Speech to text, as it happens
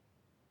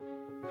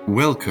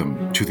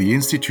Welcome to the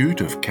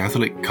Institute of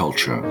Catholic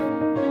Culture.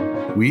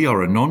 We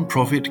are a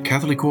non-profit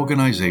Catholic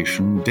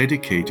organization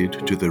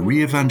dedicated to the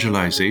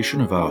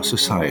re-evangelization of our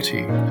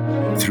society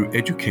through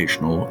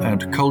educational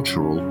and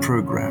cultural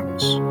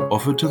programs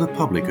offered to the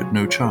public at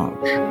no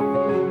charge.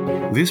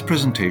 This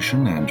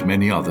presentation and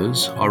many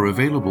others are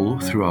available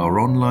through our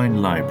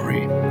online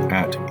library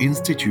at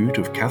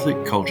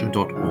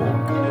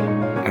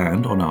instituteofcatholicculture.org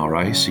and on our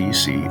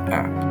ICC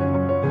app.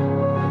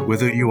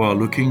 Whether you are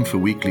looking for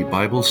weekly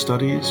Bible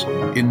studies,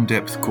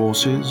 in-depth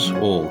courses,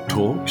 or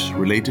talks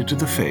related to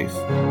the faith,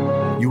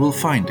 you will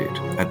find it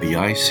at the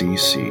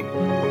ICC.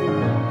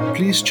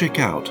 Please check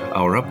out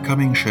our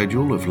upcoming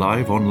schedule of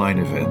live online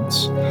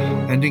events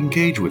and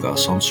engage with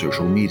us on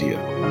social media.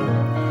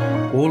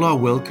 All are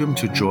welcome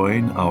to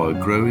join our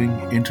growing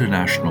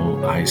international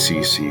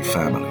ICC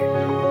family.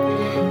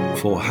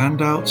 For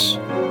handouts,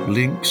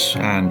 links,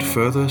 and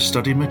further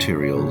study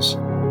materials,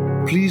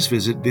 please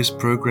visit this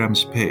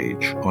program's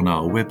page on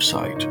our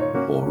website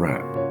or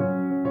app.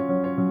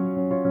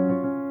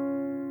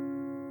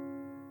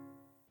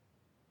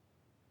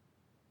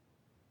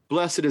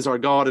 Blessed is our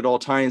God at all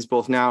times,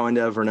 both now and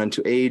ever, and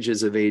unto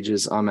ages of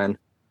ages. Amen.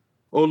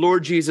 O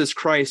Lord Jesus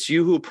Christ,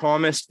 you who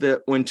promised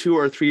that when 2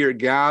 or 3 are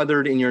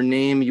gathered in your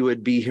name, you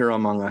would be here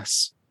among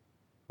us.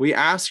 We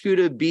ask you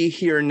to be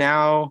here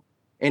now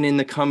and in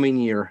the coming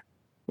year,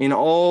 in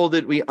all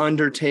that we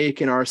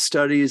undertake in our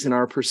studies and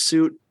our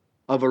pursuit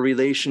of a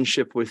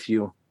relationship with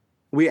you.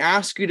 We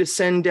ask you to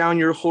send down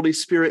your Holy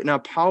Spirit in a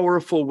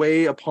powerful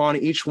way upon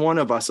each one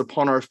of us,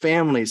 upon our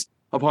families,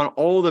 upon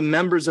all the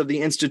members of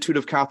the Institute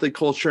of Catholic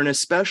Culture, and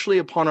especially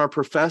upon our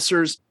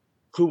professors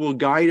who will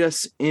guide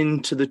us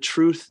into the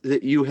truth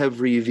that you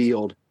have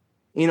revealed.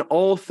 In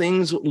all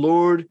things,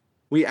 Lord,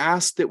 we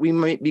ask that we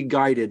might be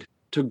guided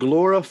to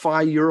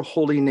glorify your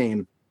holy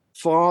name,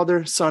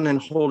 Father, Son,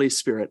 and Holy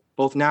Spirit,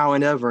 both now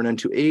and ever, and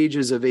unto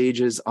ages of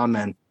ages.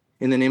 Amen.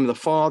 In the name of the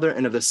Father,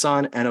 and of the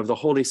Son, and of the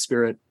Holy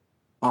Spirit.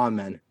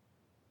 Amen.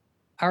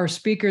 Our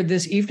speaker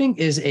this evening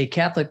is a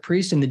Catholic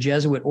priest in the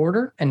Jesuit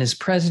order and is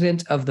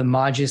president of the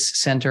Magis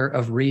Center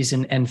of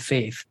Reason and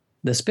Faith,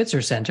 the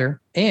Spitzer Center,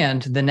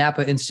 and the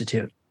Napa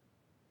Institute.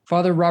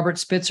 Father Robert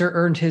Spitzer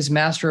earned his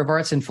Master of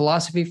Arts in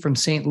Philosophy from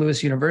St.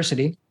 Louis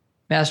University,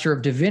 Master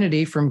of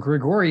Divinity from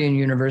Gregorian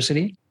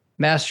University,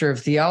 Master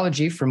of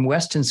Theology from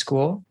Weston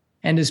School,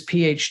 and his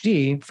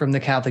PhD from the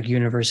Catholic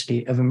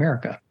University of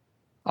America.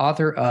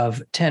 Author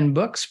of 10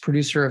 books,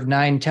 producer of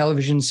 9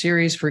 television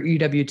series for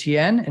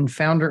EWTN, and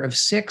founder of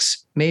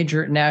 6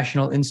 major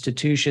national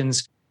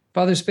institutions,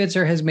 Father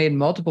Spitzer has made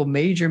multiple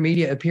major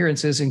media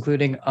appearances,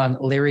 including on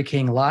Larry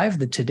King Live,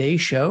 The Today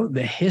Show,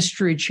 The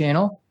History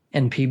Channel,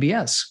 and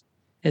PBS.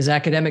 His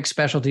academic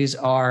specialties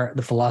are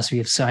the philosophy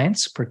of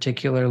science,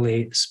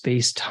 particularly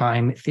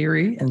space-time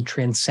theory and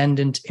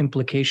transcendent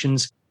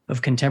implications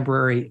of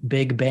contemporary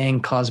Big Bang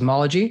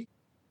cosmology,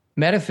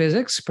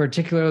 metaphysics,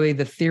 particularly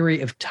the theory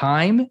of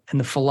time and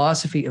the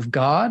philosophy of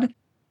God,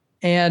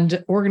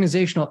 and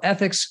organizational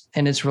ethics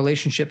and its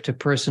relationship to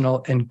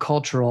personal and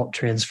cultural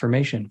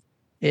transformation.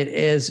 It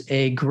is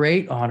a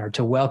great honor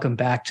to welcome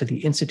back to the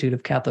Institute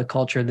of Catholic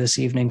Culture this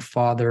evening,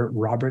 Father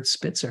Robert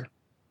Spitzer.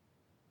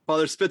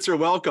 Father Spitzer,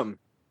 welcome.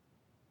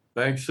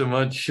 Thanks so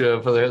much,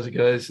 Father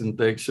Hezekiah, and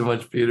thanks so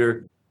much,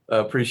 Peter.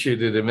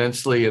 Appreciate it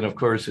immensely. And of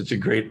course, it's a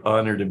great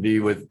honor to be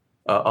with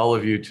all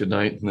of you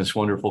tonight in this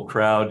wonderful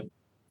crowd,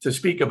 to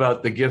speak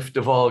about the gift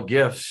of all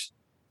gifts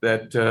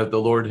that the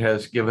Lord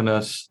has given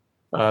us,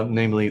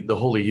 namely the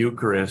Holy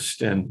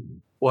Eucharist,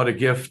 and what a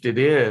gift it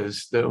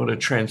is, what a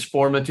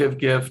transformative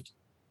gift,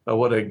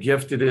 what a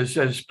gift it is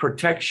as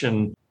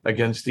protection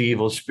against the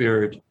evil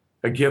spirit,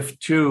 a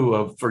gift too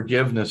of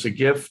forgiveness, a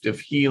gift of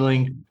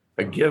healing,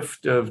 a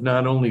gift of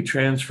not only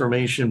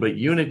transformation, but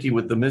unity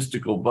with the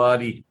mystical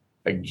body,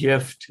 a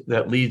gift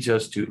that leads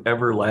us to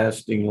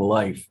everlasting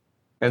life.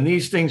 And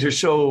these things are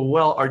so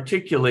well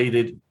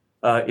articulated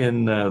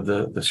in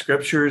the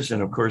scriptures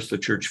and, of course, the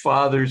church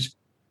fathers.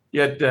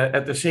 Yet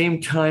at the same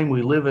time,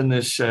 we live in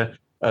this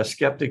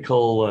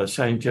skeptical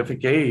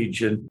scientific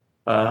age, and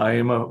I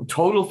am a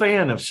total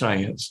fan of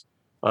science.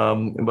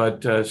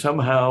 But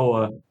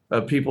somehow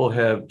people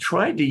have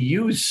tried to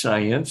use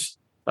science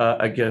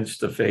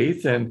against the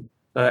faith. And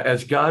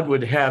as God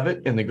would have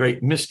it, in the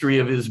great mystery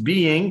of his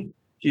being,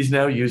 he's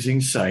now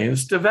using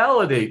science to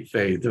validate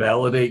faith, to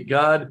validate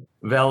God,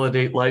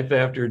 validate life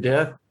after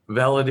death,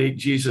 validate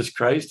Jesus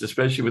Christ,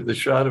 especially with the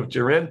shroud of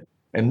Turin.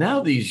 And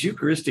now these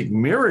Eucharistic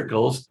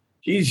miracles,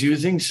 he's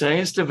using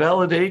science to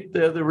validate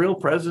the real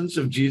presence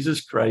of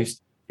Jesus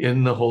Christ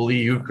in the Holy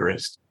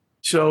Eucharist.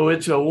 So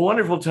it's a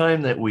wonderful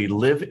time that we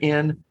live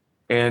in.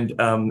 And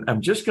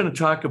I'm just going to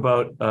talk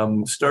about,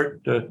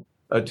 start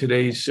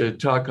today's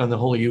talk on the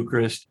Holy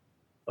Eucharist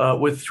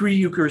with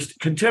 3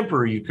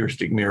 contemporary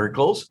Eucharistic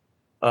miracles.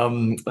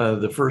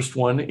 The first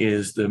one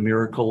is the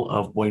miracle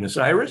of Buenos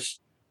Aires.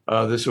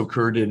 This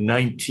occurred in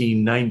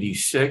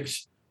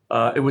 1996.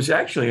 It was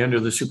actually under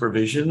the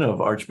supervision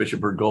of Archbishop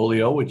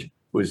Bergoglio, which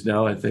was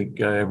now, I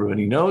think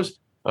everybody knows,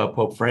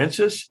 Pope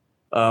Francis.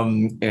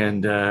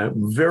 and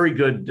very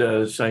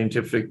good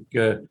scientific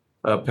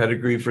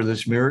pedigree for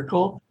this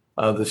miracle.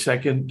 The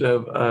second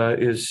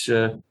is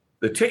the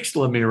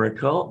Tixla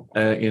miracle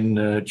in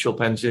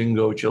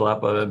Chilpancingo,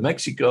 Chilapa,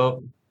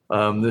 Mexico.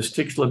 This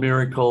Tixla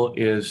miracle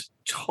is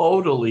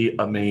totally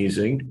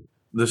amazing.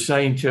 The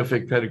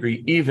scientific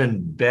pedigree,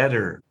 even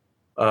better.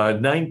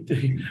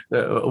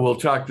 We'll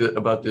talk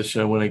about this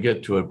when I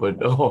get to it,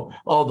 but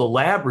all the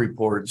lab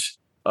reports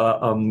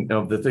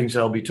of the things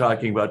I'll be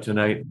talking about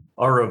tonight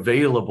are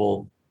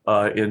available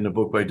in the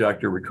book by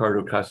Dr.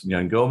 Ricardo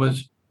Castellan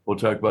Gomez. We'll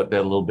talk about that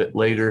a little bit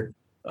later.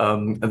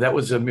 That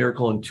was a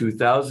miracle in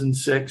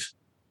 2006.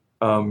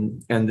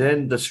 And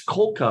then the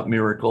Sokolka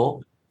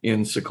miracle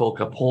in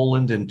Sokolka,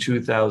 Poland in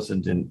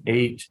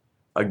 2008.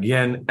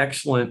 Again,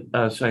 excellent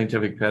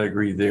scientific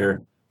pedigree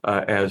there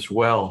as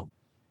well.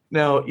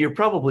 Now, you're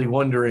probably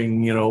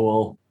wondering,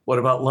 well, what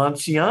about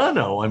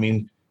Lanciano? I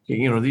mean,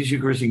 these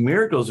Eucharistic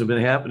miracles have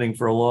been happening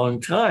for a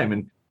long time,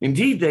 and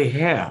indeed they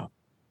have.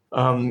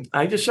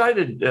 I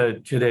decided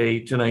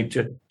tonight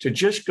to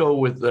just go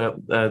with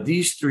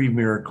these three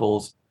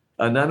miracles,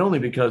 not only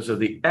because of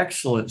the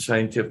excellent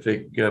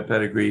scientific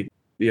pedigree,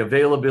 the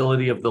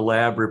availability of the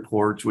lab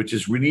reports, which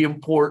is really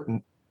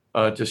important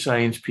to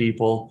science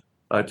people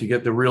to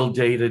get the real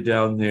data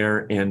down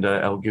there, and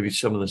I'll give you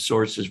some of the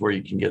sources where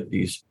you can get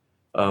these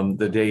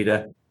the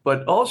data,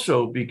 but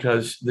also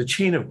because the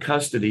chain of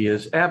custody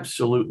is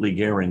absolutely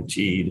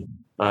guaranteed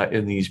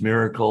in these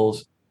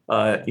miracles.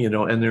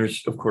 And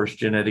there's, of course,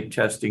 genetic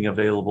testing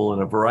available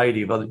and a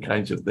variety of other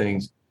kinds of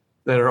things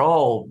that are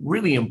all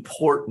really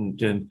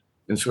important in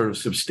sort of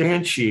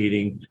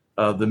substantiating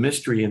the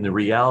mystery and the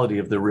reality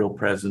of the real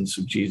presence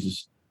of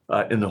Jesus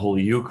in the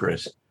Holy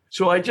Eucharist.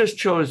 So I just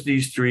chose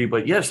these three,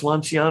 but yes,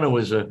 Lanciano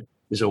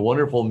is a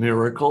wonderful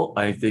miracle.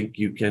 I think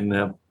you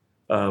can,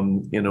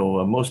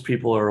 most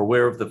people are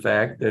aware of the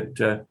fact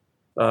that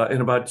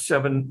in about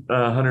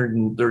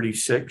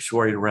 736,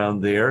 right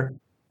around there,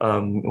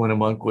 when a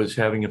monk was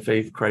having a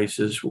faith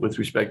crisis with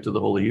respect to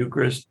the Holy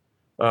Eucharist,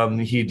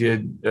 he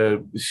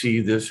did see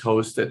this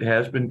host that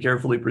has been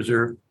carefully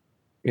preserved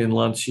in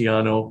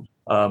Lanciano.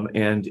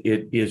 And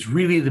it is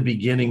really the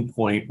beginning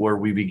point where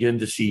we begin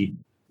to see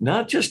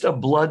not just a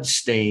blood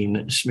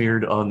stain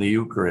smeared on the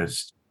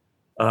Eucharist,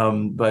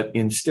 but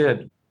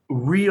instead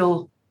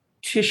real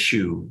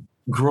tissue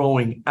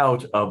growing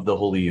out of the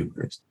Holy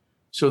Eucharist.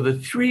 So the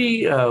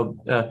three, like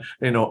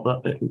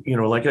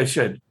I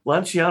said,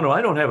 Lanciano,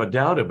 I don't have a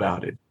doubt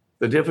about it.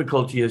 The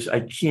difficulty is I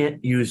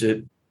can't use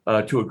it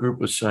to a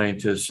group of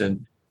scientists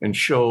and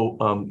show,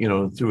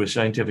 through a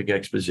scientific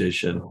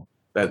exposition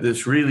that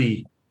this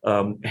really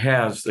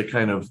has the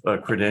kind of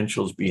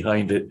credentials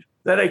behind it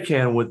that I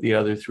can with the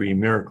other three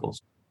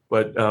miracles.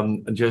 But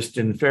just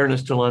in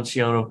fairness to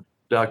Lanciano,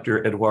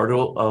 Dr.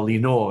 Eduardo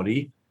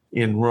Linori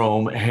in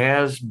Rome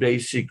has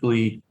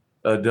basically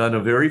done a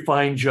very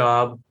fine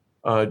job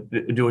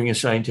doing a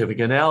scientific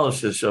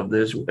analysis of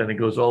this, and it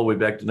goes all the way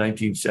back to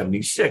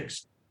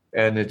 1976.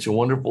 And it's a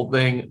wonderful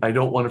thing. I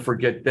don't want to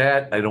forget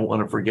that. I don't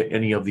want to forget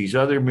any of these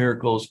other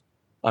miracles.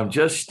 I'm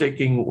just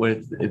sticking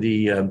with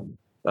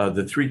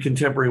the three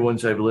contemporary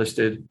ones I've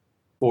listed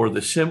for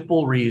the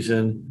simple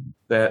reason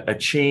that a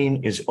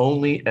chain is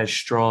only as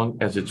strong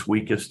as its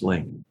weakest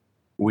link.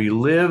 We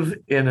live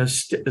in a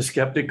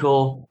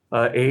skeptical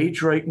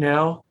age right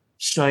now.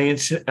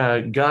 Science,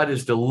 God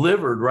has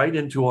delivered right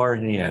into our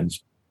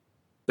hands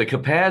the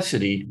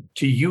capacity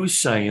to use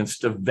science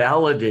to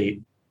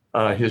validate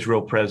his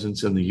real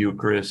presence in the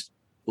Eucharist.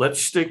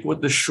 Let's stick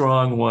with the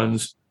strong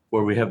ones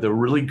where we have the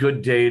really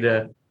good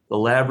data, the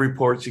lab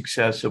reports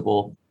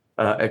accessible.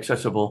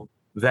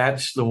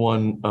 That's the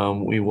one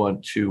we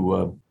want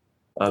to,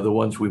 the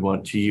ones we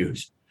want to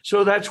use.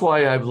 So that's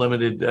why I've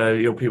limited.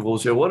 People will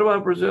say, "What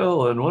about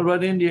Brazil? And what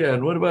about India?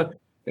 And what about?"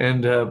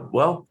 And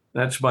well,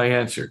 that's my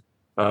answer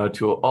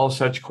to all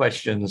such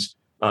questions.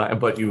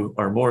 But you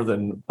are more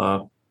than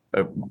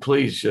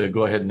please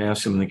go ahead and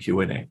ask them in the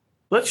Q&A.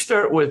 Let's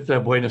start with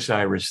Buenos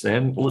Aires.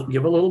 Then we'll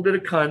give a little bit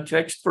of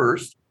context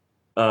first.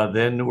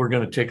 Then we're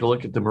going to take a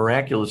look at the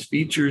miraculous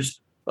features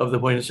of the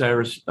Buenos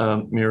Aires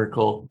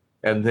miracle.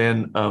 And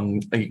then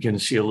you can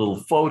see a little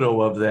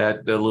photo of that,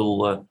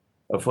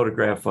 a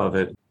photograph of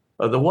it.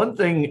 The one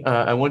thing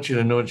I want you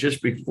to know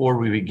just before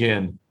we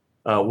begin,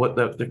 what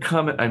the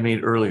comment I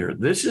made earlier,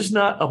 this is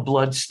not a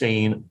blood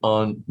stain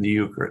on the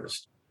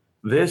Eucharist.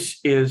 This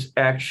is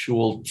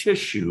actual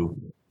tissue,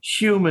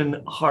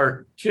 human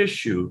heart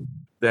tissue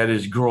that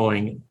is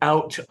growing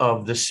out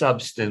of the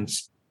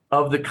substance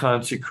of the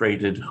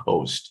consecrated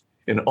host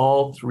in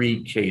all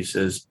three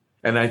cases.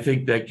 And I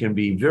think that can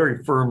be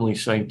very firmly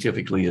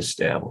scientifically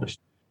established.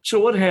 So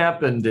what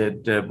happened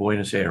at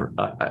Buenos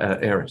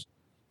Aires?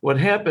 What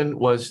happened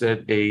was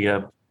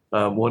that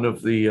one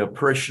of the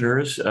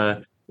parishioners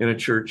in a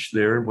church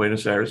there in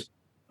Buenos Aires,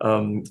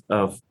 found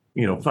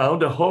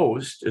a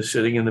host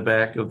sitting in the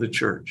back of the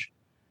church.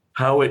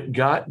 How it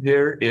got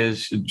there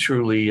is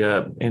truly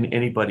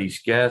anybody's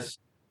guess.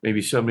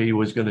 Maybe somebody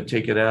was going to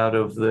take it out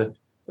of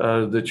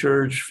the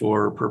church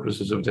for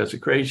purposes of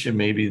desecration.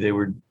 Maybe they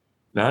were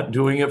not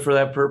doing it for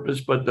that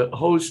purpose, but the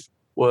host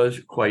was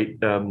quite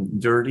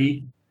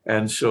dirty.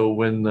 And so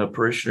when the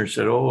parishioner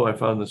said, "Oh, I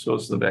found this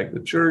host in the back of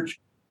the church,"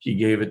 he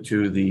gave it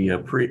to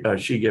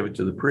she gave it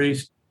to the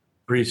priest.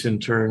 Priest in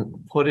turn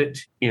put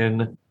it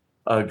in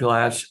a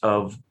glass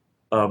of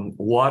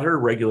water,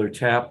 regular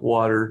tap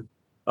water,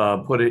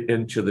 put it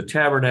into the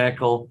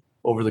tabernacle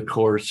over the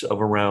course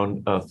of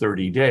around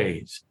 30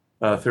 days,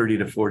 30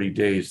 to 40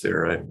 days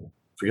there. I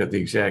forget the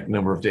exact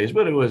number of days,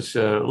 but it was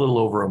a little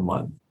over a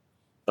month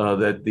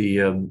that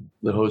the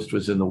host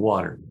was in the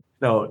water.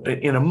 Now,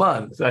 in a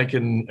month, I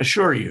can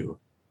assure you,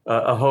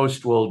 a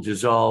host will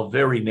dissolve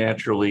very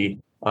naturally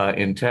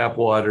in tap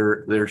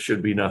water. There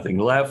should be nothing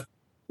left.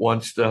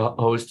 Once the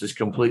host is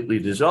completely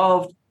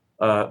dissolved,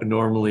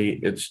 normally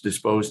it's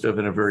disposed of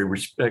in a very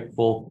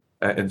respectful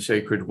and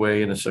sacred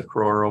way in a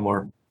sacrorum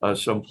or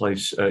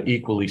someplace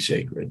equally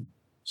sacred.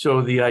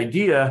 So the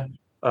idea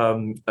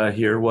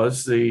here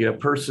was the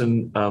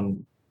person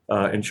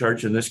in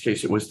charge. In this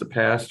case, it was the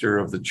pastor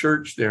of the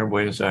church there in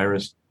Buenos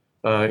Aires.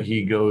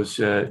 He goes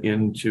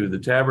into the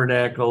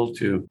tabernacle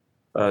to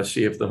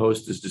see if the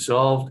host is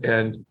dissolved,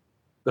 and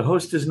the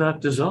host is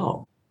not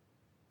dissolved.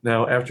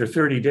 Now, after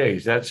 30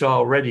 days, that's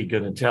already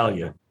going to tell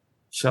you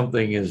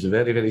something is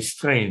very, very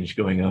strange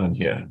going on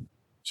here.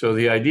 So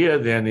the idea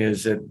then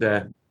is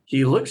that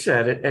he looks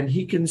at it and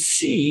he can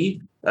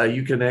see,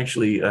 you can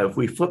actually, if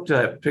we flip to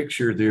that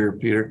picture there,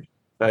 Peter,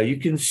 you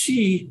can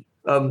see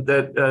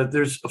that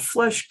there's a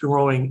flesh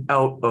growing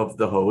out of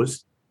the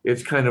host.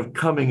 It's kind of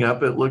coming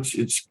up.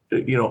 It's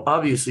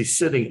obviously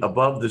sitting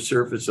above the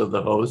surface of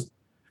the host,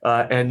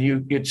 and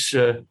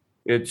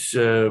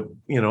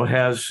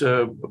has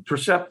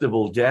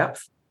perceptible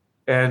depth.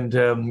 And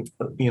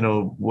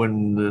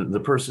when the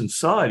person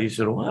saw it, he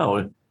said, "Wow,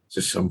 is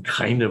this some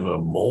kind of a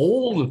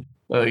mold,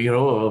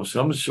 of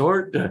some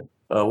sort?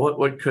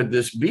 What could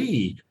this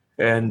be?"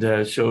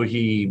 And so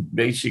he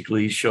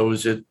basically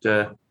shows it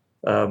to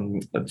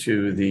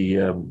the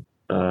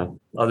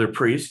other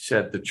priests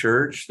at the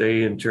church.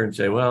 They in turn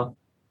say, "Well,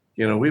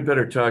 we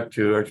better talk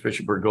to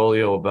Archbishop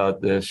Bergoglio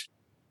about this."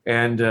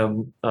 And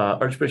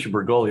Archbishop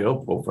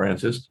Bergoglio, Pope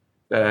Francis,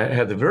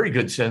 had the very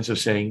good sense of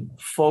saying,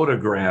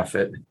 photograph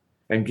it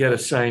and get a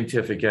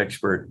scientific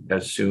expert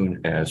as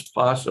soon as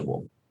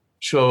possible.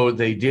 So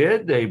they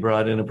did. They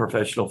brought in a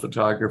professional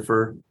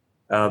photographer.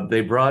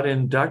 They brought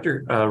in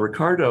Dr.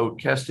 Ricardo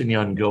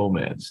Castellan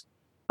Gomez.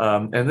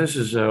 And this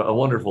is a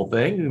wonderful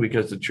thing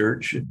because the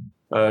church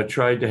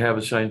tried to have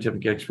a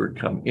scientific expert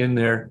come in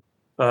there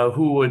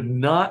who would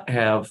not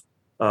have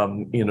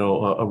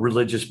a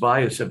religious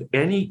bias of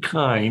any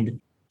kind,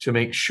 to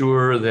make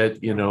sure that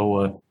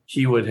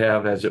he would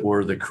have, as it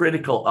were, the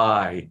critical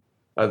eye,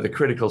 the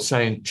critical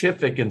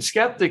scientific and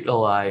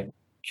skeptical eye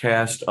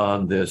cast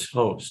on this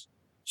host.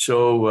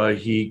 So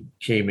he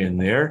came in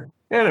there,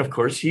 and of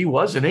course he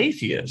was an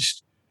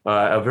atheist,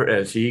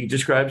 as he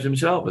describes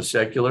himself, a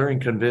secular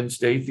and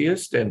convinced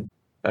atheist. And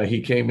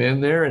he came in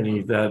there and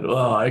he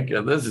thought,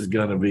 this is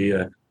going to be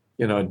a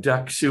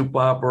duck soup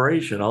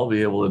operation. I'll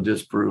be able to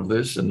disprove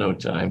this in no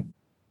time.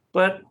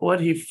 But what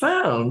he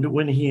found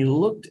when he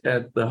looked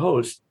at the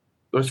host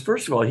was,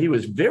 first of all, he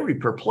was very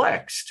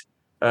perplexed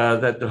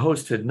that the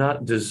host had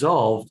not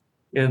dissolved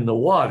in the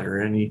water.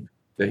 And he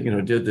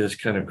did this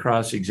kind of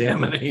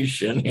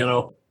cross-examination,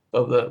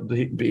 of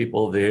the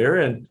people there.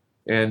 And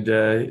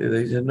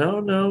they said,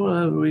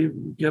 no, we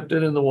kept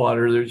it in the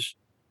water. There's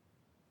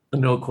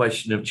no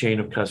question of chain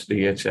of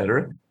custody, et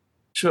cetera.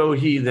 So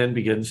he then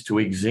begins to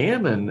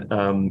examine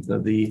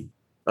the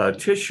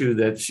tissue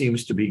that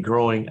seems to be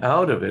growing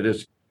out of it.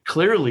 It's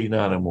clearly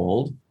not a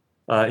mold.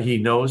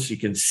 He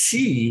can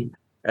see,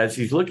 as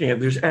he's looking at it,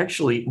 there's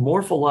actually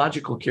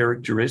morphological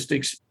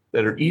characteristics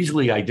that are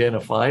easily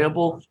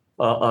identifiable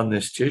on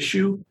this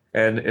tissue.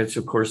 And it's,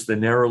 of course, the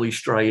narrowly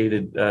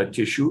striated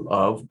tissue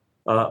of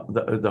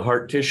the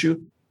heart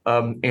tissue.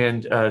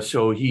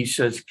 So he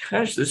says,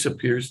 gosh, this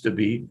appears to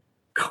be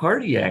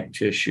cardiac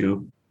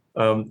tissue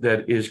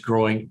that is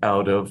growing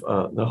out of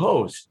the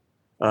host.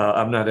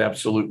 I'm not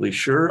absolutely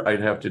sure.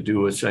 I'd have to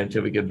do a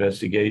scientific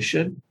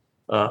investigation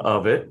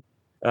of it.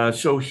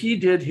 So he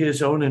did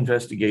his own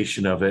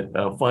investigation of it,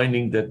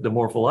 finding that the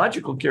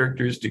morphological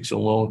characteristics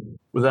alone,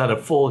 without a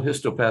full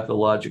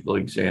histopathological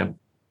exam,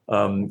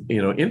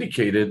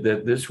 indicated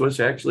that this was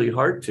actually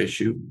heart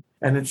tissue,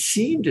 and it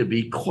seemed to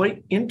be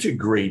quite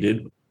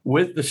integrated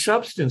with the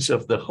substance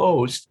of the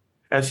host,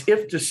 as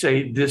if to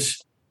say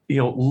this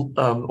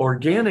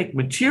organic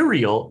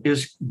material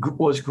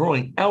was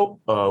growing out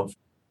of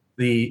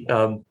the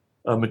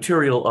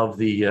material of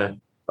the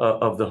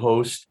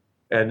host,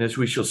 and as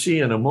we shall see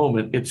in a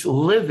moment, it's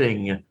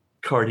living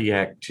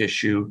cardiac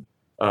tissue,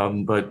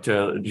 but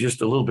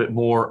just a little bit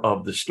more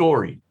of the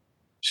story.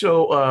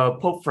 So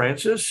Pope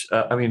Francis,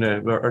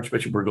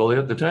 Archbishop Bergoglio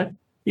at the time,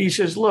 he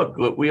says, "Look,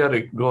 we ought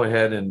to go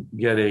ahead and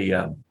get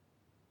a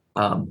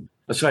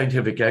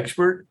scientific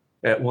expert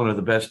at one of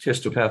the best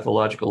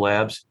histopathological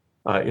labs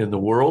in the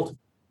world.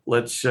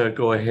 Let's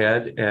go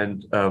ahead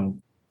and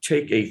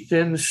take a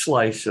thin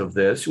slice of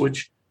this,"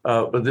 which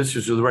but this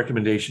is the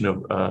recommendation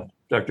of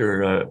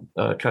Dr.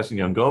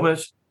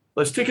 Castellan-Gomez.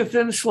 Let's take a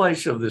thin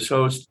slice of this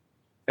host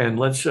and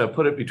let's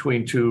put it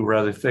between two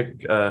rather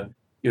thick,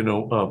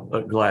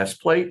 glass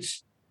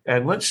plates.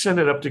 And let's send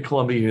it up to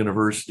Columbia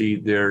University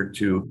there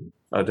to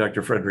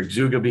Dr. Frederick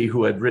Zugabe,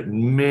 who had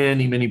written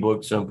many, many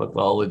books on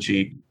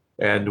pathology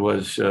and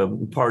was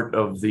part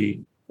of the,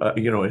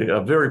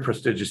 a very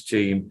prestigious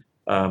team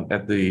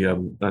at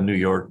the New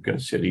York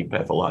City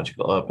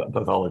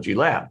pathology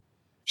lab.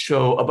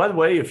 So, by the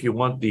way, if you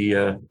want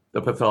the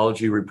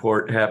pathology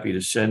report, happy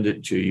to send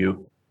it to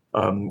you,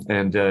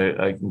 and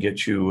I can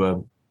get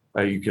you.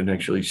 You can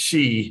actually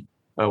see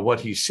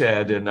what he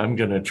said, and I'm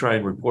going to try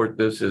and report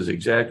this as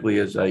exactly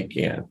as I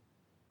can.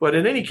 But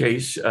in any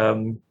case,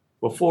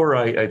 before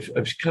I've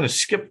kind of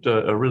skipped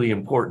a really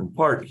important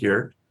part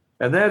here,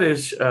 and that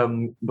is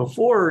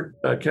before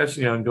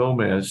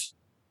Castellan-Gomez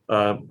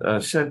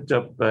sent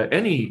up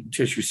any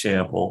tissue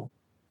sample,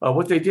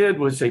 what they did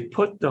was they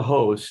put the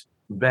host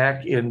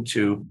back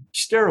into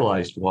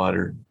sterilized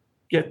water,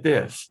 get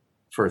this,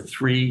 for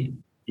 3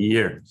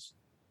 years.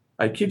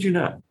 I kid you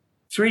not,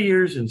 3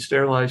 years in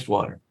sterilized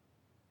water.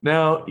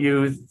 Now,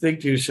 you think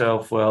to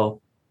yourself,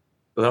 well,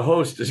 the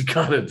host has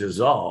got to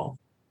dissolve,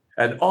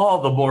 and all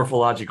the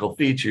morphological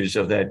features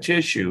of that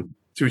tissue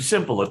through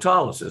simple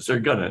autolysis are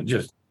going to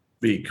just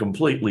be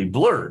completely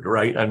blurred,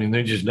 right? I mean,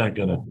 they're just not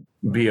going to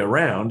be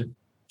around.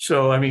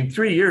 So, I mean,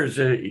 3 years,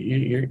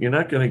 you're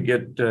not going to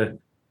get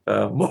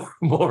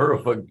more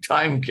of a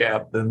time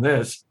cap than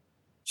this.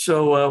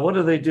 So what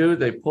do?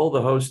 They pull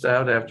the host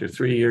out after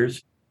 3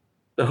 years.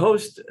 The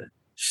host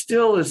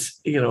still is,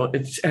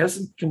 it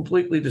hasn't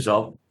completely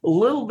dissolved. A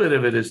little bit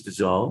of it is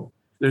dissolved.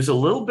 There's a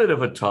little bit of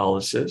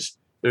autolysis.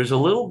 There's a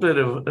little bit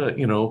of,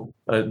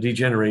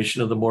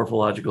 degeneration of the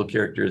morphological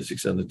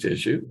characteristics on the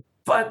tissue.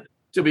 But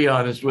to be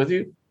honest with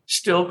you,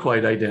 still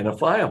quite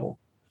identifiable.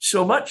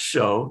 So much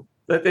so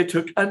that they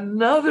took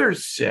another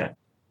set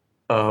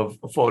of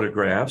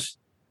photographs.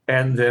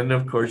 And then,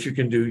 of course, you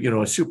can do,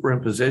 a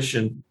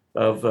superimposition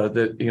of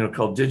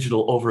called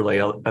digital overlay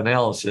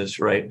analysis,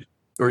 right?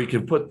 Or you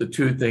can put the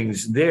two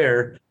things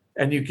there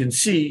and you can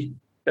see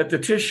that the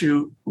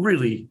tissue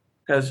really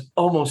has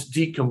almost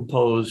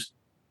decomposed,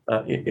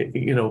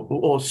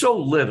 so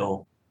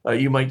little,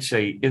 you might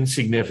say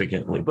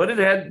insignificantly, but it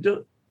had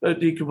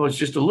decomposed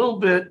just a little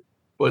bit,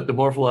 but the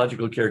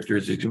morphological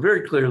characteristics are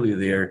very clearly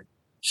there.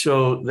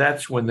 So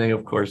that's when they,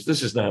 of course,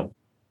 this is now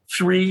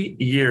 3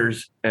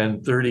 years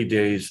and 30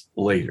 days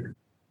later,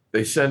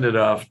 they send it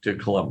off to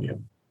Columbia.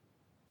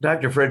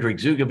 Dr. Frederick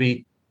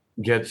Zugabe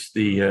gets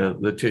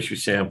the tissue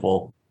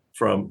sample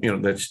from,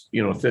 that's,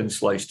 thin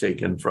slice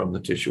taken from the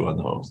tissue on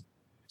the host.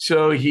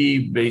 So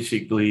he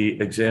basically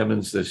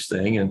examines this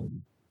thing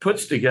and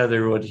puts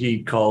together what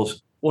he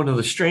calls one of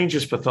the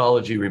strangest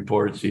pathology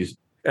reports he's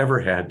ever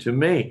had to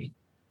make.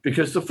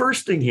 Because the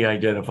first thing he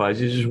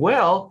identifies is,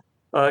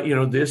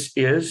 this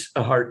is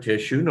a heart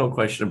tissue, no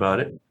question about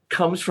it,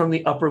 comes from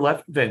the upper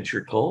left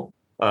ventricle.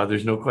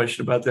 There's no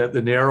question about that.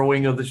 The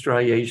narrowing of the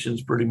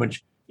striations pretty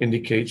much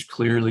indicates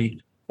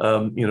clearly,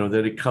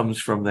 that it comes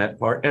from that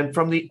part and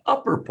from the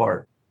upper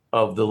part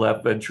of the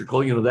left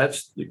ventricle.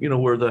 That's,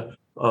 where the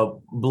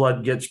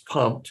blood gets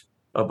pumped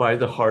by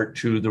the heart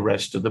to the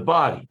rest of the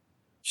body.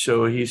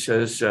 So he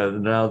says,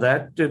 now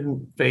that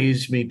didn't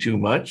faze me too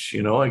much.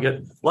 I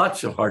get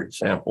lots of heart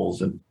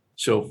samples and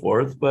so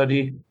forth. But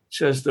he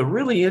says the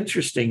really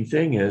interesting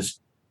thing is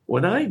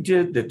when I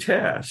did the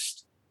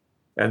test,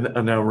 and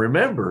now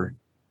remember,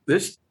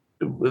 this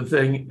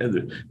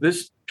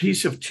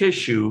piece of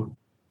tissue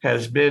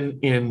has been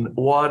in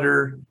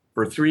water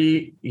for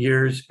 3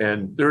 years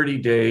and 30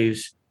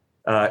 days.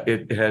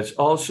 It has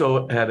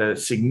also had a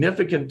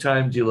significant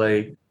time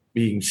delay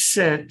being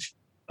sent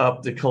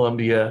up to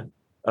Columbia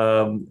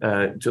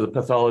to the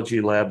pathology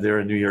lab there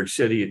in New York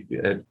City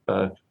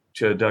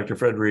to Dr.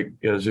 Frederick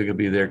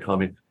Zugabe there,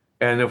 Columbia.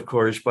 And of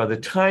course, by the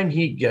time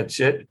he gets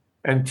it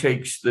and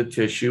takes the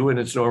tissue in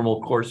its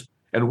normal course,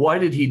 and why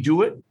did he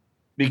do it?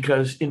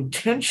 Because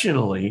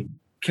intentionally,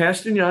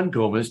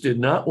 Castellan-Gomez did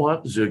not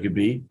want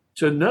Zugabe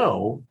to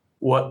know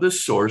what the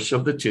source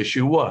of the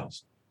tissue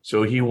was.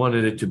 So he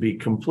wanted it to be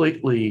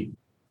completely,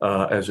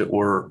 as it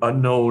were,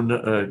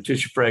 unknown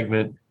tissue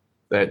fragment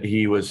that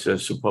he was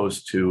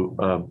supposed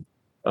to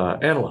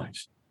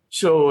analyze.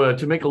 So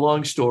to make a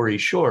long story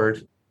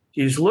short,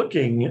 he's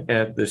looking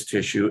at this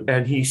tissue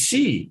and he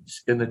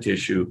sees in the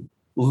tissue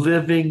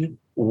living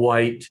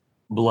white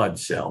blood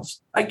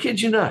cells. I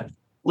kid you not,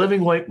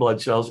 living white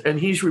blood cells. And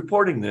he's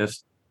reporting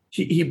this.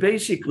 He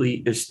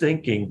basically is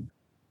thinking,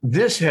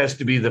 this has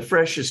to be the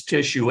freshest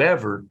tissue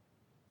ever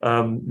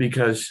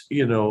because,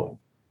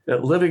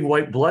 that living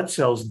white blood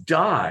cells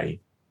die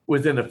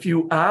within a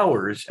few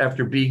hours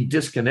after being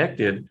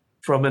disconnected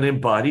from an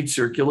embodied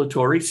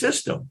circulatory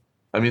system.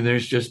 I mean,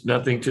 there's just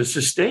nothing to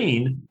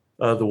sustain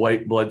the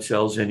white blood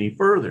cells any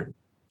further.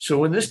 So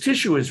when this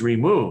tissue is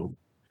removed,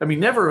 I mean,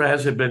 never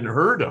has it been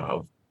heard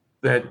of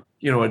that,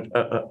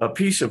 a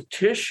piece of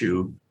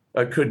tissue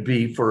could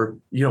be for,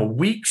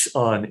 weeks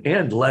on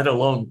end, let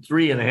alone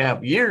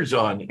 3.5 years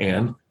on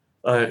end,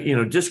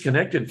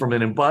 disconnected from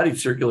an embodied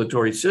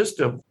circulatory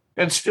system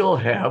and still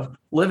have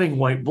living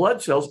white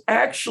blood cells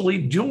actually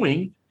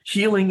doing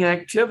healing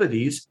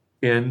activities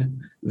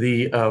in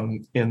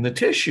the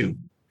tissue.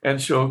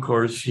 And so, of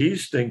course,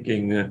 he's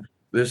thinking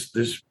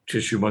this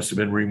tissue must have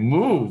been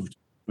removed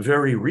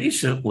very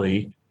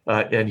recently,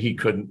 and he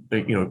couldn't,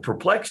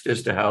 perplexed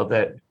as to how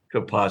that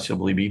could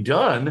possibly be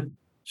done,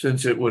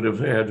 since it would have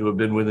had to have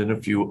been within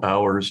a few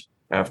hours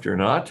after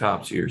an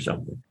autopsy or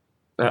something.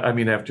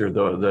 After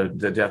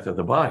the death of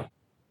the body.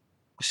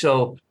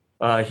 So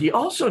he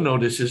also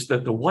notices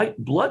that the white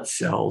blood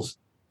cells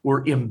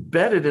were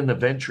embedded in the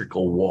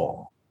ventricle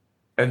wall.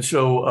 And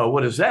so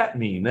what does that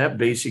mean? That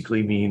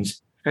basically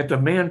means that the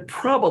man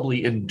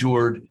probably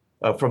endured,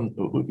 from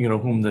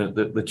whom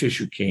the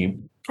tissue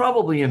came,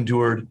 probably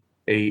endured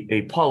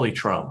a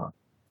polytrauma,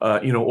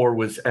 or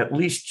was at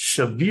least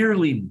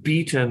severely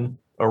beaten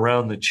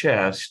around the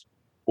chest,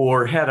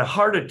 or had a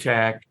heart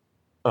attack,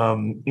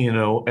 and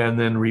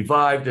then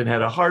revived and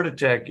had a heart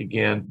attack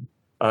again.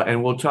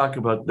 And we'll talk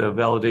about the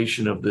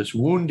validation of this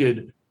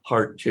wounded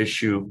heart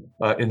tissue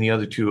in the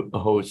other two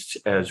hosts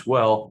as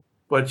well.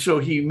 But so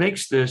he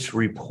makes this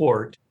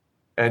report,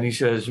 and he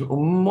says,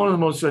 one of the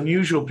most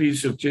unusual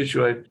pieces of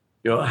tissue,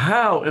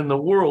 how in the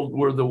world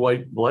were the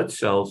white blood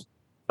cells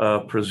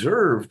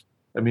preserved?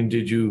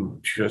 Did you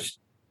just,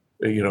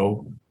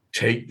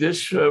 take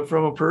this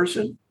from a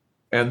person?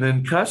 And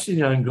then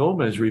Castellan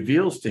Gomez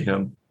reveals to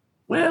him,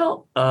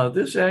 well,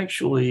 this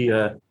actually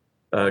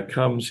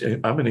comes,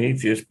 I'm an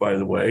atheist, by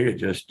the way. I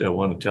just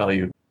want to tell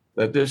you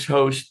that this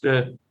host,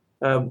 that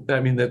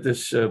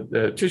this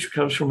tissue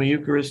comes from a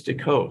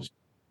Eucharistic host.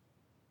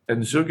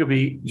 And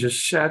Zugabe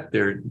just sat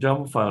there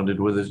dumbfounded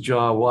with his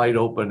jaw wide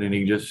open, and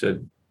he just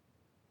said,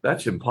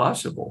 that's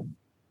impossible.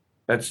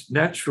 That's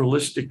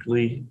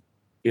naturalistically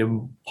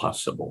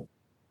impossible.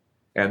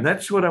 And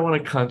that's what I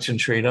want to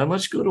concentrate on.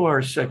 Let's go to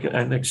our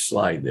next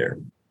slide there.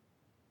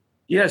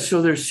 Yeah,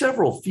 so there's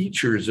several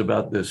features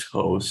about this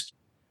host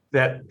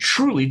that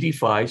truly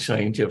defy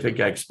scientific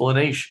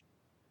explanation.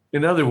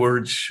 In other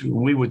words,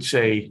 we would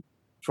say,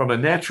 from a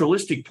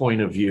naturalistic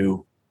point of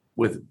view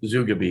with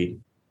Zugabe,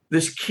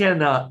 this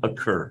cannot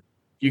occur.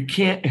 You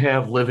can't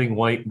have living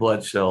white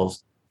blood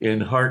cells in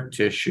heart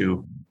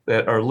tissue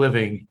that are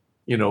living,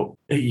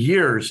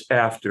 years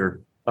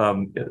after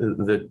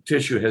the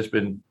tissue has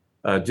been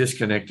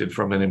disconnected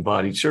from an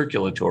embodied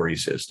circulatory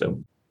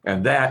system.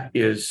 And that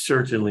is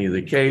certainly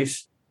the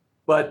case.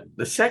 But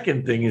the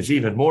second thing is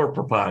even more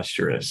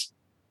preposterous,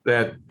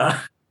 that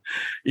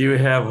you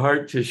have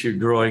heart tissue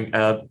growing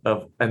out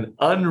of an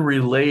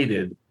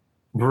unrelated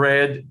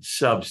bread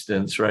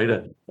substance, right?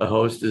 A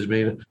host is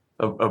made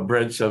of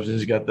bread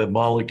substance. You've got the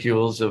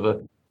molecules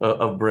of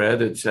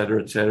bread, et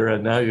cetera, et cetera.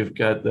 And now you've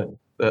got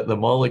the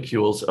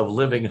molecules of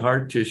living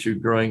heart tissue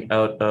growing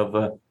out of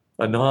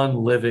a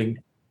non-living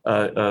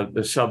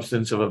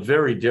substance of a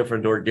very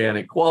different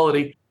organic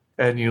quality.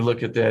 And you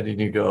look at that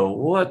and you go,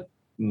 what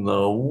in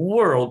the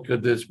world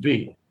could this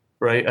be?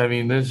 Right?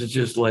 This is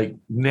just like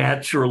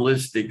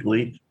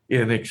naturalistically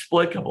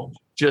inexplicable.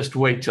 Just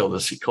wait till the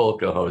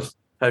Sikolka host.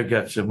 I've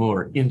got some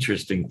more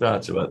interesting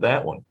thoughts about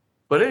that one.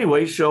 But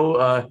anyway,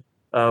 so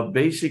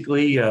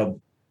basically,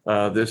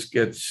 this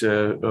gets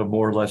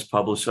more or less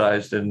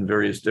publicized in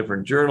various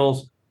different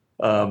journals,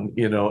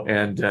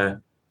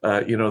 the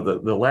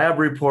lab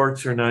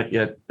reports are not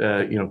yet,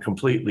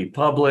 completely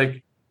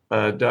public.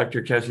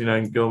 Dr.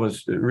 Castellan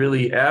Gomez,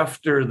 really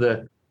after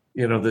this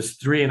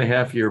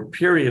 3.5 year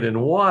period in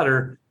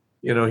water,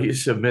 he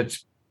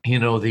submits,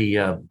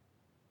 the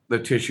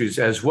tissues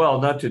as well,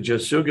 not to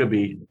just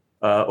Zugabe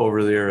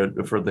over there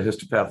for the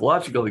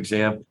histopathological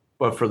exam,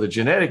 but for the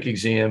genetic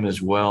exam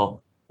as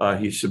well.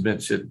 He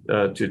submits it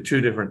to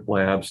two different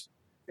labs.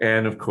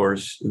 And of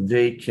course,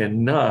 they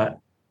cannot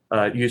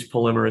use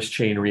polymerase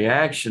chain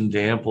reaction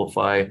to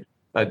amplify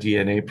a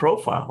DNA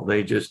profile.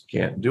 They just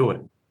can't do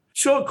it.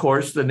 So, of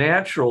course, the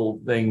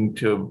natural thing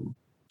to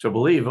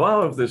believe,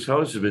 well, if this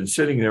host has been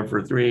sitting there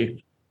for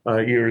 3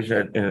 years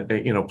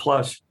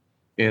plus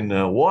in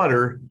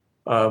water,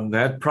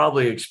 that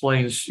probably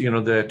explains, the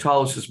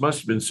autolysis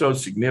must have been so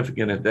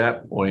significant at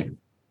that point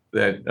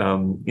that,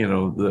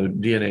 the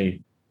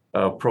DNA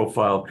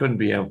profile couldn't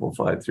be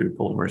amplified through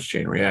polymerase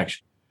chain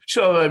reaction.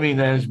 So,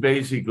 that is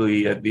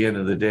basically, at the end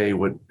of the day,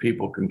 what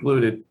people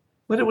concluded.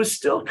 But it was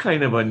still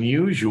kind of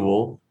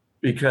unusual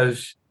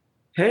because,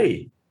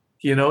 hey,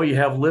 you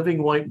have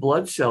living white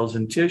blood cells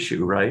in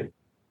tissue, right?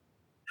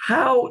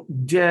 How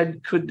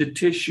dead could the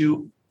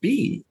tissue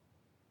be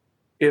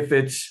if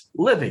it's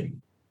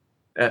living,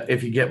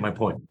 if you get my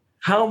point?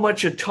 How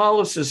much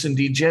autolysis and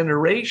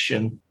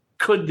degeneration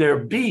could there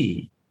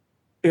be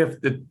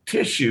if the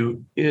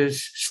tissue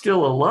is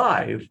still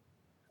alive,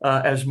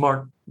 as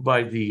marked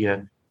by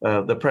the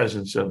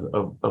presence of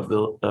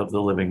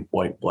the living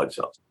white blood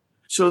cells?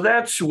 So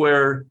that's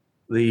where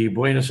the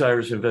Buenos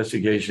Aires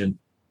investigation,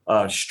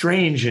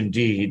 strange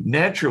indeed,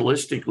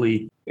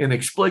 naturalistically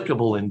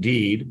inexplicable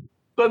indeed.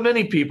 But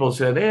many people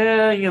said,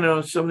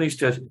 some of these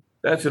tests,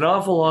 that's an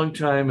awful long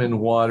time in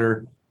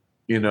water,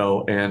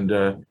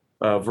 and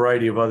a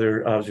variety of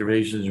other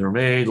observations were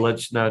made.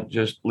 Let's not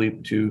just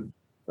leap to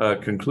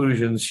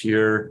conclusions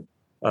here.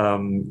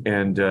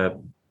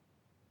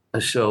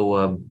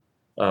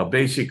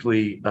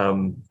 Basically,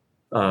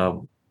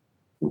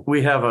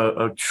 we have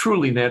a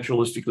truly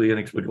naturalistically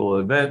inexplicable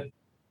event.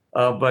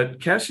 But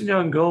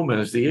Castellan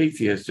Gomez, the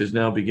atheist, is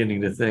now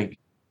beginning to think,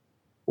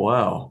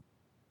 wow,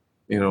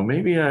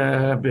 maybe I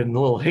have been a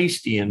little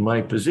hasty in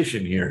my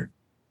position here,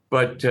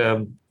 but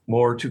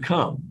more to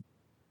come.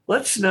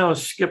 Let's now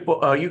skip.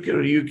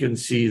 You can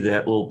see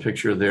that little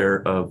picture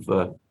there of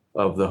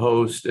the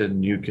host,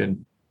 and you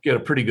can get a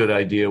pretty good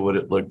idea what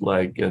it looked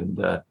like, and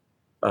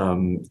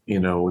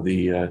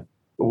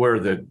where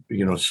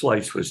the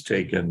slice was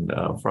taken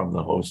from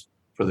the host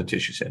for the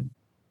tissue sample.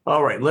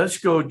 All right, let's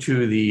go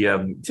to the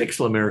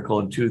Tixla miracle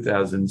in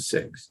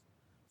 2006.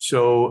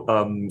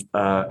 So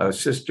a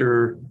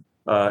sister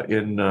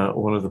in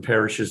one of the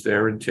parishes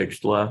there in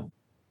Tixla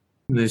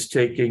is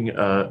taking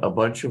a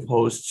bunch of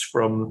hosts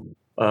from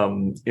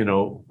the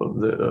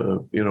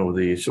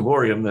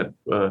ciborium that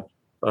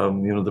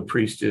the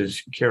priest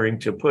is carrying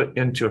to put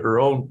into her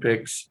own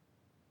pyx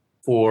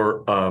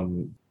for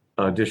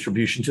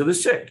distribution to the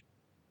sick.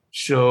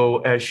 So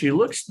as she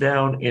looks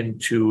down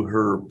into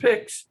her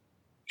pyx,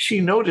 she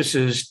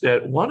notices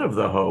that one of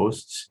the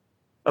hosts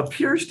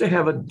appears to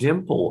have a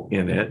dimple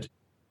in it,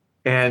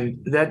 and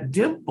that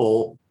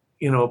dimple,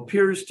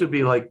 appears to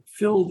be like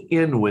filled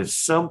in with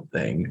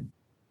something.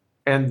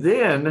 And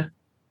then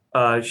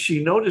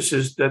she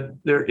notices that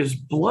there is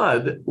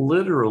blood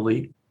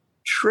literally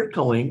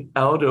trickling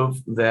out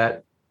of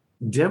that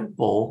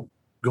dimple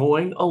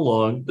going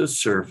along the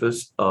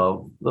surface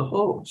of the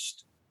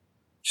host.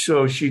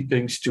 So she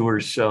thinks to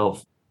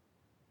herself,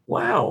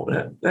 wow,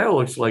 that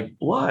looks like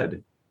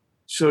blood.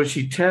 So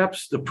she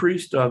taps the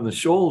priest on the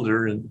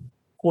shoulder and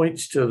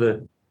points to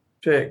the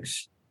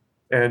pyx.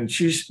 And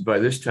by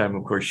this time,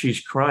 of course, she's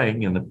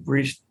crying, and the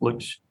priest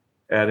looks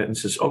at it and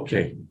says,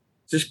 okay,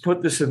 just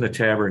put this in the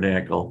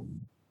tabernacle.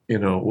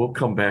 We'll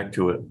come back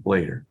to it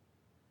later.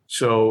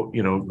 So,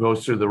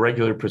 goes through the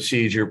regular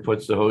procedure,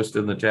 puts the host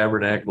in the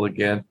tabernacle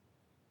again,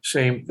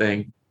 same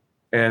thing.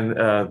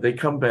 And they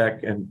come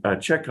back and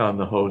check on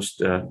the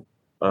host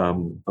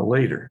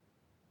later.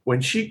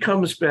 When she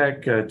comes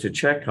back to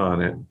check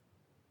on it,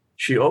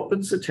 she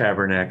opens the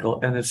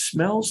tabernacle, and it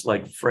smells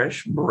like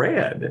fresh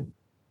bread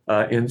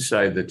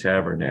inside the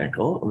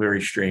tabernacle,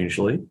 very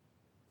strangely.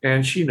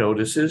 And she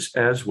notices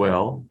as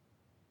well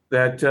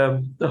that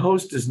the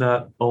host is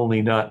not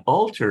only not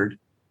altered,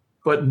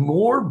 but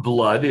more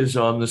blood is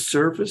on the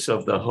surface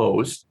of the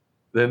host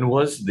than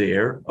was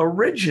there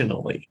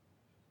originally.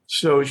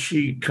 So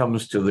she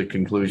comes to the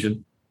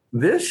conclusion,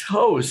 this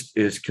host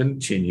is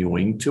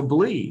continuing to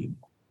bleed.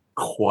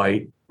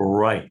 Quite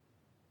right.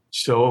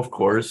 So, of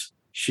course,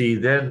 she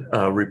then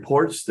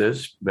reports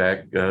this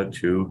back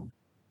to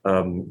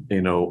the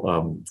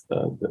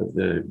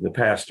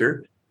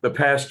pastor. The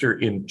pastor,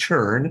 in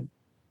turn,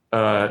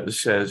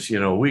 says,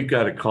 we've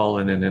got to call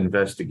in an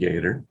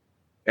investigator.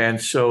 And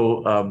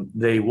so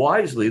they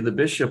wisely, the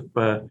bishop,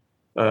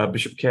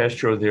 Bishop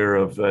Castro there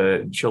of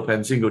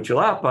Chilpancingo,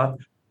 Chilapa,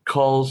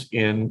 calls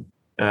in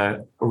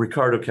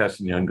Ricardo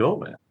Castellan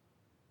Gomez.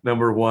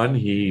 Number one,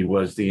 he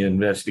was the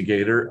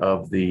investigator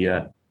of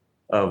the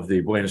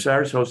Buenos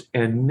Aires host,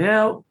 and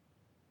now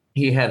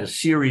he had a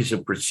series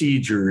of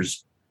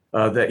procedures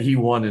that he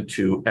wanted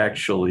to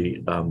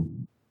actually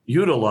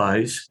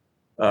utilize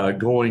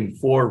going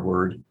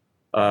forward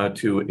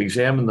to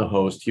examine the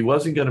host. He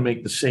wasn't going to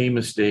make the same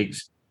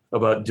mistakes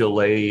about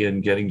delay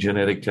in getting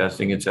genetic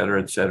testing, et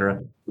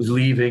cetera,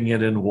 leaving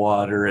it in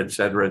water, et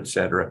cetera,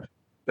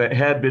 that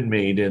had been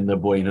made in the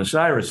Buenos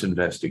Aires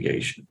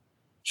investigation.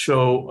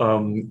 So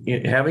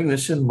having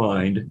this in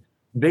mind,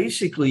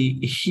 basically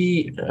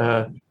he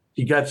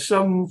got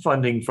some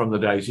funding from the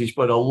diocese,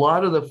 but a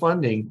lot of the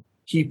funding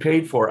he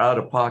paid for out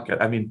of pocket.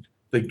 I mean,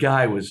 the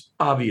guy was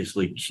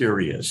obviously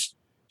curious.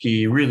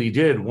 He really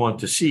did want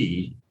to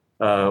see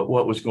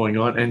what was going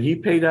on, and he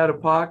paid out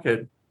of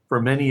pocket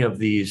for many of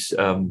these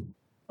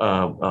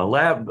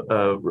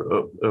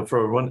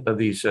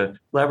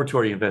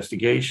laboratory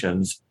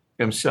investigations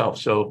himself.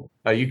 So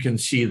you can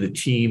see the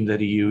team that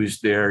he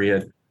used there. He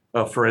had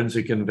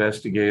forensic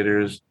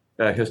investigators,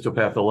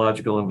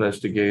 histopathological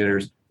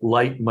investigators,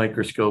 light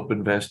microscope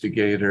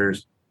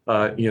investigators,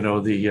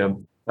 the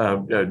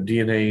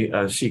DNA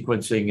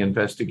sequencing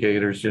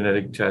investigators,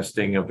 genetic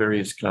testing of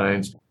various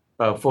kinds,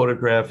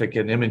 photographic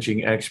and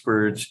imaging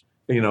experts,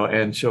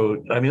 and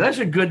so, I mean, that's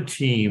a good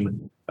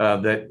team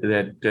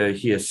that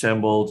he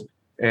assembled,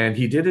 and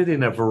he did it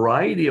in a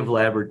variety of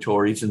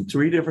laboratories in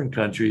 3 different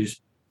countries,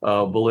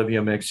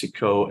 Bolivia,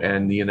 Mexico,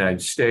 and the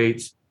United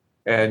States.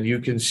 And you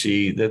can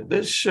see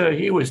that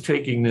he was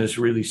taking this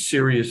really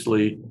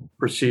seriously,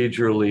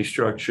 procedurally,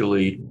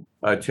 structurally,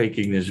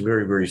 taking this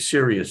very, very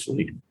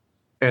seriously.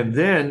 And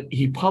then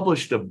he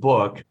published a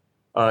book.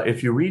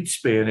 If you read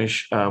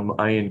Spanish,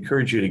 I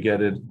encourage you to get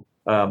it.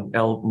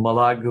 El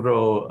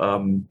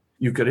Milagro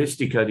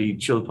Eucharistica de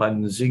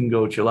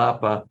Chilpancingo,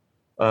 Chilapa,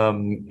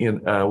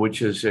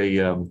 which is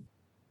a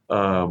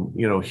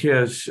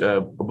his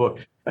book.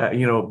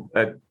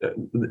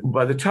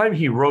 By the time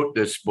he wrote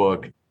this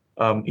book,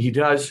 he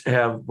does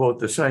have both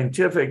the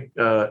scientific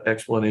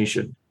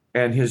explanation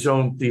and his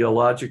own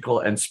theological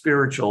and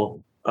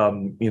spiritual,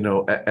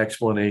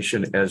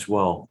 explanation as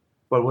well.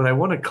 But what I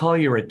want to call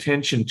your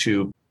attention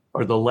to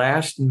are the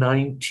last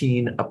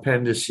 19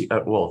 appendices,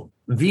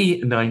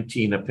 the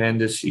 19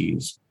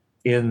 appendices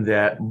in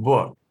that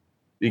book,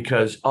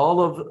 because all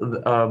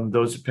of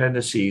those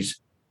appendices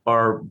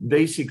are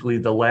basically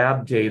the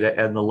lab data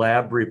and the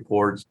lab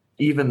reports,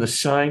 even the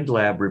signed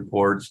lab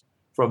reports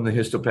from the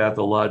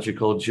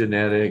histopathological,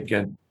 genetic,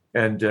 and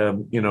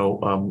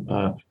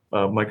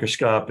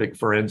microscopic,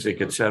 forensic,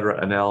 et cetera,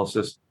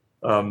 analysis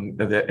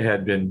that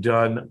had been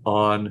done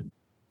on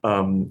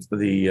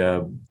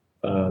the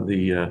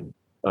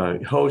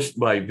host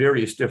by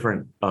various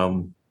different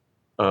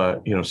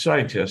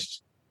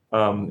scientists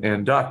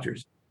and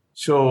doctors.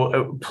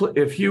 So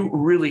if you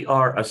really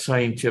are a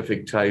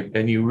scientific type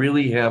and you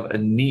really have a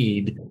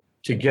need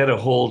to get a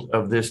hold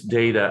of this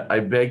data, I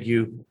beg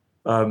you,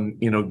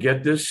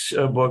 get this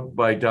book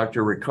by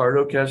Dr.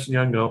 Ricardo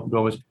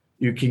Castellan-Gomez.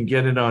 You can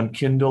get it on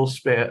Kindle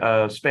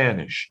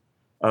Spanish.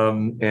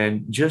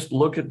 And just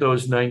look at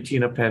those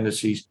 19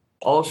 appendices.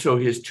 Also,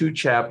 his 2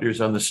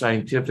 chapters on the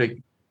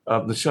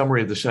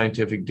summary of the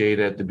scientific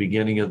data at the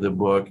beginning of the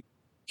book.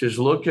 Just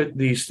look at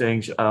these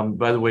things.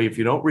 By the way, if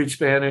you don't read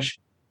Spanish,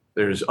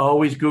 there's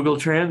always Google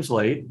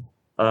Translate.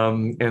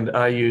 And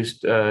I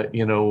used,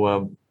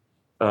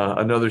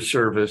 another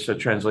service, a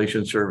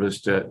translation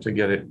service to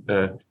get it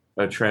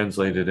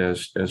translated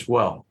as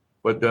well.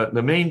 But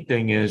the main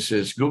thing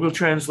is Google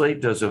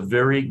Translate does a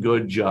very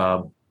good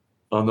job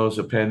on those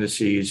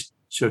appendices.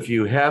 So if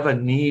you have a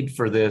need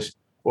for this,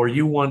 or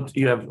you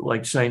have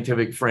like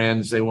scientific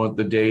friends, they want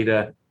the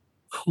data,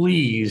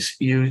 please,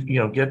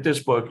 get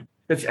this book.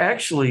 It's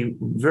actually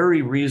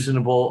very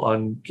reasonable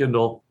on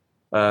Kindle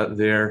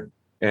there.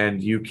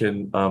 And you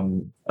can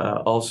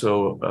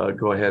also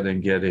go ahead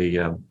and get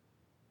a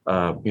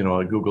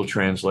Google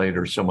Translate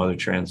or some other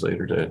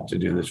translator to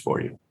do this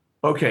for you.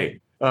 Okay,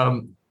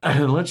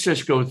 let's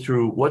just go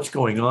through what's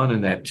going on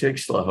in that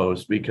Tixla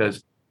host,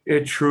 because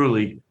it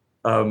truly,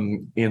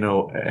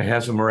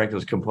 has a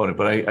miraculous component.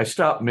 But I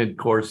stopped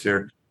mid-course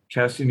there.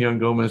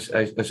 Castellan-Gomez,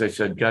 as I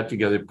said,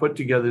 put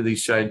together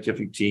these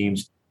scientific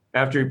teams.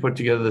 After he put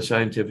together the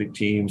scientific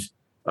teams,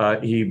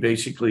 he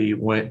basically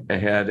went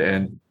ahead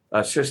and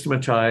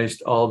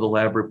systematized all the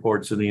lab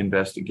reports and the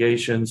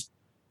investigations.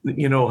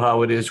 You know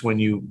how it is when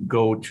you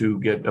go to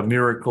get a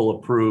miracle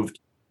approved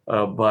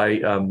by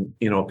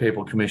a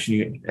papal commission.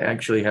 You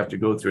actually have to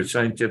go through a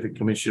scientific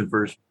commission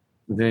first.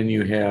 Then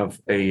you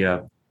have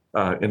an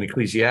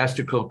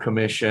ecclesiastical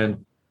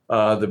commission.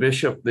 The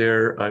bishop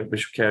there,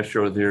 Bishop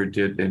Castro there,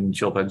 did in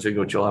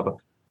Chilpancingo, Chilapa,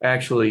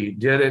 actually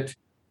did it.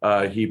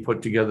 He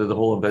put together the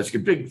whole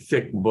big,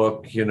 thick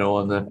book,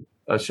 on the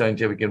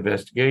scientific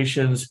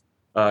investigations.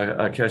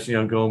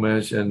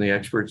 Castellan-Gomez and the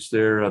experts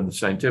there on the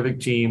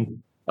scientific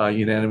team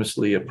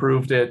unanimously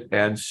approved it.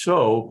 And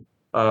so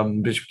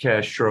Bishop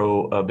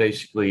Castro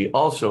basically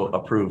also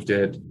approved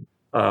it,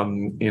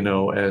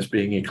 as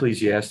being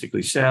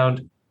ecclesiastically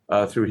sound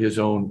through his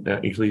own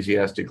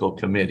ecclesiastical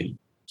committee.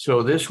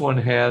 So this one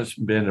has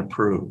been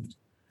approved.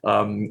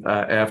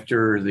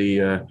 After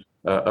the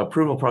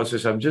approval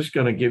process, I'm just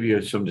going to give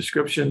you some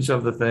descriptions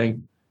of the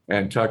thing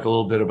and talk a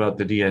little bit about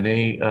the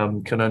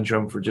DNA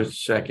conundrum for just a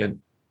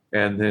second,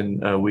 and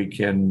then we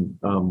can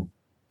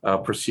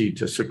proceed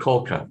to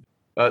Sokolka.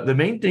 The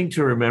main thing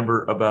to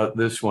remember about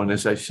this one,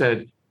 as I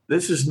said,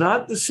 this is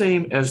not the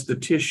same as the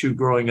tissue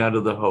growing out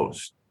of the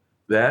host.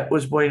 That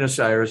was Buenos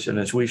Aires, and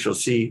as we shall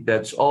see,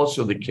 that's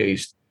also a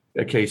case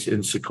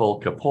in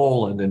Sokolka,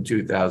 Poland in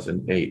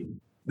 2008.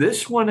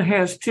 This one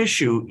has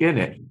tissue in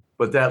it,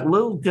 but that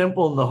little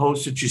dimple in the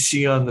host that you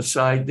see on the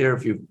side there,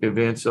 if you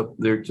advance up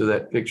there to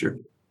that picture,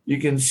 you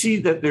can see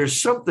that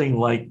there's something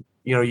like,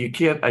 you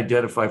can't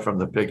identify from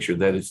the picture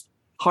that it's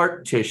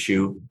heart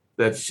tissue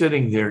that's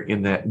sitting there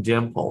in that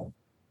dimple.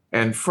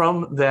 And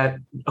from that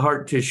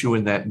heart tissue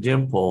in that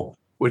dimple,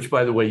 which,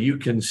 by the way, you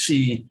can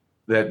see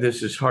that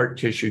this is heart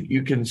tissue,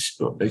 you can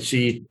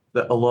see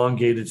the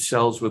elongated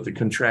cells with the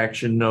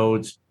contraction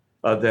nodes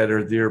that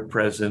are there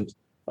present.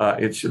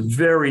 It's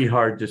very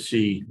hard to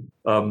see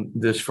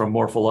this from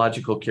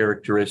morphological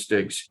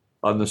characteristics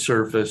on the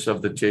surface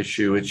of the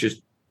tissue.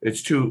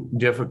 It's too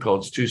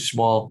difficult, it's too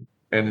small,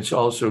 and it's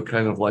also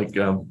kind of like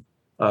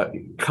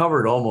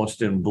covered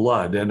almost in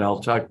blood, and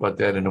I'll talk about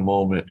that in a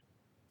moment.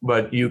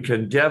 But you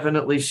can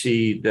definitely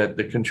see that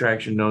the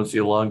contraction nodes, the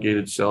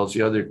elongated cells,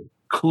 the other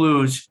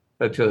clues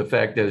to the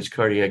fact that it's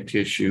cardiac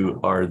tissue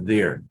are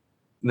there.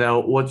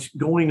 Now, what's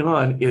going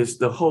on is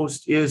the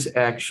host is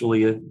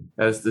actually,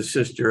 as the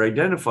sister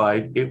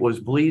identified, it was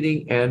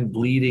bleeding and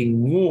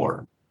bleeding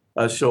more.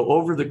 So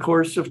over the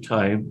course of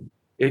time,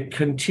 it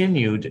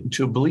continued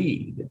to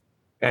bleed.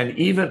 And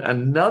even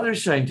another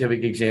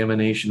scientific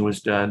examination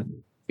was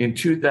done in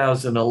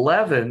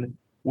 2011,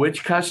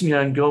 which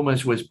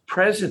Castellan-Gomez was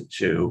present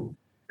to.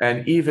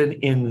 And even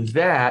in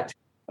that,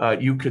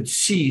 you could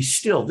see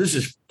still, this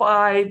is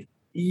 5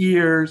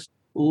 years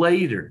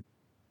later,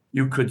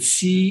 you could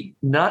see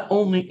not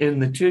only in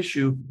the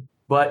tissue,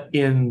 but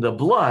in the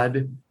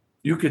blood,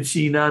 you could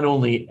see not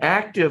only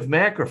active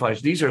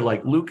macrophages, these are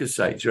like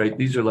leukocytes, right?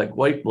 These are like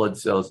white blood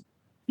cells.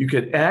 You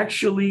could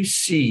actually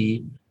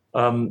see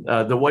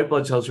the white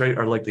blood cells, right,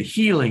 are like the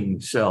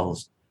healing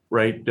cells,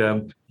 right?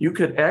 You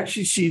could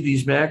actually see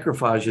these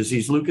macrophages,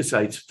 these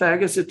leukocytes,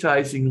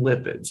 phagocytizing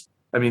lipids.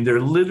 I mean, they're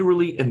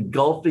literally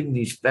engulfing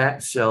these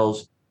fat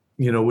cells,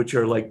 which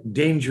are like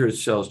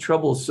dangerous cells,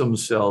 troublesome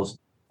cells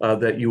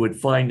that you would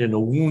find in a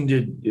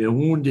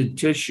wounded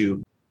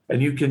tissue.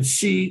 And you can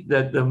see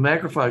that the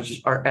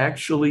macrophages are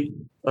actually,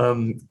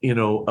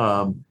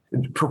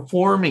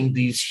 performing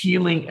these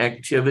healing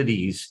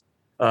activities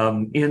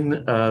in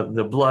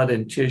the blood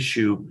and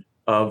tissue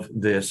of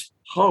this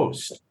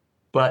host.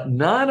 But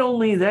not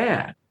only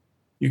that,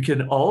 you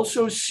can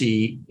also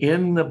see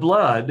in the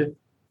blood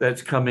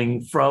that's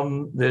coming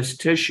from this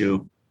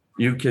tissue,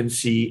 you can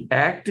see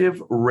active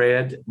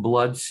red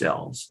blood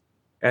cells.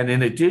 And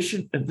in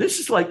addition, and this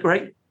is like,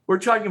 right, we're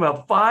talking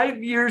about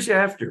 5 years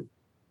after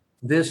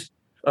this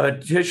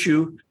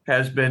tissue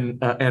has been,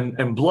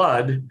 and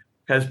blood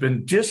has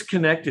been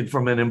disconnected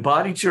from an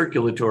embodied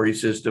circulatory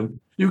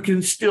system, you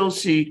can still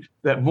see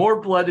that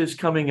more blood is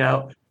coming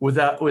out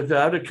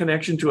without a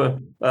connection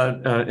to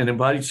an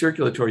embodied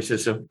circulatory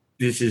system.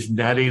 This is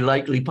not a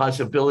likely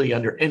possibility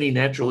under any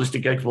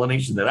naturalistic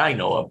explanation that I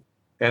know of.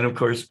 And of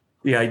course,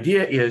 the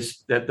idea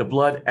is that the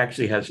blood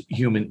actually has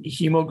human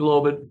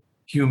hemoglobin,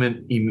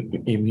 human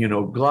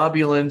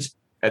immunoglobulins,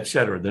 et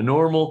cetera. The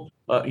normal,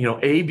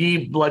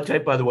 AB blood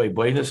type, by the way,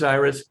 Buenos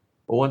Aires,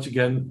 but once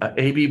again,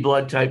 AB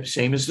blood type,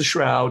 same as the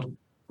shroud,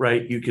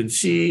 right? You can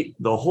see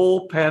the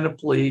whole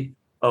panoply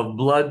of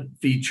blood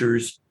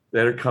features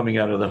that are coming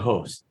out of the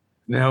host.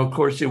 Now, of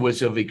course, it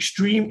was of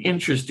extreme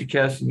interest to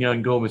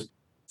Castañón Gomez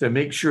to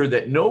make sure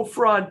that no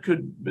fraud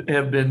could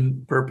have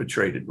been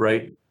perpetrated,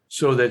 right?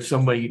 So that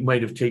somebody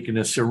might have taken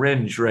a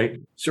syringe,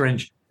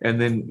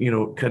 and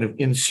then, kind of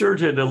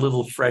inserted a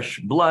little fresh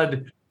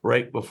blood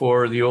right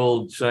before the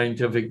old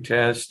scientific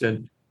test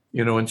and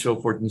so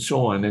forth and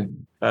so on.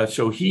 And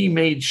so he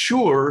made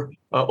sure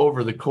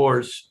over the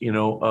course,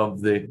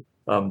 of the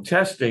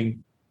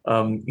testing,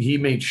 he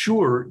made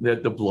sure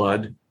that the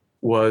blood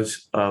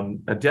was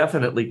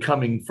definitely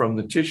coming from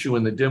the tissue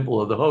in the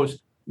dimple of the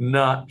host,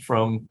 not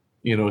from,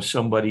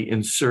 somebody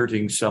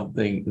inserting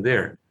something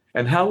there.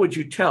 And how would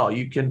you tell?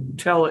 You can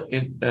tell it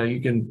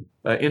you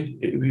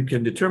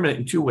can determine it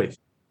in two ways.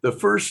 The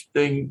first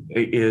thing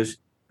is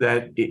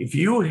that if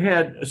you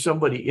had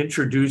somebody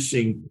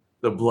introducing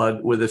the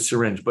blood with a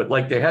syringe, but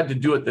like they had to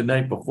do it the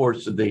night before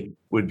so they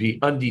would be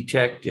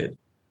undetected,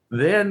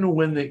 then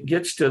when it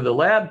gets to the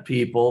lab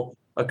people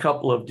a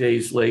couple of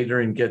days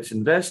later and gets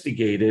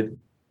investigated,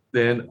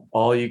 then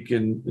all you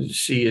can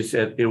see is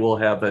that it will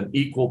have an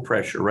equal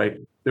pressure, right?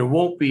 There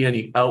won't be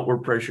any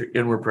outward pressure,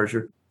 inward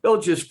pressure.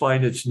 They'll just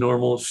find its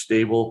normal,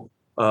 stable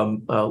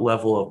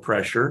level of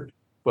pressure.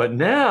 But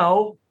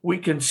now we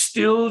can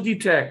still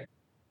detect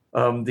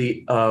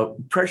the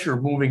pressure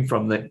moving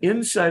from the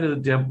inside of the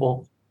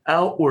dimple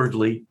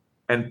outwardly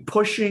and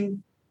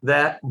pushing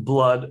that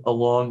blood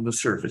along the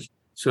surface.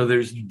 So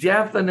there's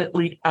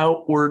definitely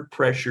outward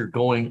pressure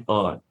going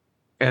on.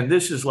 And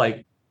this is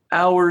like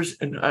hours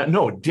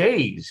and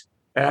days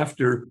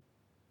after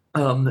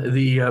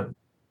the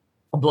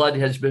blood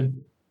has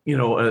been,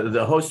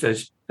 the host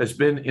has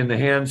been in the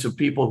hands of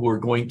people who are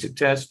going to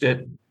test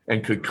it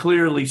and could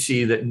clearly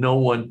see that no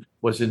one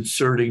was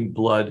inserting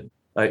blood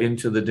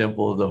into the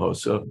dimple of the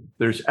host. So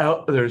there's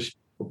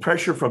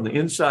pressure from the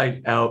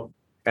inside out,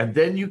 and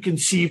then you can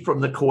see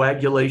from the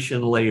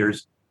coagulation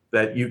layers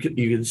that you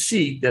can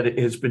see that it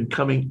has been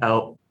coming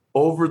out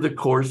over the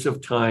course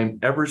of time,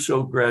 ever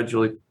so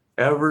gradually,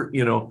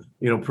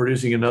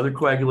 producing another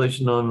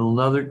coagulation on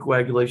another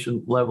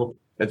coagulation level,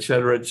 et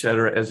cetera,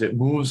 as it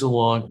moves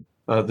along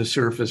the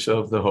surface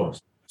of the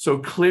host. So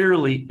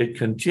clearly it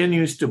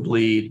continues to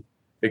bleed.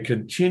 It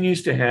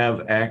continues to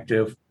have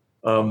active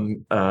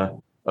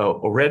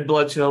red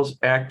blood cells,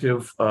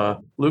 active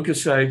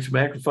leukocytes,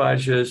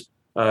 macrophages,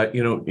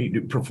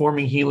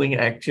 performing healing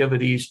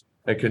activities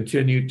that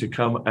continue to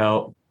come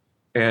out.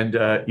 And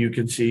you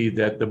can see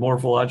that the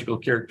morphological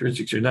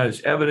characteristics are not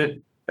as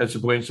evident as the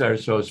Buenos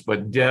Aires host,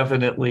 but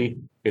definitely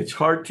it's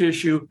heart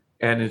tissue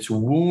and it's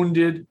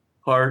wounded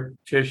heart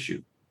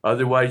tissue.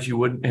 Otherwise, you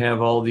wouldn't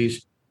have all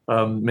these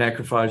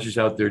macrophages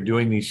out there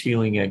doing these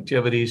healing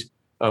activities.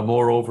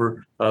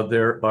 Moreover,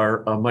 there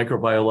are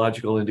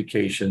microbiological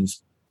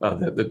indications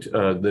that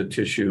the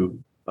tissue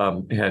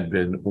had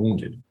been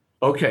wounded.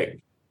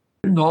 Okay,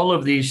 and all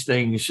of these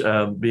things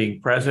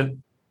being present,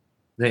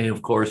 they,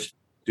 of course,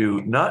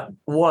 do not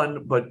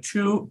one, but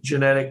two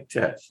genetic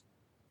tests.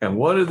 And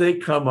what do they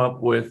come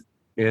up with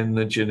in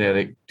the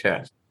genetic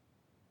test?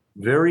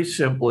 Very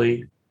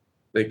simply,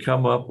 they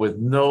come up with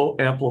no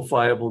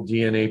amplifiable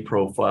DNA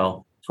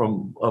profile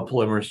from a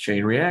polymerase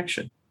chain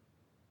reaction.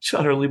 It's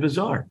utterly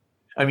bizarre.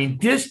 I mean,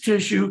 this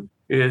tissue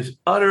is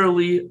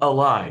utterly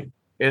alive.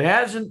 It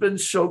hasn't been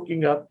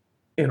soaking up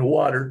in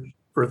water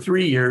for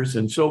 3 years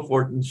and so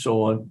forth and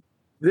so on.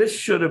 This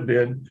should have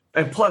been,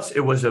 and plus it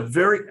was a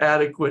very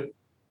adequate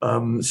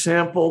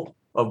sample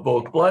of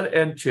both blood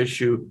and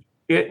tissue.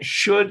 It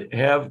should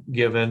have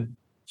given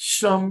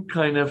some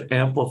kind of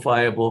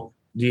amplifiable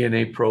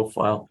DNA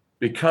profile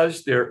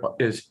because there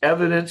is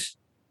evidence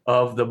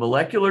of the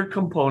molecular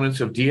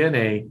components of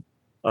DNA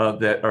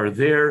that are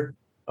there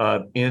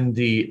in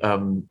the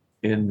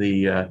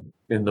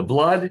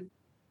blood,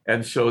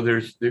 and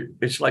so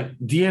it's like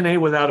DNA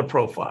without a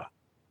profile.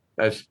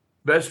 That's the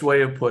best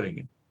way of putting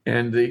it.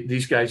 And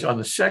these guys on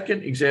the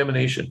second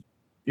examination,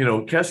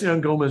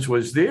 Castellan Gomez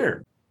was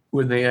there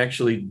when they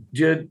actually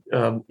did,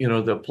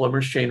 the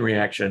Plummer's chain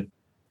reaction,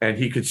 and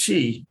he could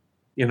see,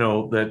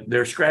 that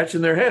they're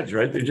scratching their heads,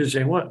 right? They're just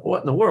saying,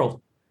 what in the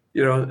world?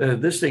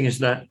 This thing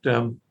is not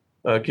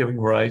giving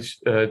rise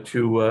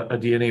to a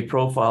DNA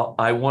profile.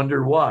 I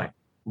wonder why.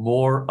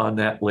 More on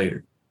that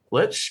later.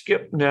 Let's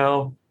skip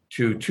now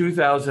to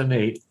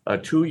 2008,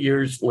 2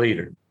 years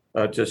later,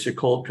 to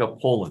Sokolka,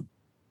 Poland.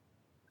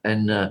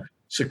 And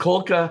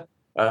Sokolka,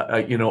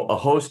 a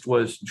host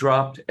was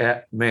dropped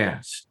at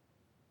Mass.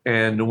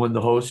 And when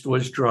the host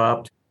was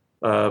dropped,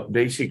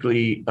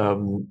 basically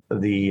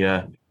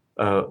the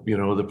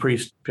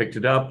priest picked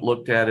it up,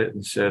 looked at it,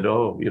 and said,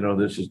 "Oh,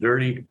 this is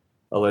dirty.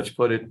 Let's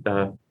put it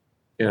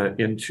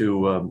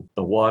into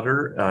the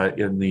water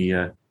in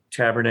the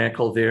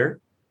tabernacle there."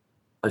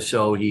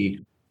 So he,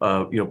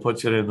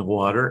 puts it in the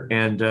water,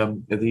 and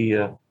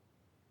the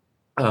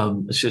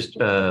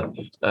assistant,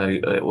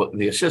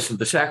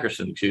 the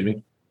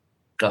sacristan,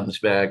 comes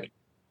back,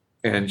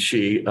 and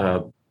she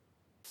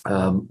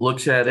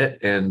looks at it,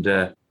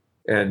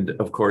 and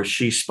of course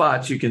she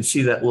spots. You can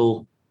see that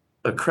little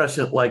a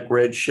crescent-like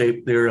red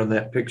shape there on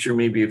that picture.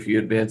 Maybe if you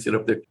advance it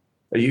up there,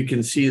 you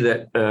can see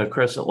that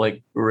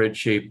crescent-like red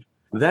shape.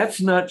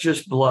 That's not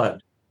just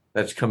blood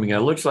that's coming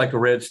out. It looks like a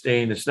red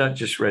stain. It's not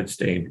just red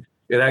stain.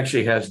 It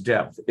actually has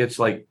depth. It's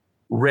like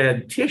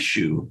red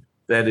tissue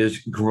that is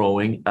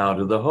growing out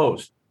of the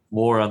host.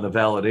 More on the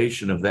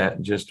validation of that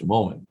in just a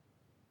moment.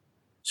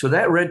 So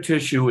that red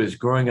tissue is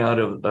growing out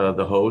of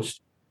the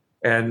host.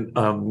 And,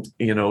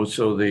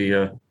 so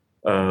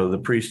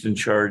the priest in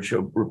charge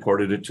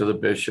reported it to the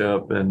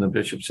bishop, and the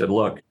bishop said,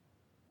 "Look,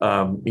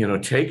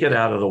 take it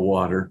out of the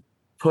water,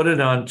 put it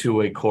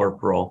onto a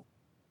corporal.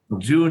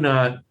 Do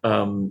not,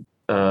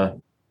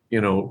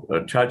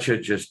 touch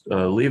it. Just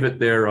leave it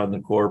there on the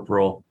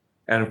corporal."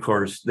 And of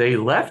course, they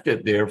left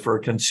it there for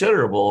a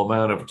considerable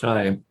amount of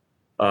time.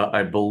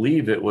 I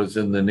believe it was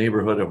in the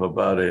neighborhood of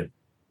about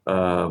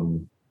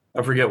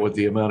I forget what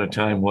the amount of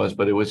time was,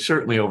 but it was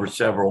certainly over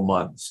several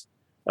months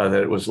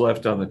that it was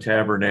left on the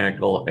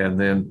tabernacle, and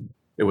then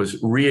it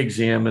was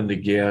re-examined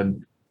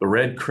again. The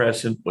red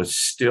crescent was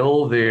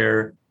still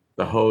there.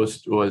 The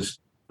host was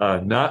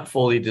not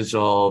fully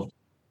dissolved.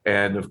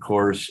 And of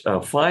course,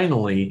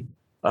 finally,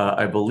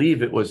 I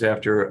believe it was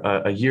after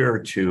a year or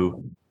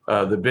two,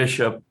 the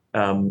bishop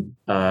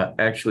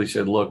actually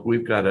said, "Look,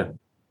 we've got to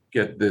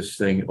get this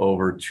thing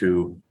over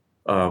to,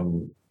 a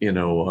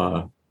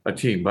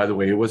team." By the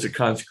way, it was a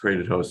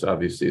consecrated host,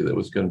 obviously, that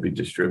was going to be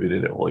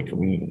distributed at Holy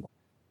Communion.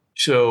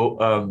 So,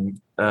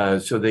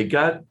 so they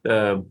got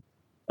the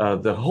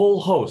whole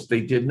host.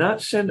 They did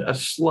not send a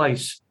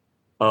slice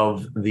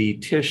of the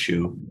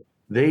tissue.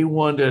 They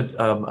wanted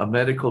a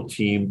medical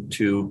team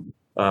to,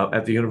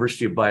 at the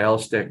University of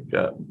Bialystok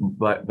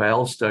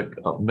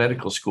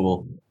Medical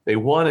School, they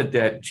wanted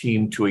that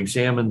team to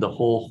examine the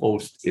whole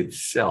host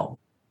itself.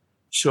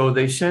 So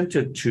they sent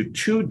it to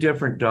two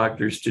different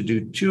doctors to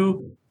do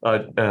two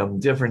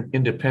different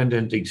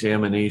independent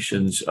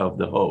examinations of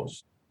the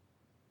host.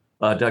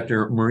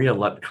 Dr. Maria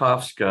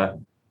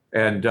Latkovska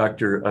and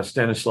Dr.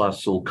 Stanislav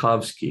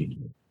Sulkovsky.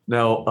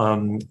 Now,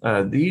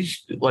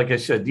 these, like I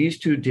said, these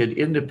two did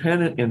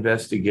independent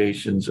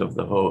investigations of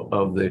the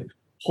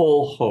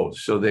whole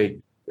host. So they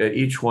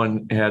each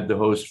one had the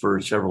host for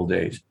several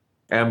days,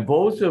 and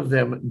both of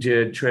them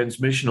did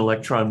transmission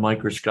electron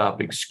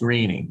microscopic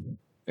screening,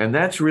 and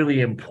that's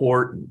really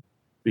important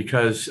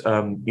because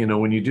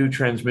when you do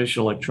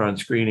transmission electron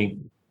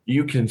screening,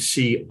 you can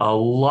see a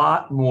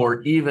lot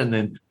more even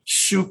than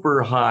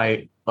super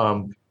high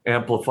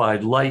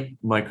amplified light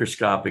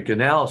microscopic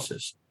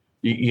analysis.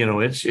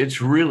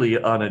 It's really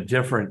on a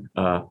different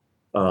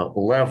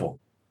level.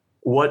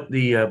 What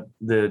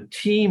the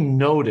team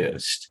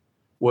noticed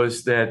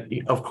was that,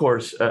 of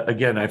course,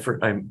 again, I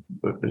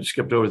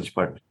skipped over this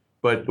part,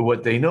 but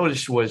what they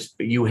noticed was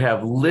you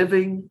have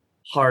living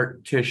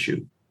heart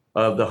tissue.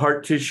 The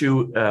heart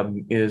tissue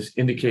is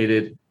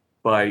indicated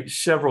by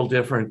several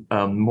different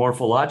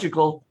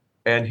morphological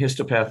and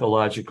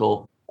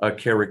histopathological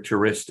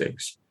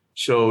characteristics.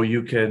 So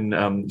you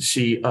can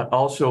see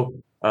also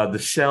the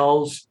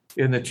cells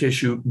in the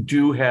tissue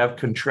do have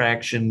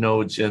contraction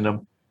nodes in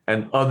them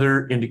and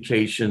other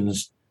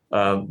indications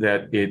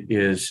that it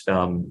is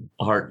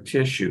heart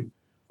tissue.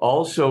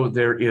 Also,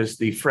 there is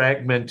the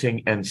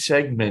fragmenting and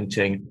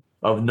segmenting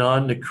of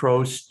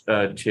non-necrosed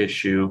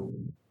tissue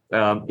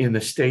in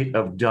the state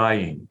of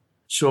dying.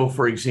 So,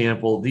 for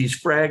example, this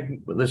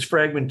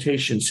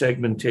fragmentation,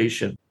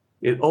 segmentation,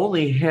 it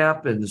only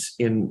happens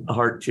in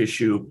heart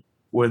tissue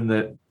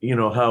when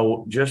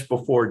how just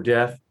before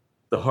death,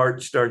 the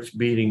heart starts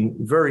beating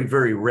very,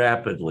 very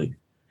rapidly.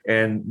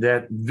 And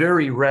that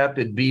very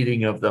rapid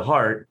beating of the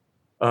heart,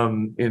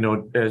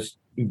 as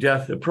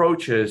death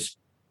approaches,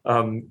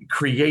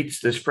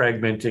 creates this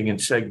fragmenting and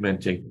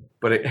segmenting.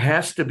 But it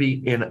has to be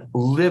in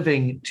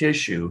living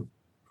tissue,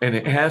 and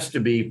it has to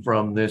be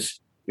from this,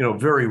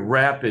 very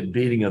rapid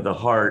beating of the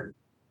heart,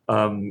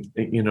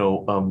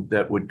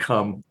 that would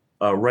come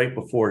right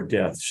before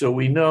death. So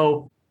we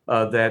know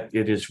that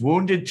it is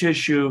wounded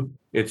tissue,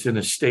 it's in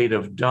a state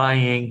of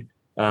dying,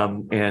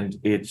 and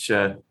it's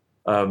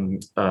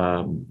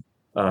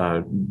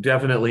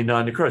definitely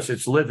non-necrosis.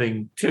 It's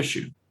living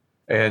tissue.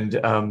 And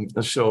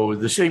so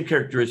the same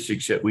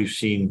characteristics that we've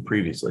seen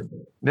previously.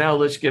 Now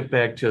let's get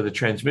back to the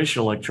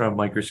transmission electron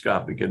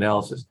microscopic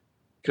analysis,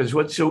 because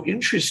what's so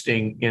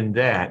interesting in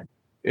that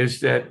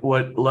is that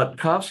what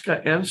Latkovska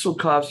and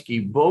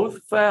Sulkovsky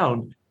both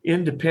found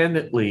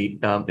independently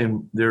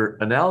in their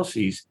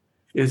analyses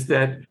is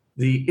that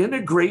the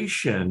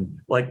integration,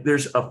 like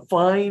there's a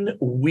fine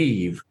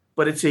weave,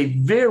 but it's a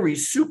very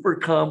super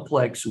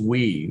complex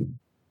weave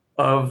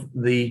of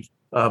the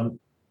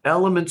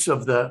elements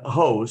of the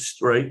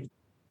host, right?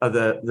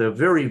 The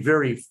very,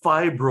 very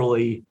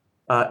fibrily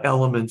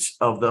elements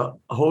of the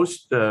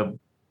host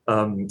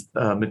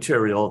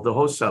material, the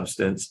host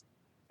substance.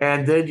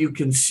 And then you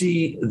can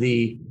see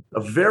the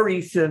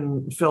very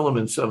thin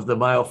filaments of the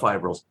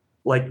myofibrils.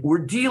 Like we're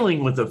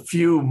dealing with a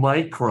few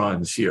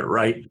microns here,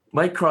 right?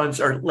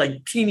 Microns are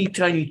like teeny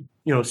tiny,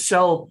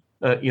 cell,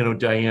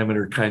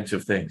 diameter kinds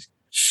of things.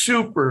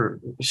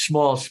 Super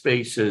small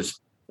spaces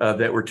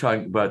that we're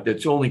talking about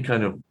that's only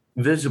kind of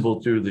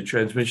visible through the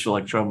transmission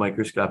electron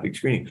microscopic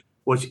screening.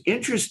 What's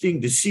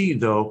interesting to see,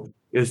 though,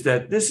 is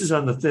that this is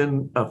on the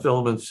thin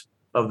filaments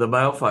of the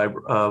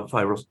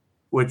myofibrils,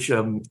 which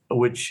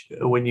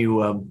when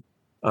you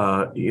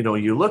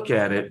you look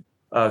at it,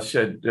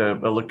 said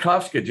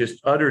Latkovska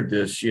just uttered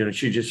this.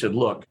 She just said,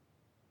 "Look,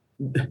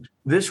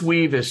 this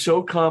weave is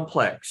so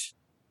complex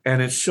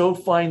and it's so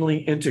finely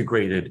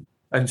integrated,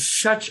 and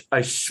such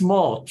a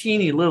small,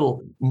 teeny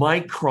little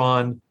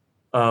micron,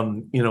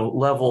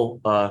 level,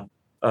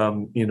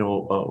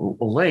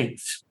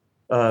 lengths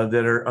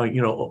that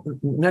are,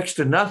 next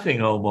to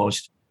nothing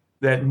almost.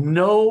 That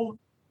no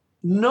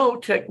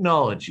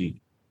technology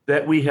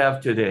that we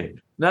have today,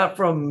 not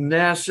from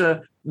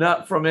NASA,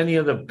 not from any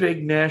of the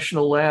big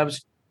national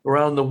labs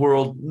around the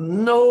world,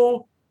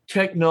 no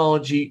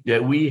technology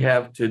that we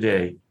have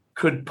today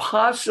could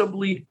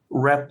possibly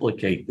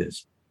replicate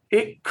this.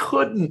 It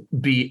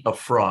couldn't be a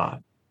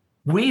fraud.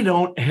 We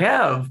don't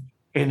have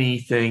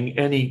any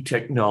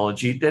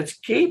technology that's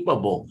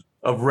capable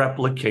of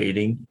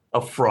replicating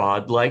a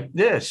fraud like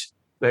this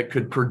that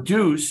could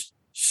produce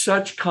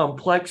such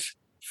complex,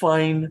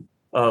 fine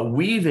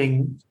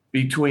weaving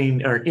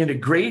between, or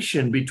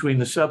integration between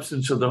the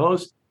substance of the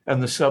host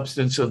and the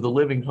substance of the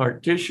living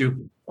heart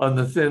tissue on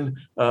the thin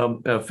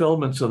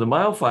filaments of the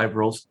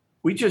myofibrils.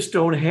 We just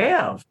don't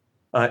have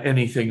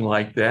anything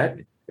like that.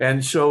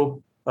 And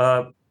so,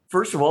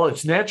 first of all,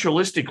 it's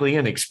naturalistically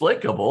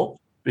inexplicable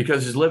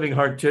because it's living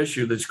heart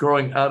tissue that's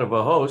growing out of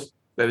a host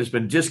that has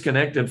been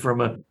disconnected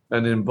from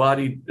an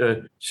embodied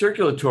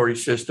circulatory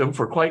system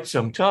for quite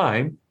some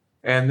time.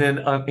 And then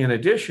in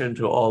addition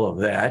to all of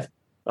that,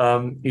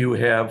 you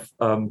have,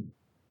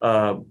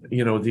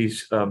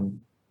 these,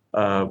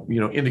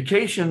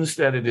 indications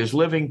that it is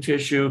living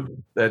tissue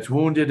that's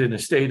wounded in a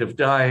state of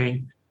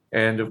dying.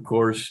 And of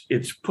course,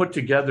 it's put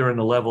together in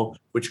a level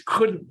which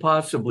couldn't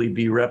possibly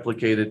be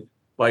replicated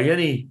by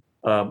any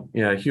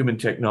human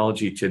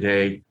technology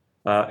today.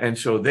 And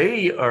so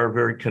they are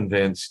very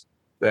convinced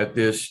that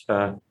this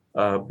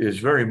is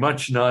very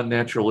much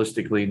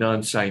non-naturalistically,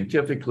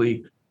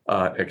 non-scientifically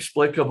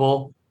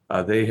explicable.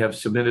 They have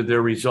submitted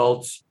their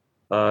results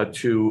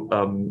to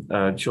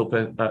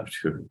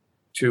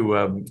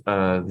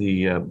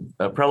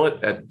the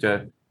prelate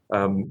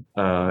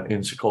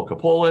in Sokolka,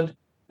 Poland.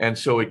 And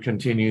so it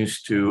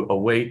continues to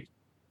await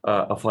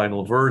a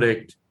final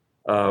verdict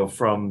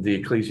from the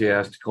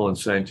ecclesiastical and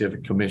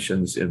scientific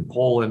commissions in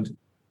Poland.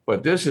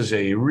 But this is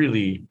a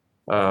really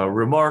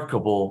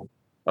remarkable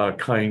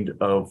kind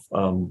of,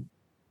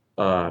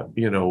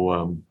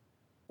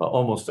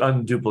 almost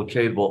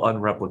unduplicatable,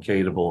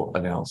 unreplicatable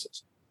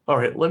analysis. All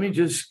right, let me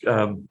just,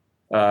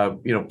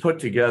 put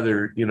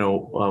together,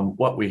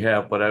 what we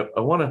have. But I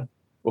want to,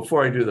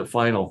 before I do the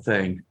final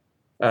thing,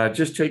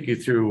 just take you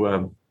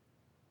through,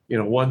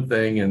 one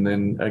thing and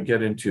then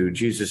get into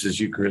Jesus's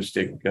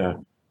Eucharistic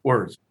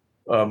words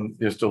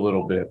just a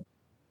little bit.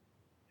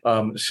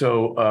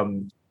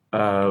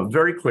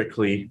 Very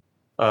quickly,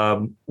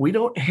 we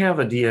don't have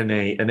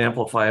an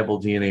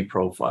amplifiable DNA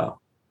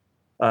profile.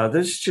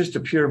 This is just a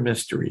pure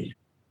mystery.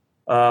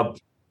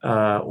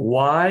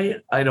 Why?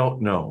 I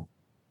don't know.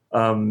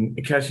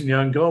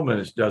 Cassian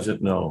Gomez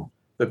doesn't know.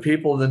 The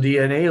people in the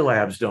DNA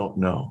labs don't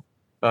know.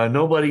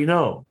 Nobody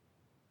knows.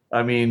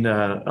 I mean,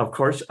 of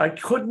course, I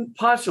couldn't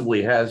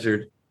possibly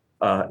hazard,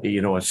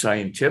 a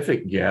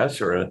scientific guess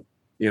or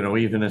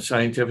even a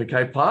scientific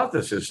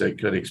hypothesis that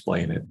could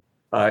explain it.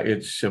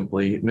 It's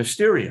simply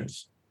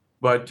mysterious.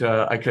 But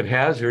I could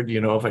hazard,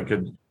 if I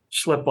could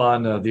slip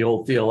on the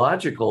old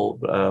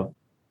theological,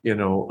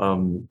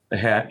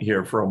 hat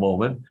here for a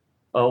moment.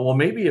 Well,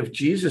 maybe if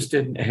Jesus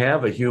didn't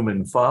have a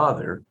human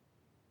father,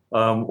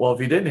 if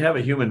he didn't have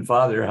a human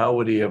father, how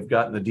would he have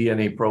gotten the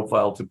DNA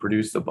profile to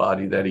produce the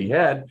body that he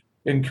had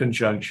in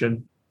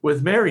conjunction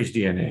with Mary's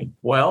DNA?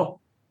 Well,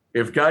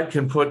 if God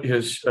can put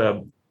his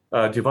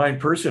divine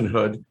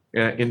personhood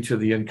into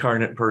the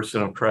incarnate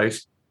person of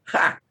Christ,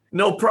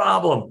 no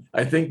problem.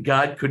 I think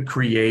God could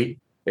create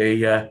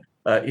a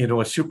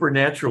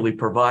supernaturally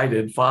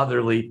provided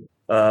fatherly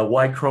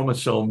Y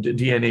chromosomed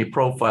DNA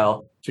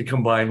profile to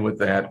combine with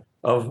that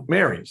of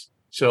Mary's.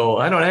 So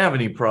I don't have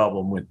any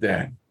problem with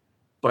that.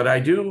 But I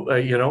do,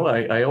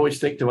 I always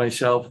think to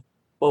myself,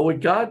 well,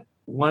 would God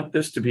want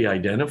this to be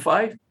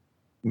identified?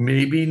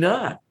 Maybe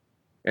not.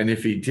 And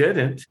if he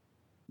didn't,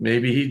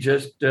 maybe he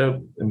just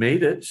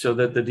made it so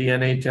that the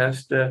DNA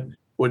test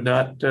would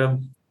not,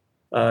 that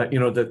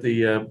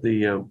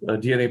the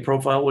DNA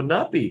profile would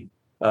not be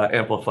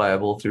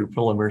amplifiable through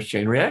polymerase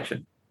chain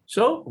reaction.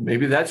 So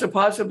maybe that's a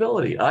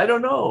possibility. I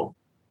don't know.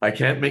 I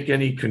can't make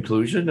any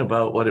conclusion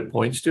about what it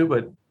points to,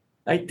 but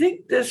I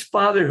think this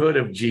fatherhood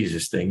of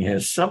Jesus thing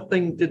has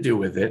something to do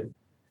with it.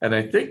 And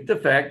I think the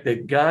fact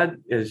that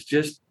God is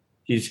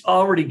he's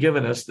already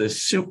given us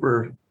this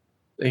super,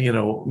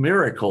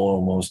 miracle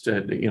almost,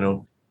 to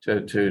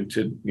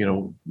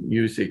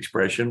use the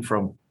expression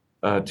from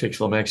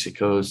Tixla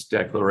Mexico's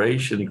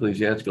declaration,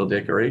 ecclesiastical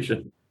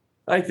declaration.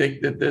 I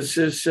think that this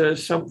is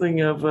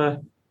something of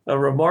a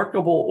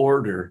remarkable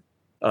order.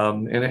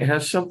 And it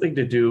has something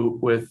to do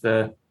with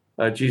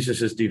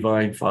Jesus's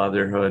divine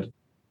fatherhood,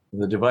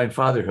 the divine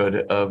fatherhood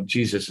of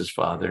Jesus's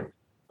father.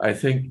 I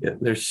think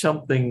there's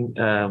something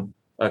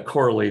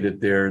correlated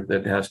there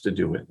that has to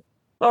do with it.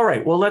 All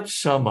right, well, let's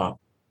sum up.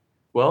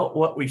 Well,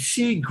 what we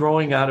see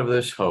growing out of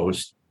this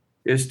host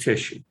is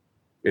tissue.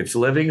 It's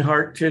living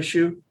heart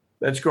tissue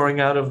that's growing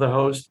out of the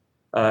host.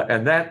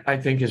 And that, I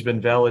think, has been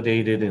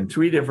validated in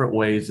three different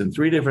ways, in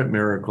three different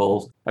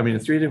miraculous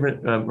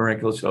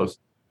hosts.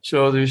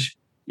 So there's,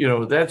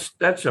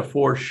 that's a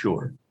for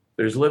sure.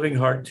 There's living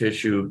heart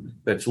tissue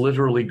that's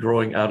literally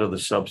growing out of the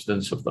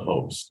substance of the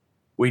host.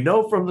 We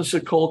know from the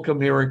Sepulchre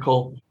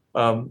miracle,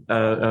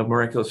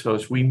 miraculous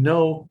host, we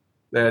know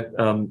that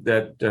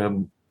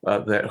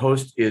that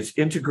host is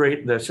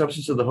integrated, the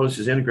substance of the host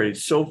is integrated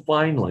so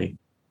finely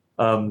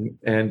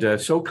and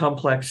so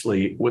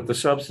complexly with the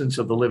substance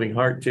of the living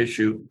heart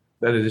tissue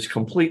that it is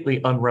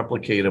completely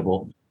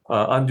unreplicatable,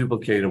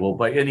 unduplicatable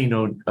by any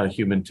known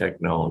human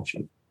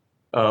technology.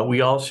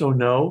 We also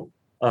know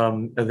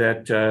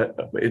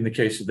that in the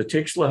case of the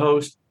Tixla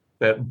host,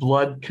 that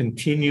blood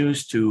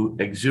continues to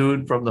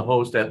exude from the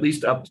host at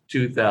least up to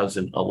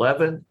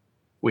 2011.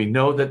 We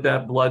know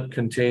that blood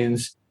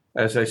contains,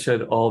 as I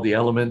said, all the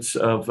elements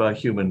of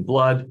human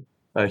blood,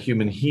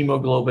 human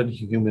hemoglobin,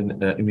 human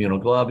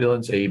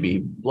immunoglobulins, AB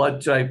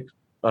blood type,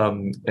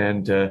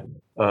 and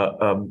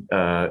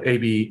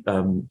AB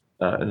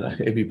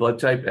blood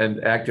type,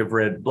 and active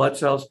red blood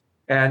cells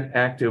and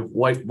active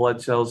white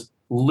blood cells,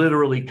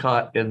 literally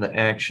caught in the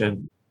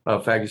action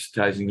of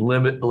phagocytizing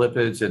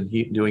lipids and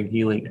doing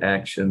healing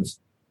actions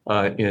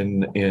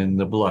in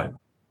the blood.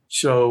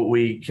 So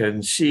we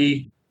can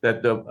see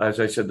that, as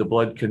I said, the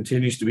blood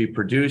continues to be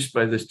produced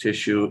by this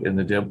tissue in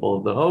the dimple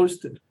of the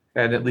host,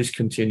 and at least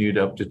continued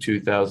up to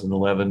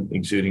 2011,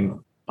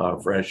 exuding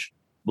fresh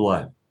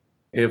blood.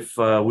 If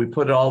we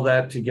put all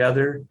that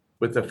together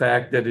with the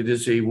fact that it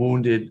is a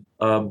wounded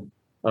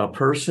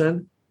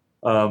person,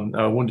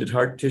 a wounded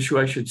heart tissue,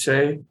 I should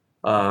say,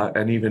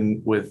 and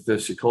even with the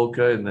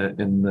Sepulchre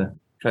in the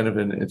kind of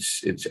in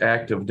its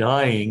act of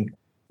dying,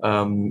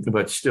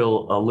 but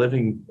still a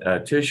living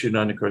tissue,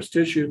 non-necrosed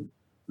tissue,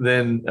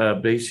 then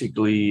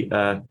basically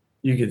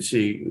you can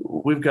see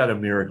we've got a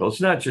miracle.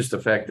 It's not just the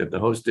fact that the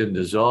host didn't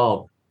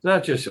dissolve. It's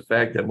not just the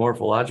fact that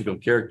morphological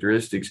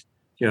characteristics,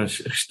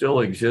 still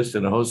exist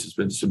in a host that's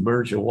been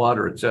submerged in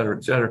water, et cetera,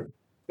 et cetera.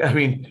 I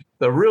mean,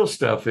 the real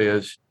stuff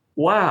is,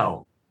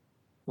 wow,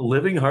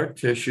 living heart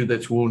tissue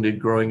that's wounded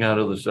growing out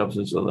of the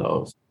substance of the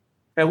host.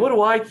 And what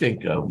do I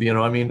think of?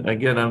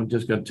 Again, I'm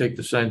just going to take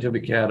the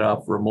scientific hat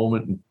off for a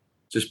moment and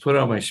just put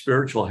on my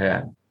spiritual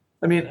hat.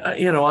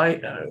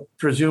 I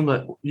presume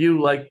that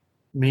you, like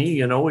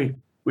me,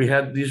 we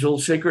had these little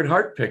Sacred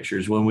Heart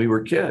pictures when we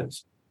were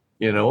kids,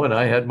 and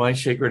I had my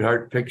Sacred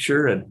Heart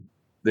picture, and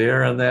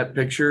there on that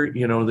picture,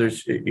 you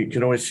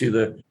can always see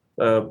the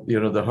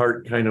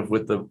heart kind of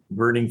with the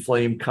burning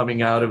flame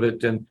coming out of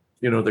it, and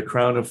the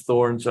crown of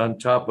thorns on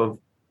top of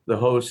the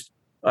host,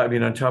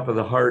 on top of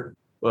the heart,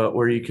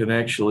 where you can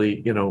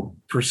actually,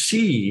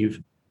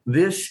 perceive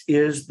this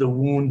is the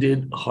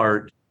wounded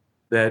heart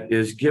that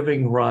is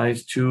giving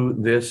rise to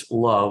this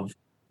love,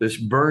 this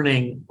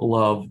burning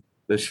love,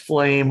 this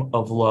flame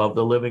of love,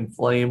 the living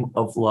flame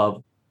of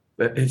love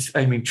that is,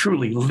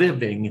 truly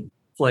living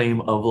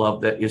flame of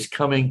love that is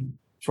coming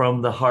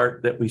from the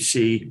heart that we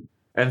see.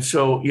 And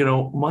so,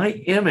 my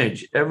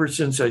image ever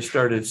since I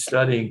started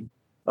studying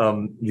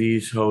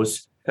these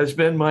hosts has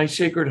been my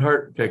Sacred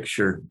Heart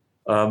picture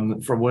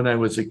from when I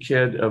was a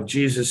kid of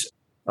Jesus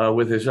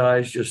with his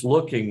eyes just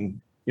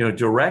looking,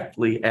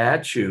 directly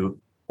at you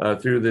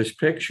through this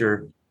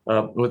picture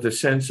with a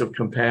sense of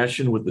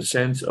compassion, with a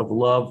sense of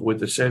love,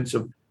 with a sense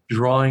of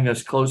drawing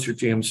us closer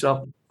to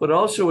himself, but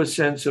also a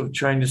sense of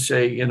trying to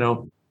say,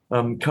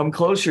 come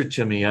closer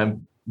to me.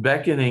 I'm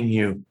beckoning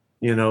you,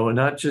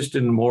 not just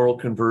in moral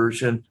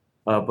conversion,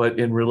 but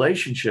in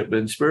relationship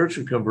and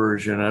spiritual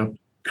conversion. I'm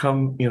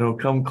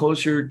come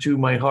closer to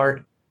my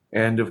heart.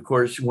 And of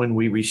course, when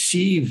we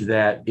receive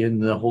that in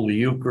the Holy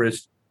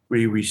Eucharist,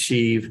 we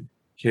receive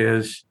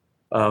his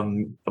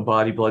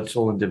body, blood,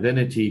 soul, and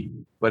divinity.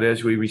 But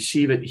as we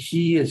receive it,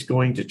 he is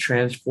going to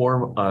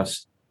transform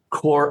us,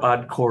 cor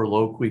ad cor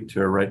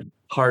loquitur, right?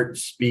 Heart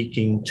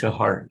speaking to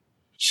heart.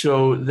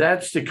 So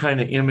that's the kind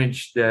of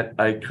image that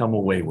I come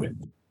away with.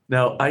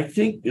 Now, I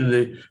think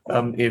that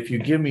if you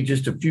give me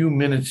just a few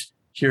minutes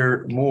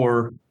here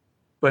more,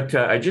 but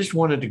I just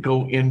wanted to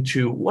go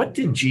into what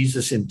did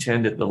Jesus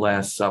intend at the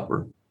Last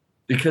Supper?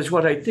 Because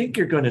what I think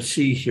you're going to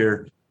see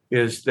here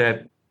is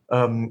that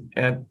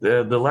at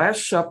the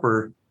Last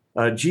Supper,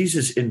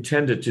 Jesus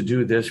intended to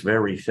do this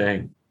very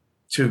thing,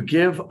 to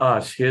give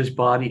us his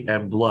body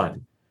and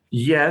blood.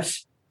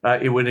 Yes,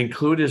 it would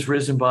include his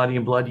risen body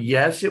and blood.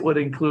 Yes, it would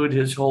include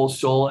his whole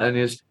soul and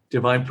his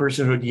divine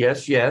personhood.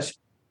 Yes, yes.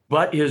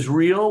 But his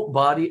real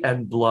body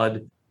and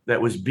blood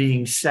that was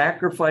being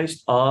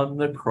sacrificed on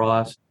the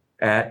cross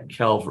at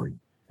Calvary.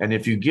 And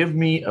if you give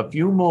me a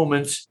few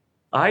moments,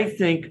 I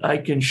think I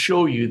can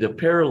show you the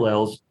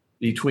parallels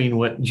between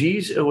what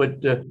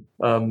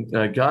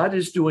God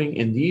is doing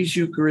in these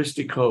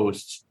Eucharistic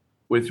hosts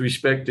with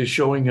respect to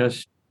showing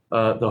us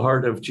the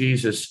heart of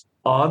Jesus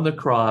on the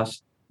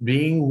cross,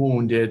 being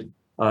wounded,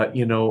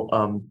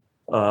 and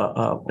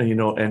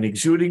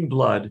exuding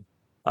blood.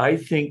 I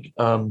think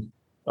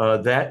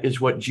that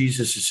is what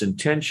Jesus'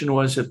 intention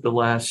was at the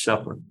Last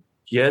Supper.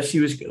 Yes,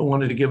 he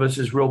wanted to give us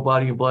his real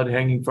body and blood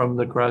hanging from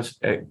the cross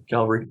at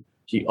Calvary.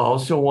 He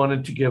also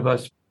wanted to give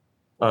us,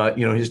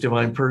 his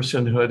divine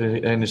personhood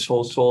and his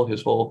whole soul,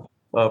 his whole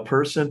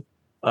person.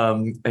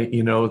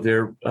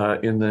 They're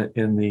in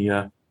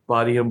the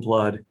body and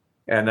blood,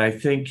 and I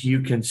think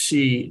you can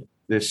see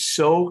this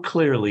so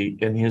clearly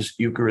in his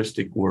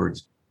Eucharistic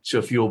words. So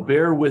if you'll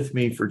bear with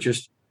me for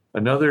just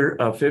another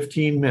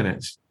 15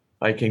 minutes,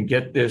 I can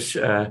get this,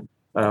 just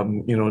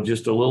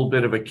a little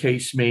bit of a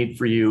case made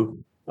for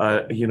you.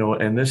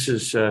 And this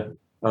is a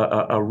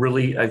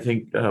really, I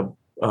think,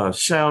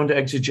 sound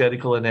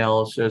exegetical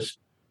analysis,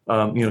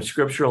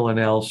 scriptural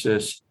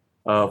analysis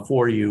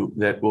for you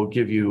that will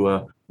give you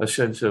a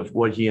sense of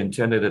what he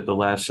intended at the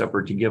Last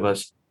Supper to give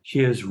us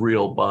his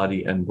real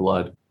body and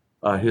blood,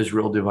 his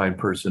real divine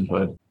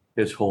personhood,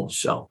 his whole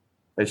self,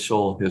 his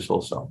soul, his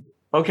whole self.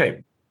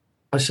 Okay,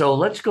 so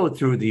let's go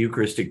through the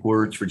Eucharistic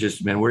words for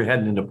just a minute. We're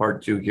heading into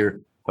part 2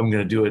 here. I'm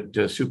going to do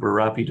it super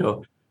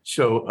rapido.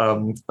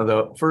 So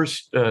the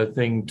first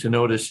thing to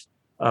notice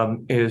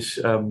is,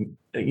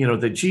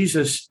 that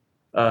Jesus,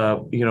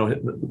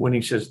 when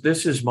he says,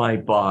 this is my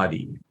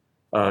body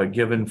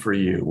given for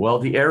you. Well,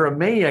 the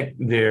Aramaic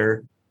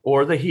there,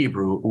 or the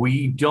Hebrew,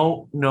 we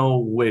don't know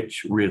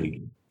which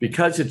really.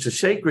 Because it's a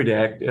sacred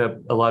act,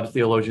 a lot of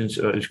theologians,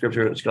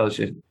 scripture scholars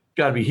say, it's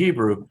got to be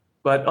Hebrew.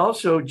 But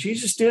also,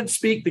 Jesus did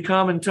speak the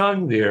common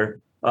tongue there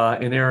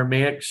in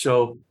Aramaic,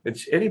 so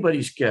it's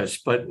anybody's guess.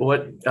 But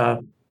what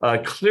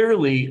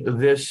clearly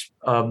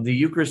the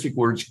Eucharistic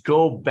words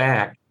go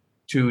back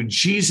to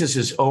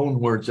Jesus's own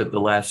words at the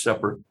Last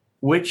Supper,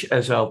 which,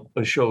 as I'll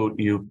show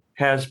you,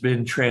 has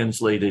been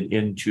translated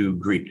into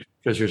Greek,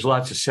 because there's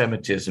lots of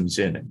Semitisms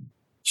in it.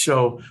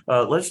 So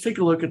let's take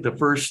a look at the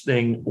first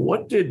thing.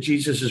 What did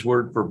Jesus's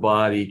word for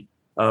body,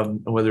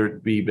 whether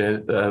it be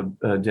Den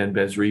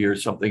Bezri or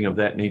something of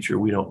that nature,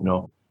 we don't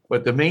know.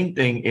 But the main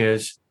thing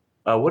is,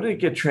 what did it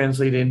get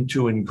translated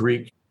into in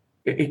Greek?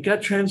 It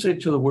got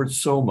translated to the word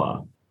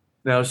soma.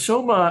 Now,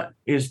 soma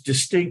is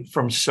distinct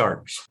from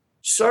sarx.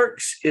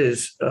 Sarx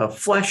is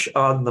flesh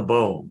on the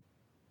bone.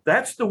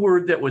 That's the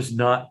word that was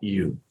not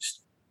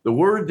used. The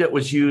word that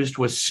was used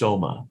was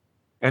soma.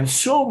 And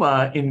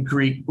soma in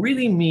Greek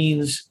really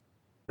means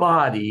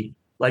body,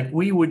 like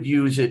we would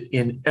use it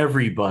in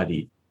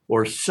everybody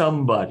or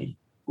somebody.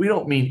 We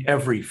don't mean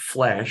every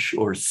flesh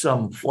or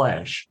some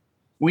flesh.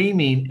 We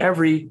mean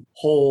every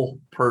whole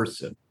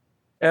person,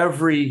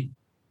 every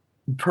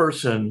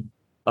person,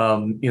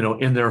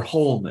 in their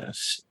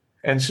wholeness.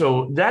 And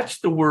so that's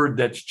the word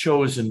that's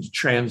chosen to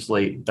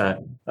translate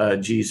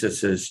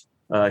Jesus's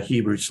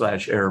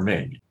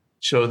Hebrew/Aramaic.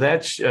 So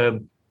that's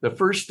the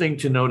first thing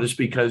to notice,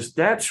 because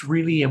that's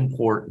really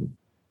important.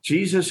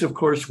 Jesus, of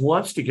course,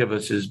 wants to give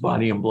us his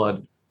body and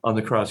blood on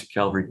the cross of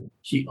Calvary.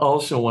 He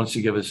also wants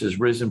to give us his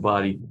risen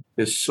body,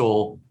 his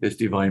soul, his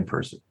divine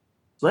person.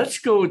 Let's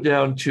go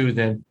down to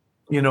then,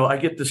 I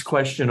get this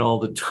question all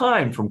the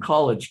time from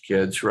college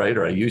kids, right?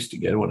 Or I used to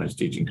get it when I was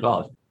teaching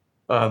college.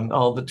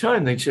 all the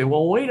time. They'd say,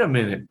 well, wait a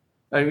minute.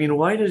 I mean,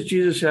 why does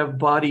Jesus have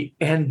body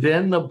and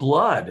then the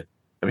blood?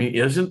 I mean,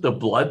 isn't the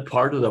blood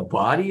part of the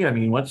body? I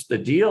mean, what's the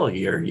deal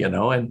here,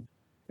 And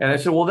I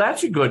said, well,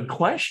 that's a good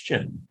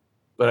question.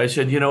 But I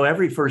said,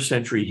 every first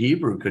century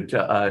Hebrew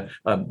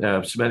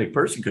Semitic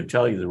person could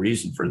tell you the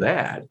reason for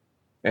that.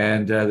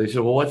 And they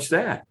said, well, what's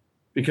that?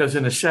 Because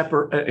in a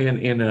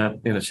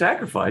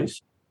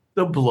sacrifice,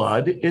 the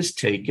blood is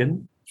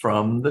taken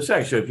from the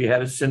sacrifice. So if you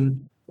had a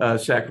sin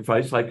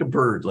sacrifice, like a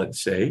bird,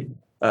 let's say,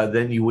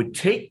 then you would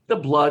take the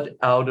blood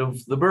out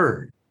of the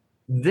bird.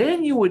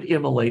 Then you would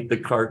immolate the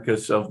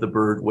carcass of the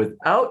bird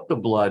without the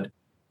blood,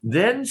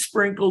 then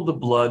sprinkle the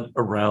blood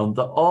around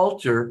the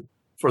altar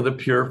for the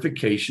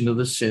purification of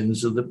the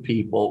sins of the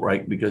people,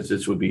 right? Because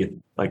this would be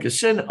like a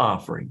sin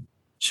offering.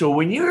 So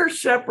when you're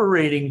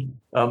separating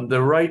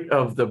the rite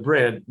of the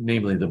bread,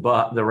 namely the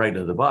rite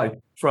of the body,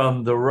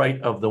 from the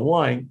rite of the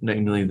wine,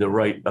 namely the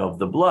rite of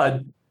the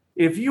blood,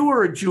 if you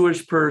were a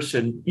Jewish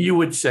person, you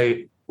would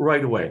say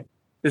right away,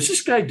 is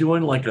this guy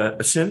doing like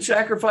a sin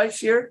sacrifice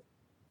here?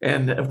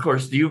 And of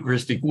course, the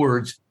Eucharistic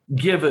words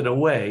give it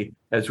away,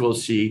 as we'll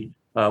see,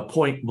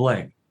 point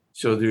blank.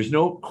 So there's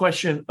no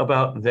question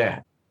about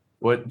that.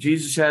 What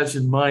Jesus has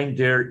in mind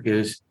there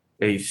is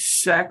a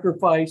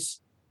sacrifice,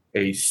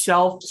 a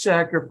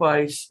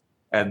self-sacrifice,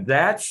 and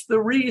that's the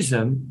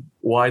reason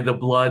why the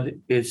blood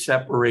is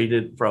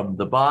separated from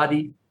the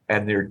body,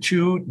 and they're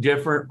two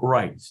different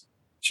rites.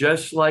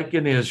 Just like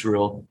in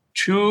Israel,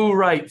 two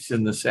rites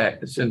in the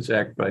sin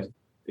sacrifice,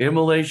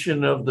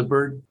 immolation of the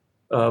bird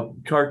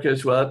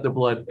carcass without the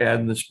blood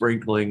and the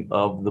sprinkling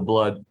of the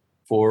blood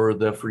for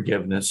the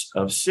forgiveness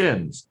of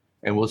sins.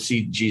 And we'll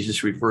see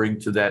Jesus referring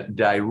to that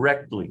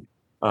directly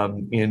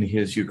in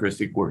his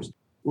Eucharistic words.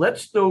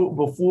 Though,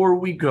 before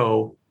we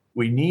go,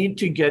 we need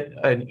to get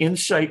an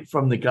insight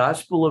from the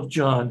Gospel of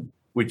John,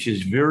 which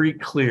is very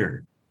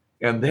clear.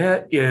 And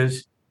that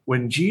is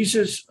when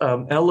Jesus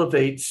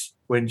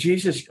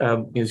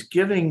is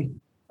giving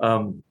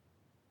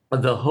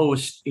the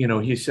host,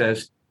 he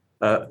says,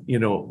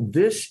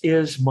 this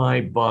is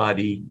my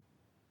body,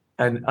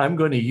 and I'm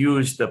going to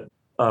use the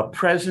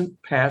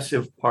present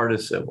passive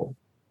participle,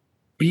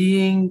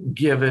 being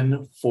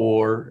given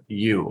for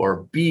you,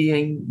 or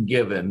being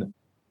given.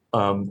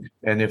 And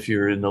if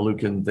you're in the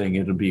Lucan thing,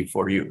 it'll be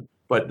for you.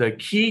 But the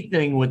key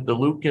thing with the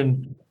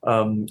Lucan,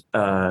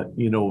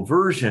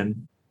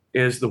 version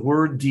is the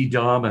word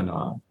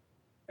didomenon.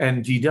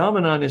 And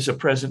didomenon is a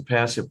present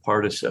passive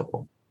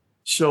participle.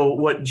 So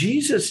what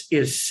Jesus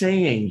is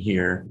saying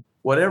here,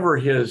 whatever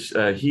his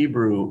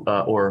Hebrew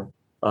or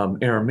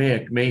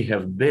Aramaic may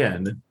have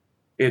been,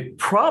 it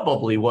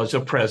probably was a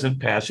present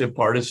passive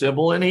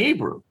participle in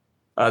Hebrew.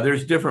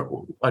 There's a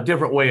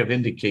different way of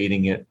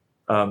indicating it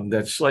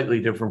that's slightly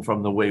different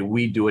from the way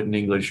we do it in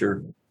English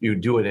or you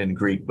do it in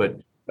Greek.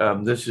 But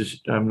I'm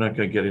not going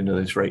to get into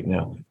this right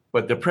now.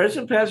 But the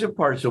present passive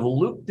participle,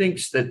 Luke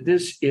thinks that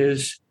this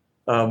is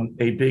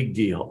a big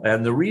deal.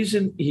 And the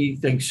reason he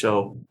thinks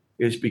so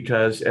is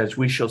because, as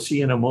we shall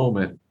see in a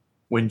moment,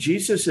 when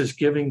Jesus is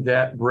giving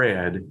that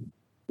bread,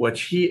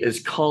 which he is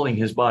calling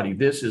his body,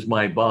 this is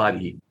my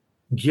body,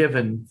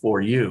 given for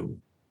you,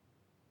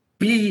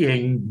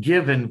 being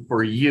given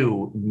for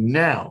you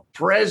now,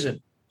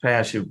 present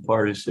passive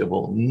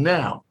participle,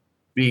 now,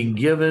 being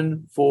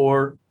given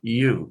for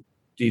you,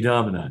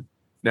 didomenon.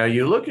 Now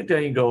you look at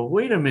that and go,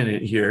 wait a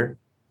minute here,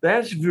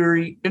 that's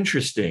very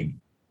interesting.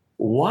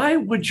 Why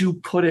would you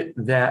put it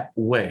that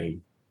way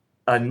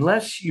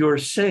unless you're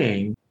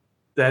saying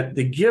that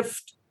the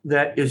gift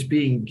that is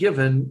being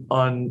given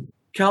on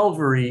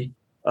Calvary,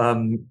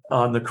 on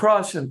the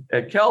cross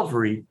at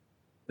Calvary,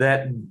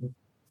 that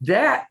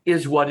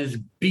is what is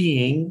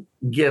being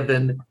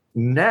given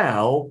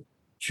now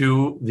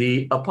to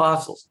the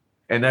apostles?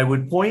 And I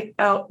would point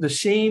out the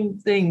same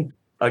thing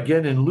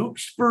again in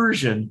Luke's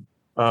version,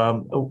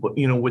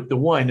 with the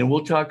wine, and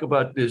we'll talk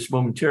about this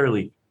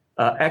momentarily.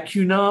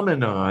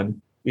 Ekunomenon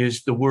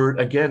is the word,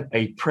 again,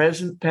 a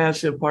present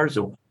passive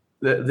participle.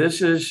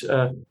 This is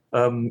the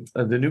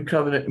new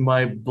covenant in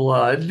my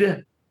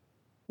blood,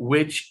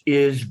 which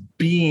is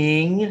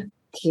being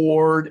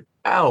poured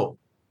out,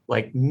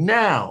 like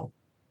now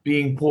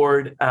being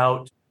poured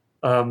out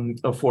for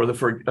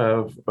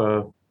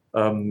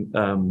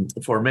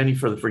many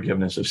for the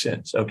forgiveness of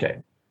sins. Okay.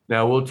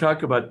 Now we'll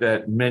talk about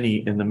that many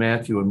in the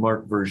Matthew and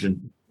Mark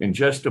version in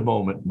just a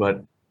moment,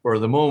 but for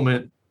the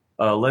moment,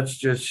 let's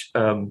just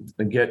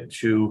get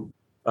to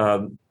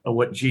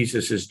what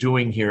Jesus is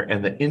doing here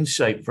and the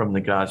insight from the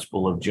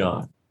Gospel of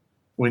John.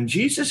 When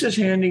Jesus is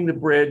handing the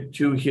bread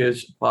to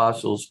his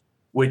apostles,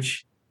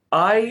 which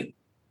I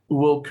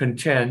will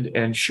contend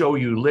and show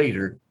you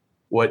later,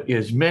 what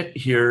is meant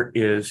here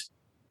is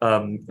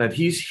that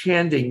he's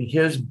handing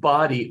his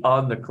body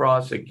on the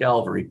cross at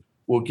Calvary.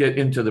 We'll get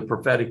into the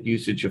prophetic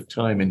usage of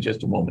time in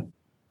just a moment.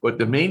 But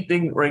the main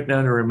thing right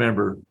now to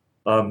remember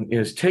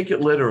is take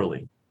it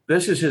literally.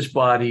 This is his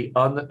body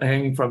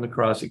hanging from the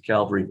cross at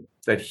Calvary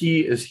that he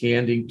is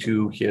handing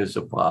to his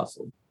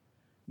apostles.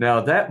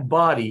 Now, that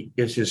body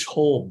is his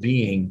whole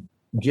being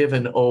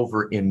given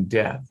over in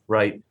death,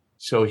 right?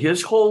 So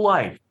his whole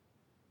life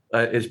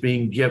is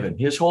being given.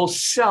 His whole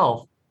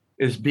self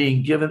is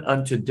being given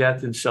unto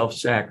death and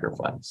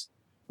self-sacrifice.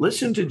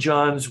 Listen to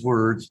John's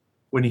words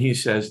when he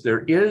says,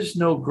 there is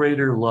no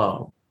greater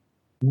love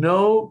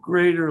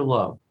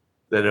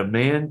that a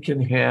man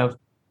can have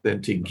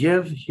than to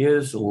give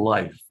his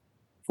life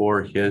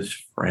for his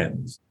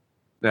friends.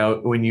 Now,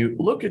 when you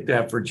look at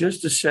that for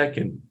just a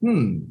second,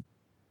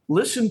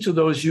 listen to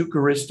those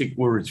Eucharistic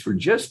words for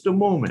just a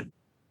moment.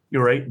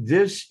 You're right.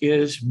 This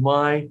is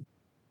my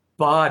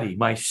body,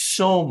 my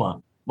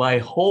soma, my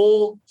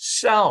whole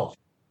self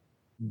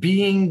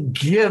being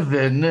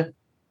given,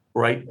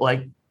 right?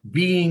 Like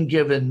being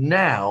given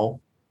now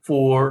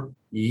for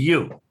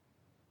you.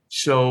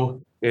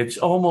 So it's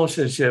almost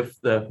as if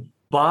the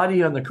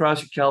body on the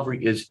cross of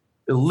Calvary is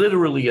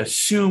literally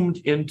assumed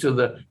into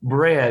the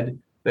bread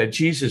that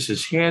Jesus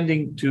is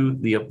handing to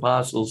the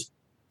apostles.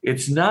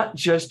 It's not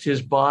just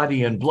his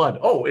body and blood.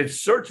 Oh, it's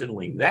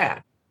certainly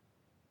that.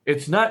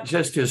 It's not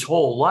just his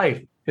whole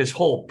life, his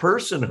whole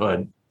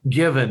personhood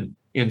given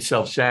in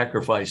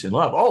self-sacrifice and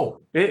love.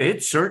 Oh,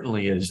 it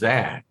certainly is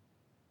that.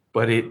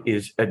 But it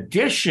is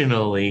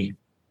additionally,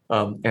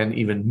 and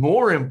even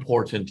more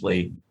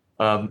importantly,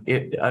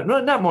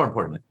 not more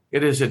importantly,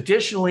 it is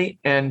additionally,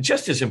 and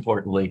just as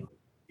importantly,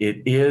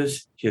 it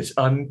is his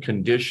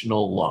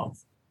unconditional love.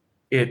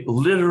 It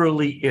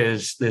literally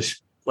is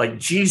this, like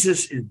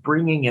Jesus is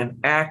bringing an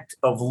act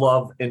of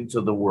love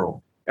into the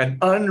world, an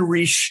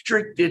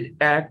unrestricted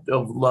act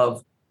of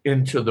love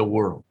into the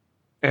world.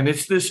 And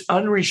it's this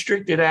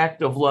unrestricted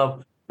act of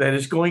love that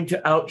is going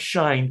to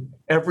outshine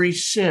every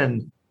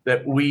sin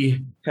that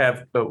we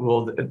have,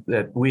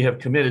 that we have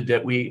committed,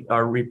 that we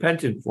are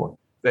repentant for.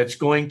 That's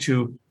going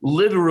to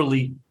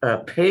literally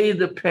pay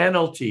the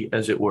penalty,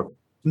 as it were.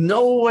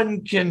 No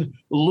one can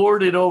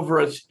lord it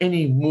over us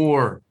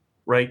anymore,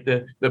 right?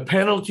 The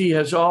penalty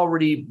has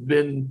already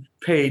been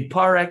paid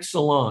par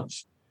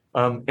excellence.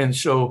 And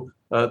so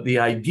the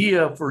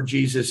idea for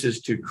Jesus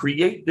is to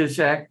create this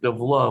act of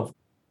love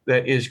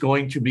that is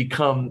going to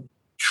become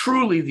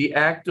truly the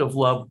act of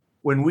love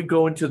when we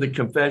go into the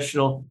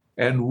confessional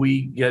and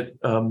we get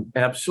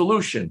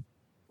absolution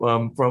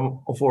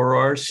for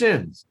our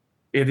sins.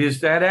 It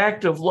is that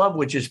act of love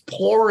which is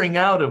pouring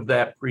out of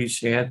that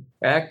priest's hand,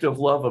 act of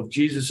love of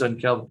Jesus on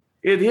Calvary.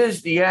 It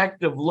is the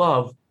act of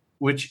love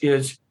which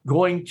is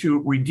going to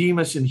redeem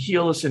us and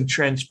heal us and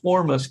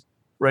transform us,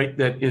 right?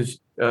 That is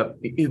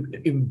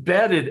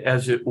embedded,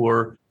 as it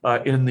were,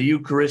 in the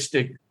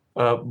Eucharistic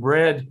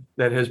bread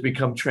that has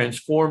become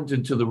transformed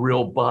into the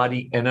real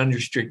body and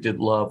unrestricted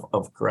love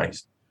of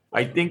Christ.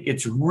 I think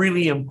it's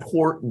really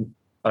important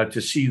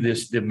to see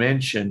this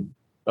dimension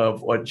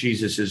of what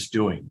Jesus is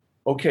doing.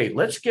 Okay,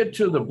 let's get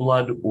to the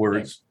blood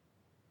words.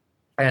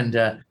 And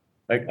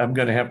I'm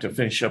going to have to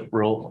finish up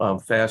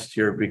real fast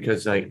here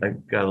because I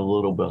got a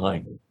little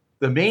behind.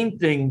 The main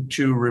thing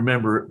to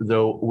remember,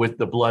 though, with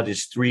the blood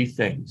is three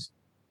things.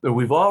 So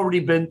we've already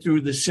been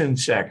through the sin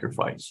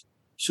sacrifice.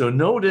 So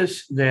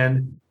notice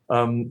then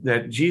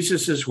that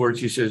Jesus's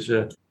words, he says,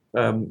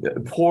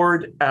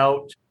 poured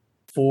out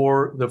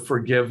for the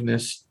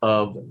forgiveness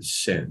of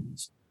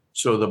sins.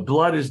 So the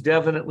blood is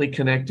definitely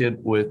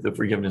connected with the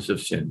forgiveness of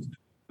sins.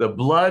 The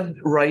blood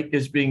rite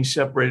is being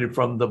separated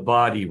from the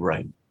body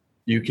rite.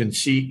 You can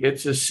see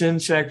it's a sin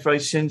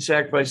sacrifice, sin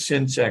sacrifice,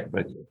 sin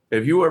sacrifice.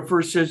 If you are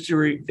first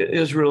century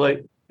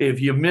Israelite, if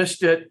you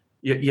missed it,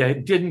 you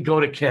didn't go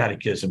to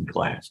catechism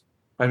class.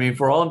 I mean,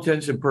 for all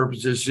intents and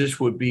purposes, this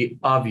would be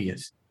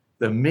obvious.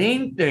 The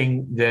main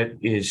thing that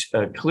is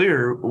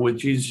clear with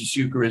Jesus'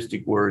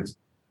 Eucharistic words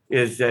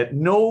is that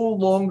no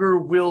longer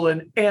will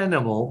an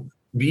animal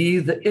be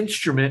the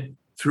instrument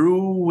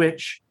through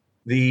which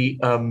the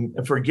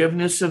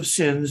forgiveness of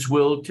sins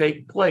will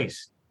take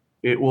place.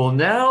 It will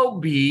now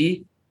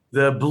be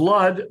the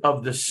blood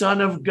of the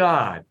Son of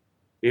God.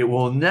 It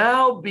will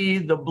now be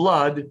the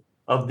blood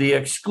of the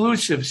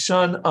exclusive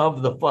Son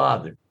of the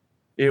Father.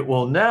 It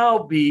will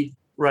now be,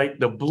 right,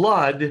 the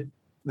blood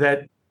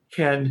that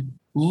can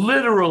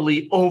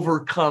literally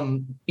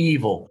overcome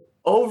evil,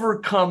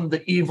 overcome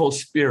the evil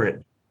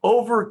spirit,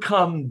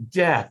 overcome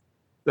death.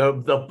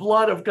 The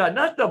blood of God,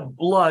 not the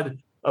blood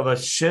of a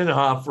sin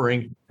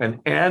offering, an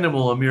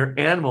animal, a mere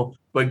animal,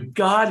 but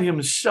God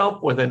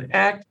himself with an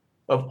act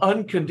of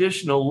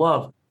unconditional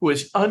love, who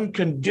is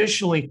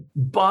unconditionally,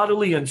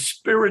 bodily and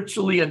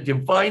spiritually and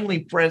divinely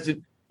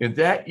present in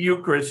that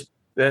Eucharist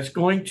that's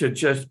going to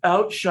just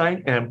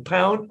outshine and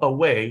pound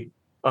away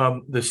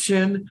the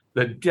sin,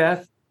 the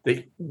death,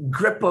 the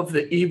grip of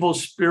the evil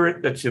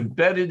spirit that's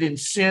embedded in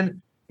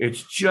sin.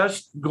 It's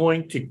just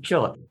going to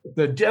kill it.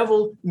 The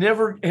devil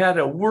never had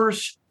a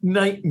worse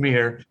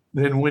nightmare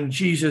than when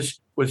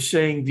Jesus was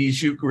saying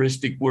these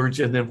Eucharistic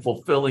words and then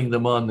fulfilling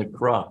them on the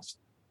cross.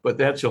 But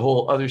that's a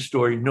whole other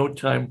story. No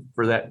time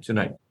for that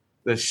tonight.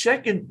 The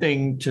second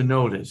thing to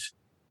notice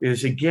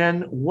is,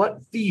 again,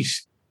 what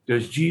feast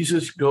does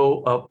Jesus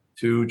go up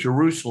to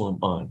Jerusalem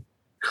on?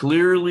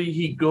 Clearly,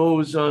 he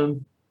goes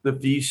on the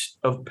feast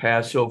of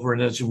Passover.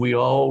 And as we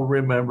all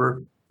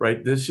remember,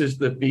 right? This is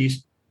the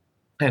feast.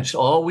 And it's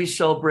always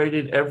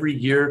celebrated every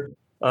year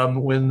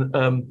when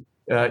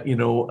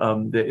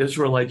the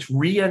Israelites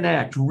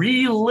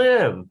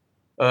relive,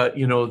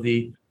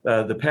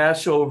 the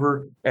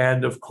Passover,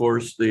 and of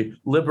course the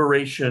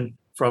liberation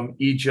from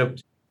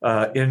Egypt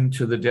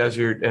into the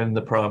desert and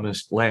the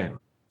promised land.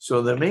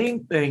 So the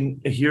main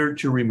thing here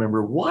to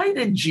remember, why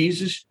did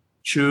Jesus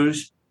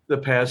choose the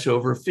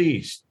Passover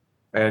feast?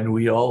 And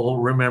we all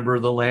remember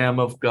the Lamb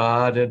of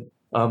God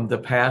and the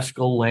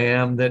Paschal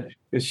Lamb that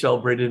is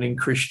celebrated in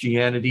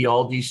Christianity.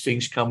 All these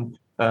things come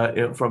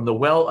from the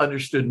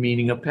well-understood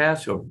meaning of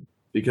Passover.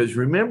 Because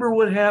remember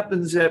what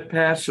happens at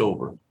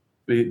Passover.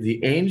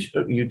 The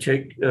angel, you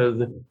take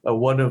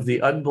one of the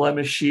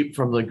unblemished sheep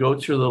from the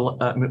goats, or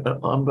the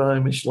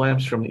unblemished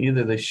lambs from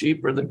either the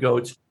sheep or the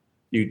goats.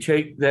 You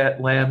take that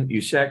lamb,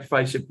 you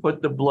sacrifice it,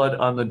 put the blood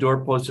on the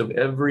doorposts of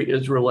every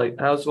Israelite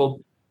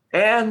household,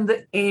 and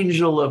the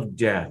angel of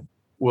death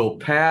will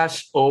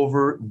pass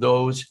over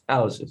those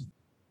houses.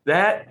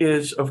 That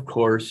is, of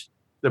course,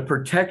 the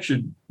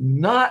protection,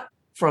 not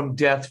from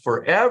death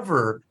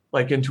forever,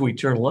 like into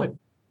eternal life.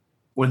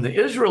 When the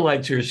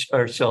Israelites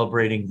are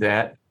celebrating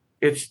that,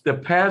 it's the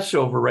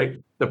Passover,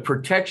 right? The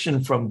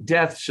protection from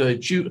death so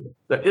that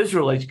the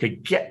Israelites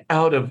could get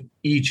out of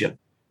Egypt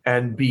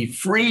and be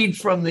freed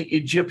from the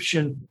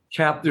Egyptian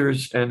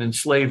captors and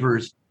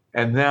enslavers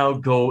and now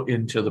go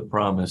into the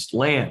promised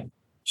land.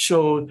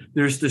 So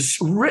there's this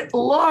writ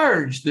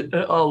large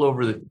all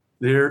over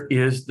there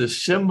is the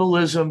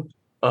symbolism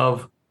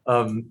of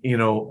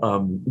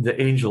the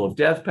angel of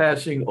death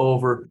passing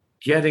over,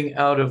 getting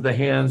out of the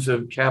hands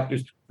of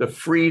captors, the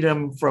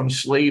freedom from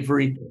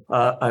slavery,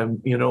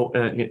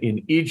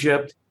 in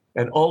Egypt,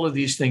 and all of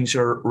these things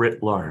are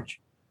writ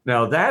large.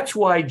 Now, that's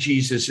why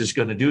Jesus is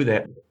going to do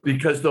that,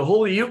 because the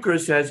Holy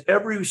Eucharist has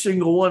every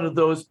single one of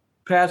those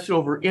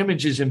Passover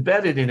images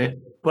embedded in it,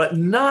 but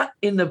not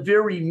in the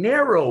very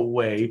narrow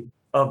way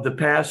of the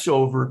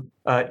Passover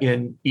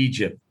in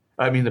Egypt.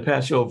 I mean, the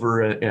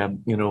Passover,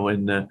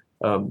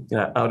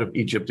 out of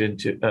Egypt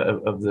into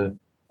of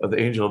the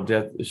angel of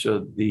death, so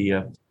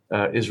the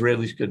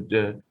Israelis could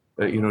do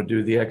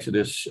the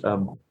Exodus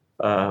out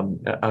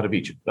of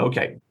Egypt.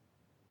 Okay,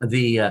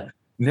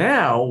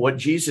 now what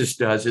Jesus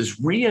does is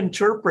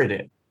reinterpret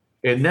it.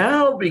 It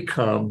now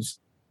becomes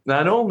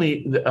not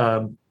only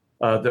the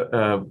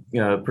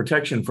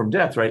protection from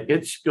death, right?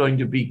 It's going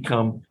to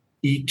become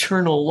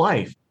eternal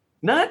life.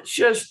 Not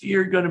just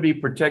you're going to be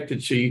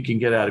protected so you can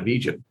get out of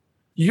Egypt.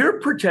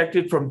 You're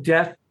protected from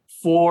death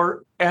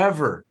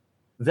forever.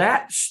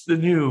 That's the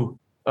new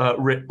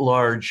writ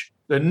large,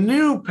 the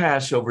new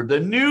Passover,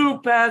 the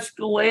new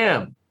Paschal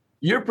Lamb.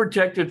 You're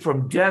protected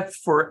from death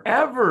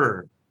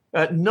forever.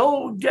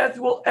 No death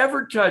will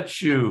ever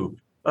touch you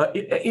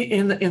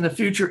in the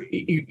future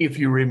if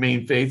you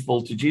remain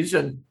faithful to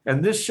Jesus.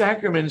 And this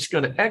sacrament is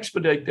going to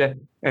expedite that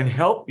and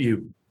help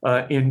you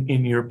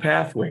in your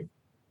pathway.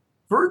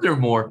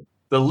 Furthermore,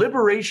 the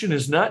liberation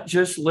is not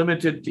just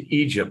limited to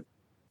Egypt.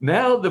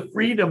 Now the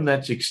freedom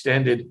that's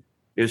extended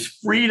is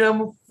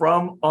freedom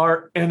from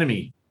our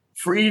enemy,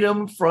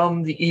 freedom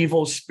from the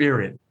evil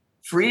spirit,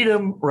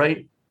 freedom,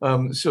 right?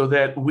 So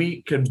that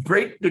we can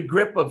break the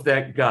grip of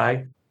that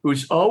guy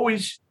who's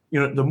always,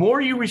 the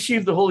more you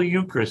receive the Holy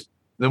Eucharist,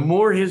 the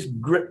more his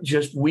grip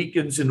just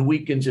weakens and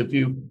weakens if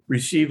you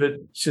receive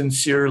it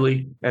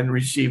sincerely and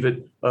receive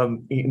it,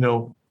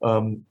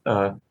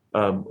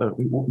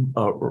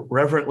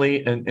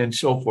 reverently and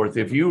so forth.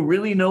 If you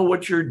really know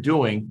what you're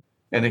doing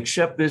and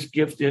accept this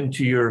gift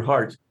into your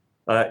heart,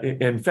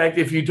 in fact,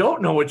 if you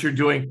don't know what you're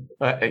doing,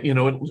 it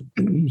will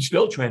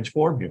still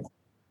transform you.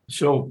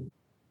 So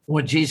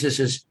what Jesus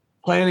is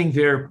planning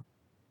there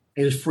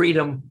is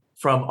freedom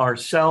from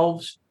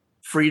ourselves,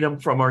 freedom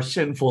from our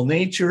sinful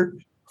nature,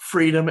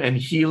 freedom and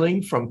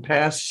healing from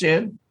past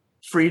sin,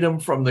 freedom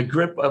from the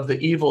grip of the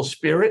evil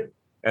spirit,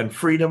 and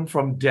freedom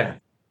from death.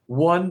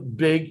 One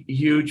big,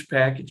 huge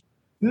package.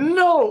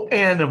 No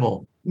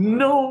animal,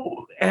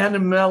 no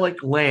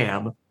animalic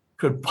lamb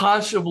could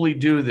possibly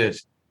do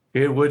this.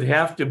 It would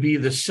have to be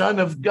the Son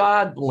of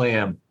God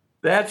lamb.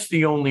 That's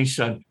the only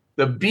Son,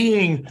 the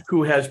being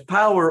who has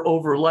power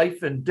over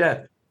life and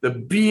death, the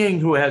being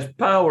who has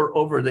power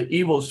over the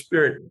evil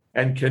spirit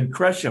and can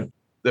crush him,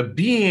 the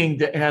being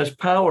that has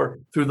power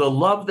through the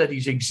love that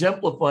he's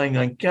exemplifying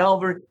on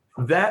Calvary.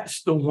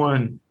 That's the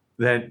one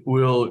that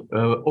will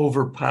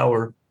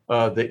overpower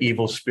the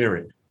evil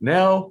spirit.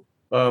 Now,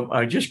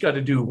 I just got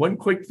to do one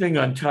quick thing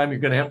on time. You're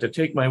going to have to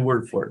take my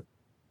word for it.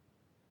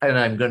 And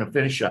I'm going to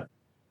finish up,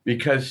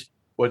 because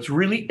what's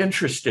really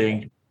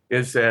interesting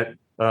is that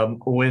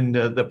when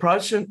the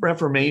Protestant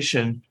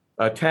Reformation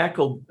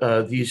tackled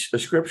these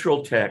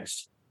scriptural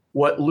texts,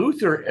 what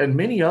Luther and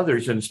many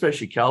others, and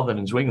especially Calvin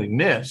and Zwingli,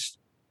 missed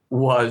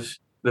was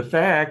the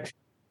fact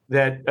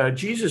that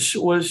Jesus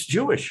was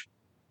Jewish.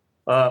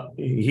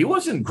 He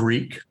wasn't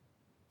Greek.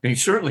 He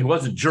certainly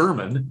wasn't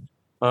German.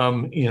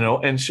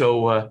 And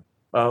so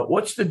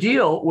what's the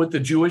deal with the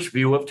Jewish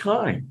view of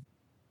time,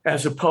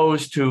 as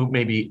opposed to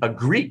maybe a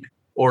Greek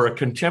or a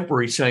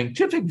contemporary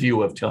scientific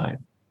view of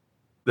time?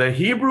 The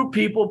Hebrew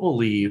people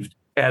believed,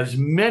 as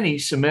many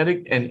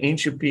Semitic and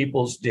ancient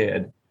peoples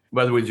did.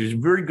 By the way, there's a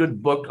very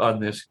good book on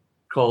this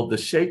called The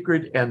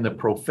Sacred and the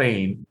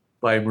Profane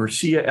by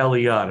Mircea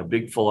Eliade, a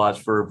big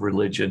philosopher of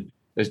religion,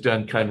 has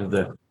done kind of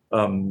the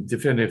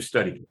definitive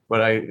study.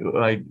 But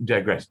I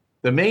digress.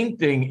 The main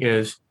thing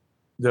is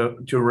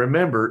to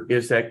remember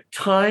is that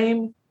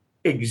time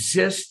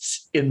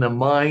exists in the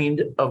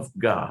mind of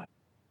God.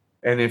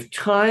 And if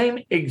time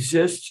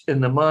exists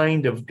in the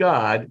mind of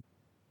God,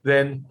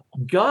 then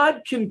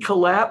God can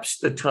collapse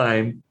the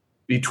time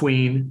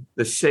between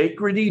the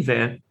sacred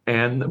event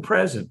and the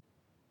present.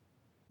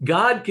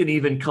 God can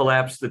even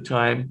collapse the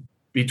time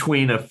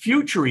between a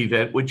future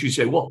event, which you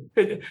say, well,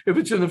 if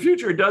it's in the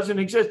future, it doesn't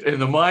exist. In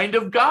the mind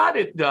of God,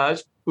 it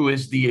does, who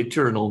is the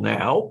eternal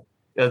now,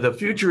 the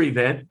future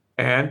event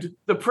and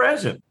the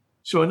present.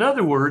 So in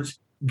other words,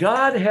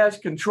 God has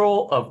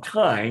control of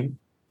time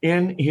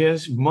in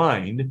his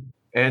mind.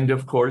 And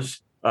of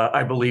course,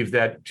 I believe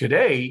that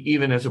today,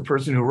 even as a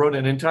person who wrote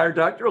an entire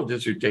doctoral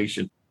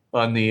dissertation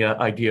on the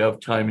idea of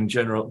time in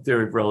general,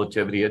 theory of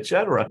relativity, et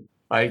cetera,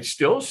 I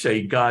still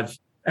say God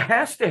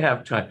has to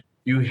have time.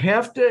 You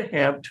have to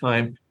have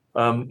time.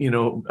 A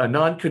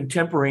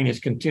non-contemporaneous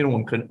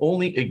continuum can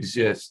only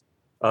exist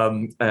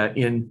in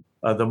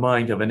the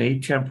mind of an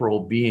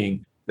atemporal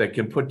being that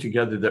can put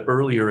together the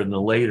earlier and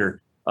the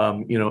later,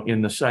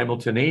 in the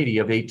simultaneity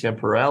of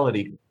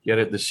atemporality, yet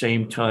at the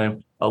same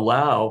time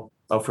allow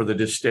for the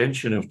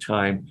distension of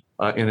time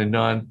in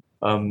a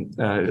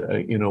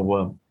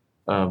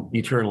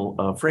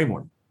eternal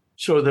framework.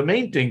 So the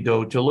main thing,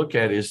 though, to look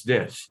at is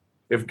this.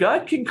 If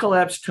God can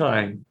collapse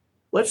time,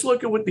 let's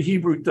look at what the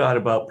Hebrew thought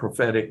about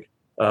prophetic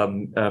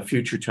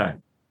future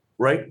time,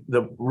 right?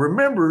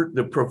 Remember,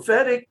 the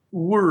prophetic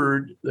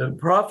word, the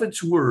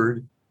prophet's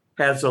word,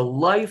 has a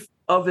life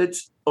of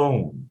its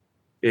own.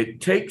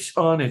 It takes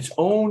on its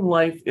own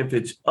life if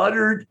it's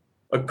uttered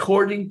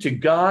according to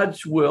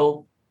God's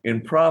will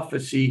in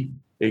prophecy.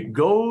 It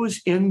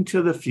goes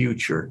into the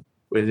future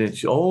with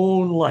its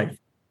own life.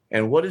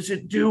 And what does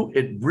it do?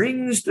 It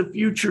brings the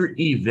future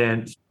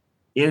event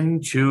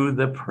into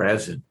the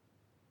present.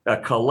 A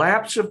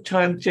collapse of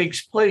time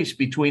takes place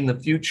between the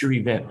future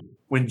event.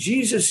 When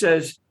Jesus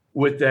says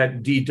with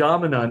that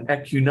didomenon,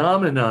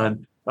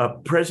 ekunomenon,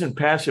 present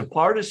passive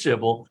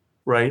participle,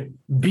 right,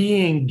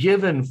 being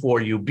given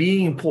for you,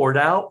 being poured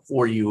out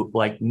for you,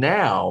 like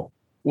now,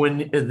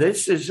 when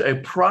this is a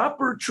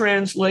proper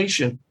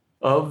translation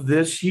of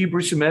this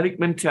Hebrew Semitic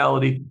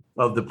mentality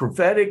of the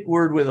prophetic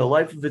word with a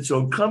life of its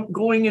own,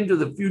 going into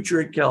the future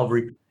at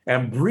Calvary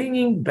and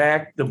bringing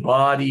back the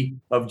body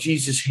of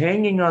Jesus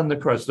hanging on the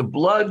cross, the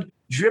blood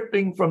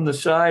dripping from the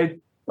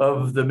side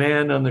of the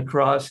man on the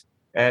cross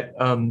at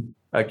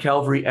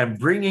Calvary, and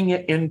bringing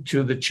it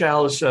into the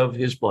chalice of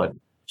his blood.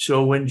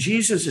 So when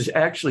Jesus is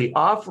actually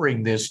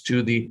offering this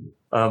to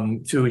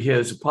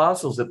his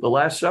apostles at the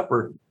Last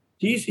Supper,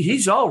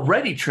 he's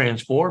already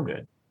transformed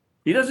it.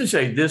 He doesn't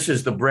say, this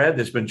is the bread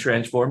that's been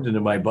transformed into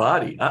my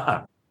body.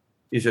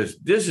 He says,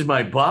 this is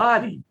my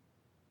body.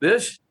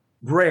 This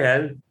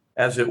bread,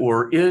 as it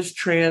were, is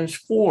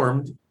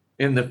transformed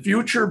in the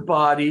future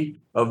body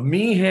of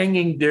me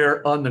hanging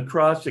there on the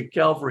cross at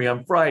Calvary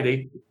on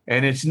Friday.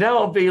 And it's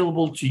now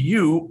available to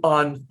you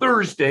on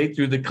Thursday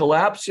through the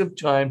collapse of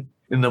time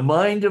in the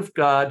mind of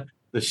God,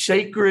 the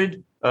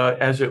sacred,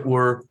 as it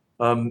were,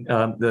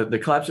 the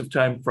collapse of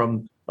time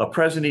from a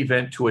present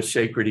event to a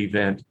sacred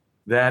event.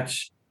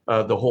 That's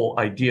the whole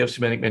idea of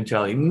Semitic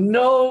mentality.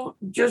 No,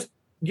 just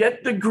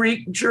get the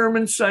Greek,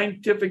 German,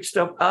 scientific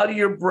stuff out of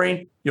your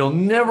brain. You'll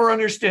never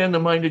understand the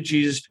mind of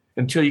Jesus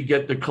until you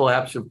get the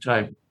collapse of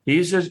time.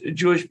 He's a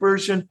Jewish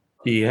person.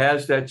 He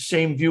has that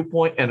same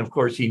viewpoint. And of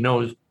course, he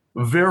knows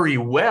very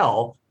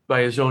well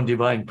by his own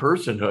divine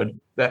personhood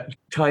that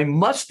time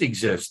must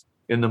exist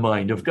in the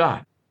mind of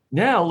God.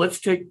 Now, let's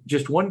take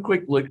just one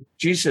quick look.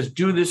 Jesus says,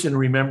 do this in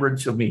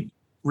remembrance of me.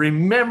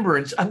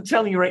 Remembrance, I'm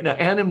telling you right now,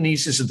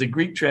 anamnesis is the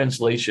Greek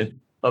translation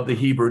of the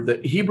Hebrew.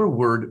 The Hebrew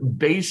word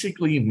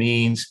basically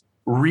means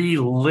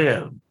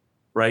relive,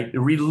 right?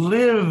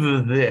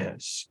 Relive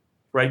this,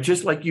 right?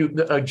 Just like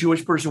a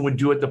Jewish person would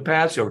do at the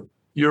Passover.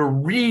 You're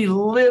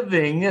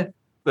reliving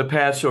the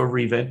Passover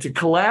event to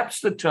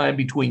collapse the time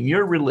between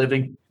your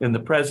reliving in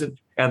the present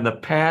and the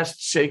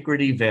past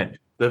sacred event.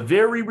 The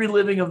very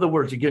reliving of the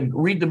words. Again,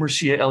 read the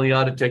Mircea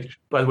Eliade text.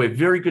 By the way,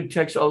 very good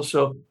text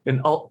also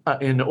in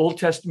Old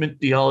Testament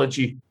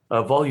Theology,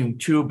 Volume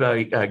 2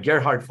 by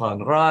Gerhard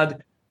von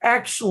Rad.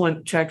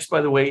 Excellent text,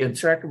 by the way, in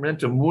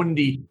Sacramentum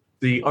Mundi,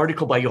 the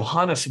article by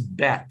Johannes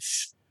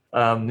Betz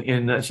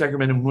in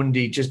Sacramentum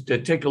Mundi. Just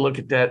take a look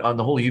at that on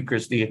the Holy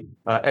Eucharist, the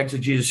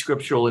exegesis,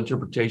 scriptural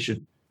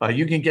interpretation.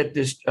 You can get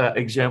this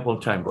example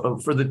of time.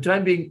 For the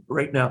time being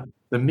right now,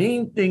 the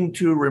main thing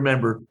to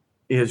remember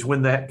is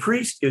when that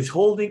priest is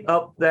holding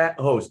up that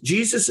host,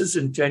 Jesus's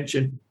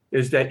intention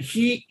is that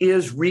he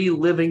is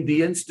reliving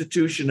the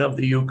institution of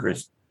the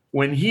Eucharist.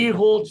 When he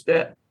holds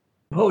that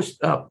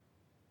host up,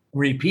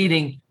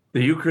 repeating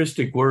the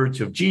Eucharistic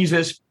words of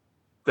Jesus,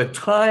 the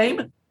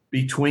time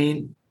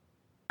between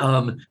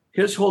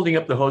his holding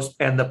up the host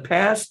and the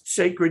past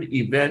sacred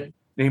event,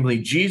 namely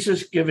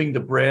Jesus giving the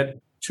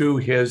bread to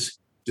his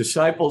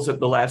disciples at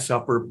the Last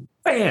Supper,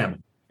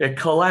 bam, it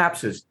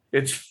collapses.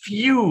 It's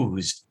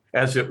fused,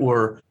 as it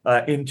were,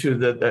 into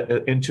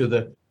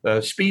the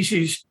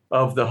species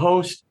of the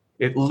host.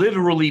 It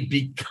literally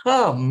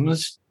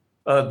becomes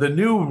the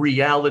new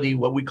reality,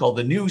 what we call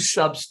the new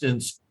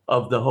substance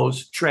of the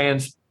host,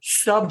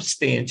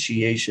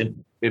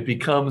 transubstantiation. It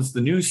becomes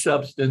the new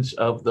substance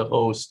of the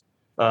host,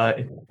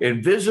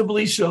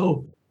 invisibly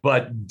so,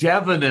 but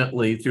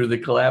definitely through the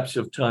collapse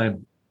of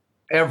time,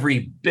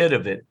 every bit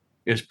of it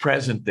is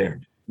present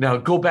there. Now,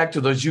 go back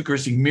to those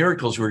Eucharistic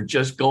miracles we're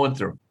just going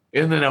through.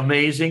 Isn't it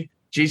amazing?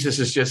 Jesus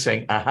is just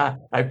saying, aha,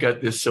 I've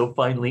got this so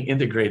finely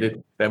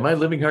integrated that my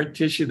living heart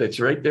tissue that's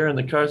right there in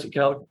the cross of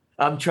Calvary,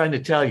 I'm trying to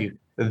tell you,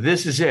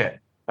 this is it.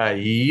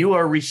 You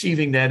are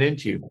receiving that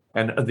into you,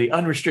 and the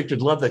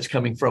unrestricted love that's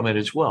coming from it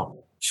as well.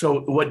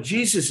 So what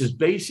Jesus is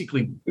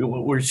basically,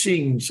 what we're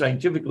seeing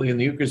scientifically in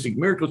the Eucharistic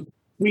miracles,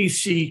 we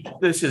see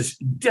this is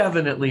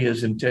definitely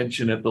his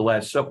intention at the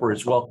Last Supper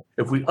as well.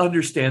 If we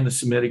understand the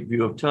Semitic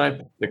view of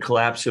time, the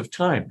collapse of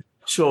time.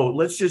 So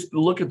let's just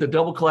look at the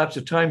double collapse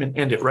of time and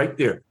end it right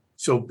there.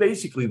 So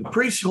basically, the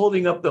priest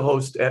holding up the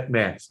host at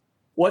Mass.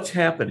 What's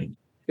happening?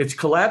 It's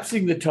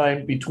collapsing the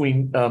time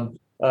between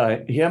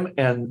him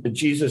and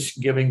Jesus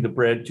giving the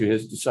bread to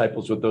his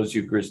disciples with those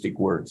Eucharistic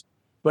words.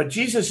 But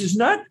Jesus is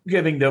not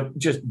giving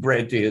just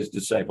bread to his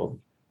disciples.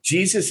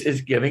 Jesus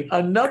is giving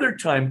another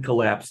time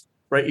collapse,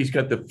 right? He's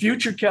got the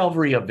future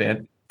Calvary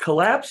event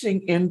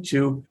collapsing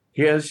into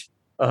his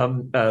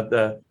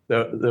the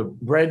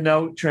bread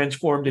now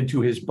transformed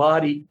into his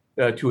body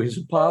to his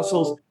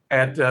apostles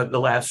at the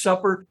Last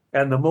Supper.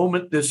 And the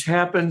moment this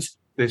happens,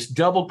 this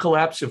double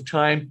collapse of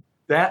time,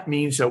 that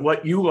means that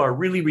what you are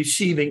really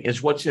receiving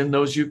is what's in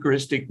those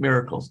Eucharistic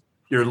miracles.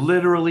 You're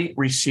literally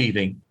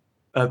receiving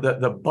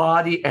the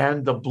body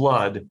and the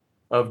blood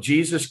of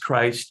Jesus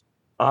Christ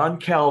on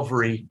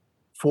Calvary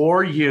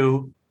for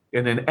you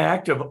in an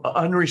act of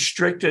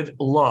unrestricted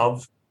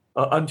love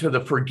unto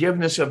the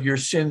forgiveness of your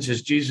sins,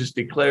 as Jesus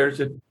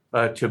declares it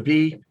to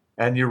be.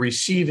 And you're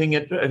receiving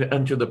it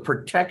unto the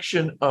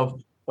protection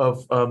of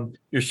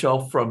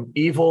yourself from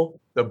evil,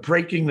 the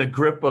breaking the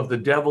grip of the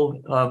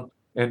devil,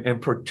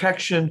 and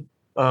protection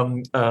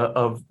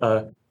of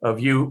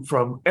you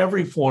from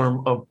every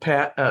form of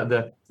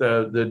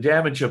the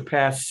damage of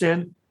past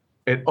sin.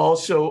 It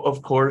also,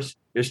 of course,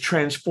 is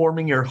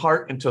transforming your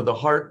heart into the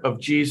heart of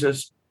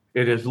Jesus.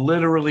 It is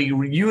literally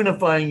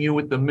unifying you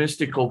with the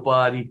mystical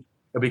body,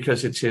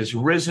 because it's his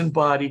risen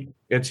body,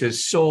 it's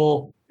his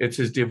soul, it's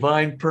his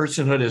divine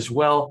personhood, as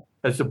well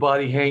as the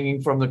body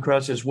hanging from the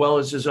cross, as well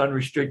as his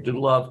unrestricted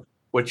love.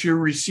 What you're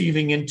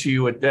receiving into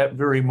you at that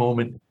very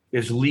moment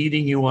is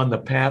leading you on the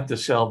path to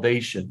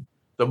salvation.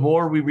 The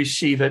more we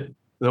receive it,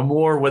 the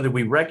more, whether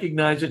we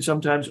recognize it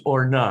sometimes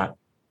or not,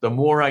 the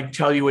more I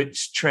tell you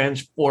it's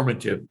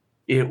transformative.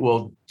 It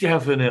will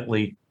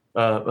definitely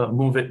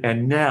move it.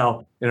 And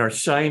now, in our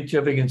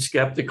scientific and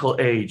skeptical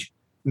age,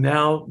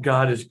 now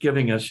God is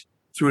giving us,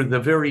 through the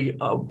very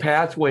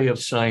pathway of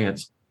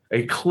science,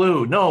 a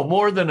clue, no,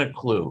 more than a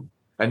clue,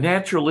 a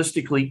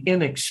naturalistically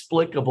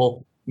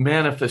inexplicable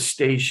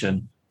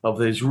manifestation of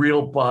his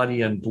real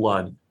body and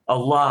blood,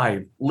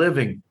 alive,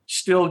 living,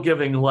 still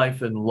giving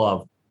life and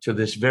love to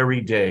this very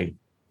day.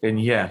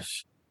 And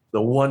yes,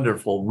 the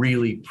wonderful,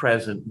 really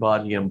present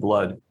body and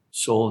blood,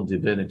 soul and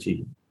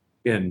divinity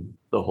in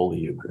the Holy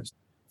Eucharist.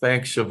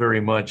 Thanks so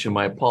very much, and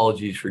my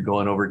apologies for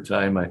going over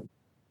time.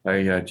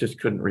 I just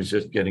couldn't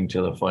resist getting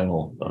to the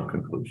final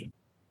conclusion.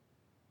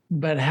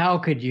 But how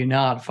could you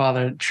not,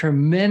 Father?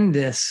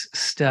 Tremendous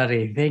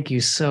study. Thank you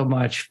so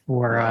much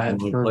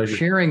for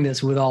sharing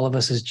this with all of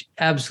us. It's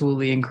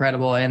absolutely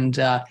incredible. And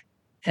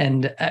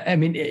I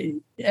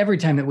mean, every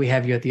time that we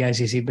have you at the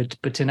ICC,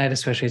 but tonight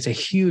especially, it's a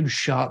huge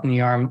shot in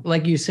the arm.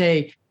 Like you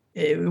say,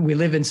 we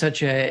live in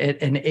such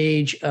an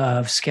age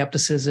of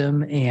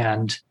skepticism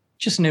and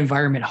just an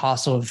environment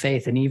hostile to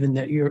faith. And even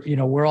that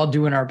we're all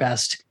doing our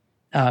best.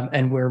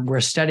 And we're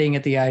studying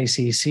at the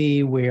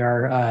ICC. We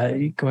are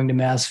going to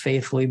Mass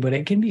faithfully, but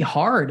it can be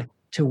hard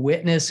to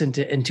witness and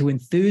to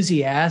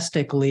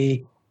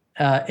enthusiastically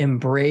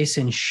embrace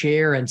and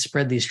share and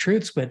spread these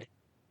truths. But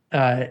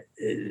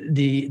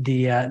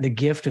the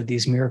gift of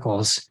these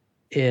miracles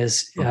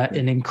is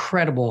an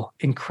incredible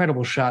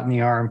shot in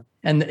the arm,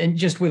 and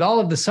just with all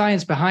of the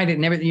science behind it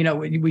and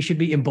everything, we should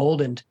be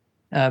emboldened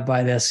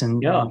by this.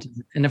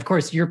 And of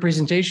course, your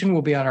presentation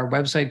will be on our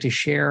website to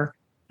share.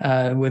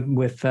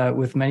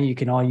 With many. You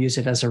can all use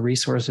it as a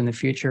resource in the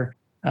future.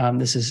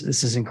 This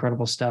is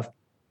incredible stuff.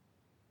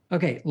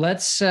 Okay,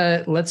 let's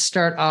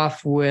start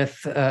off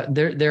with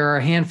there are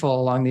a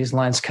handful along these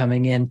lines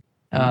coming in.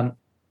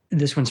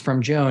 This one's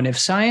from Joan. If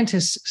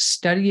scientists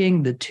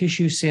studying the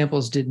tissue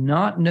samples did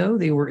not know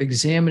they were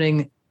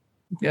examining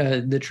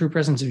the true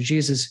presence of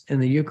Jesus in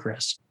the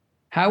Eucharist,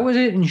 how was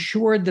it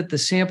ensured that the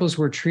samples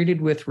were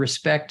treated with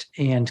respect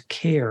and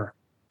care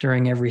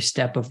during every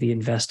step of the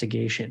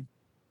investigation?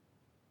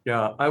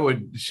 Yeah, I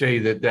would say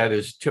that that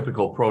is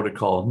typical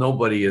protocol.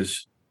 Nobody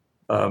is,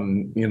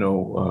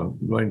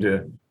 going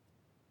to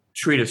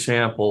treat a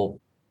sample,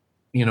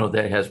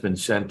 that has been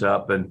sent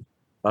up and,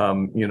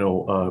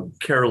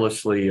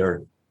 carelessly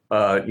or,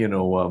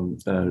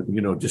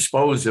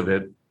 dispose of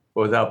it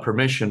without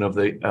permission of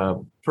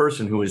the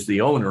person who is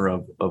the owner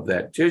of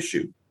that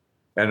tissue.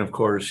 And of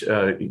course,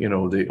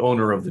 the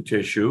owner of the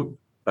tissue,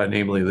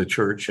 namely the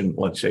church in,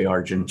 let's say,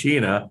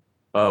 Argentina,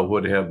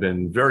 would have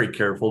been very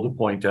careful to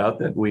point out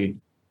that we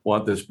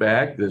want this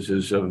back. This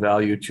is of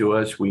value to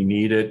us. We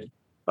need it.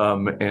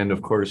 And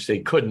of course, they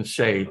couldn't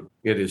say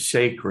it is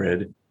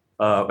sacred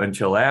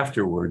until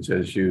afterwards.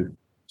 As you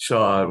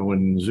saw,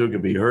 when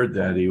Zugabe heard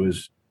that, he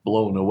was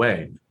blown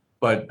away.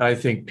 But I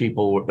think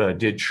people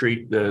did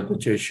treat the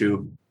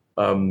tissue,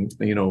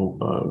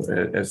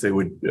 as they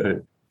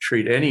would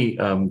treat any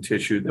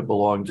tissue that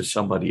belonged to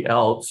somebody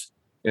else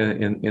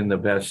in the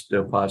best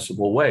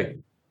possible way.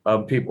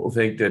 People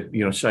think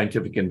that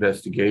scientific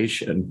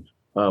investigation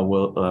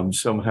will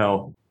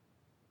somehow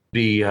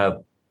be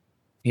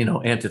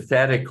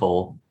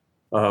antithetical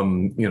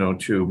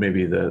to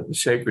maybe the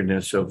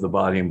sacredness of the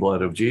body and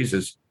blood of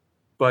Jesus.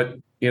 But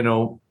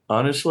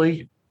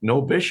honestly, no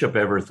bishop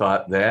ever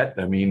thought that.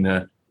 I mean,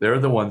 they're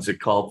the ones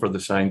that called for the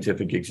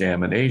scientific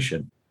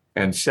examination.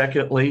 And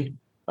secondly,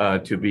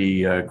 to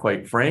be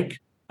quite frank,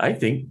 I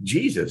think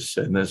Jesus,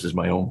 and this is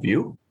my own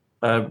view,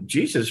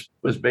 Jesus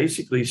was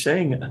basically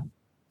saying,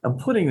 I'm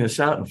putting this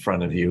out in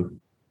front of you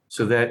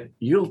so that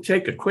you'll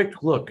take a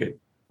quick look at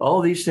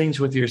all these things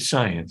with your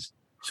science,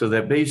 so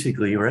that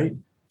basically, right,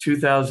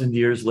 2,000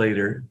 years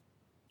later,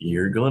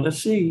 you're going to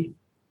see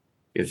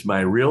it's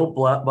my real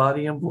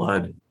body and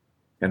blood.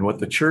 And what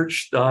the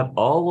church thought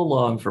all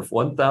along for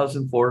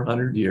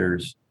 1,400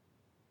 years,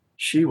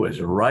 she was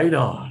right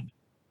on.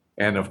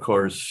 And of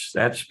course,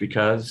 that's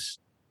because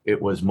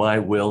it was my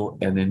will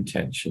and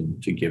intention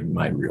to give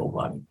my real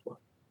body and blood.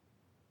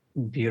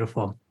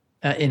 Beautiful.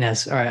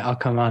 Ines, all right, I'll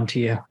come on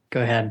to you.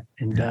 Go ahead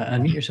and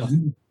unmute yourself.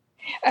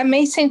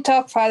 Amazing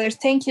talk, Father.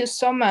 Thank you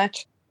so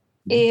much.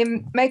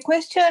 My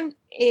question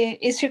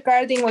is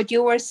regarding what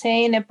you were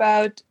saying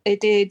about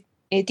the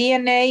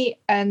DNA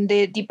and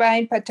the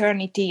divine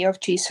paternity of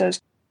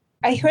Jesus.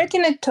 I heard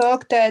in a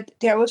talk that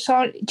there was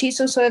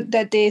Jesus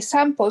that the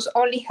samples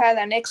only had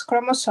an X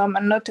chromosome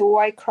and not a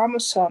Y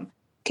chromosome.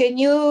 Can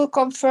you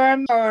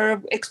confirm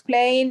or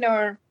explain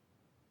or?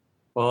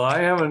 Well, I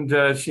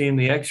haven't seen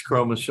the X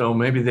chromosome.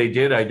 Maybe they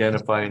did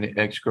identify an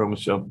X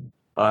chromosome.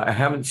 I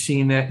haven't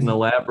seen that in the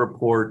lab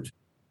report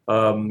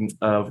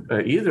of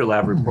either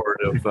lab report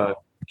of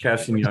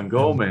Castañón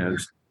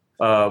Gomez.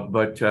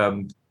 But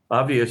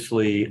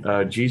obviously,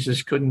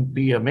 Jesus couldn't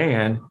be a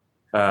man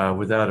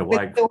without a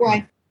Y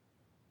chromosome.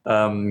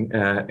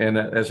 And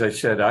as I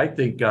said, I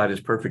think God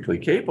is perfectly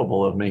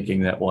capable of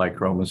making that Y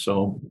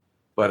chromosome.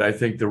 But I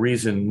think the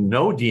reason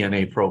no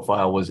DNA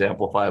profile was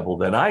amplifiable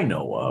that I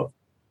know of,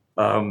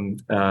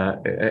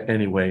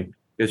 anyway,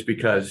 is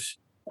because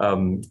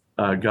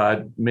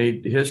God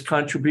made his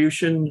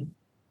contribution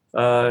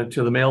to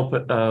the male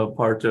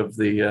part of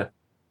the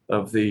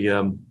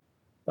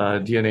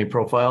DNA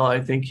profile.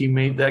 I think he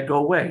made that go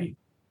away,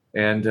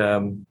 and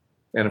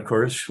of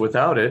course,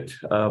 without it,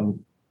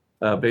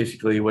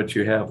 basically what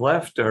you have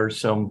left are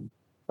some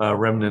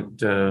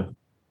remnant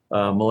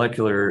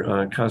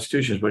molecular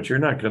constitutions, but you're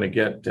not going to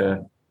get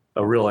a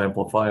real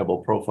amplifiable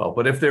profile.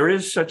 But if there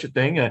is such a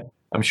thing,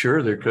 I'm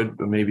sure there could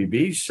maybe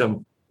be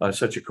some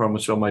such a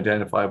chromosome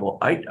identifiable.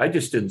 I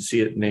just didn't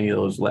see it in any of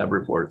those lab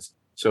reports.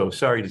 So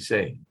sorry to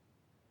say.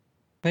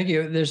 Thank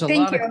you. There's a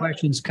lot of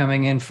questions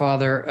coming in,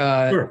 Father,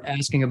 Sure.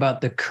 Asking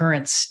about the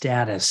current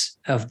status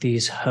of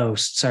these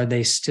hosts. Are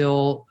they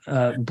still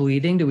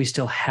bleeding? Do we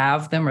still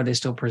have them? Are they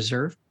still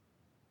preserved?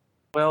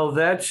 Well,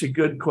 that's a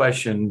good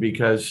question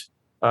because,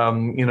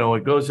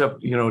 it goes up,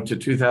 to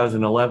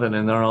 2011,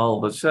 and then all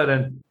of a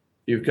sudden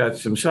you've got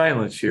some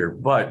silence here.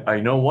 But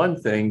I know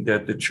one thing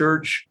that the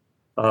church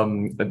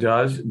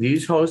does.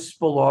 These hosts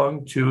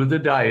belong to the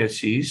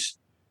diocese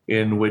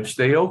in which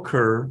they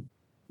occur.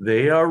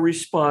 They are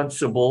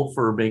responsible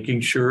for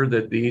making sure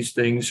that these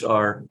things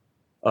are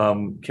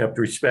kept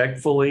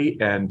respectfully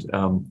and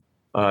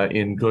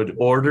in good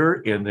order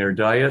in their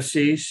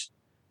diocese.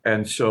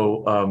 And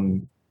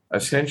so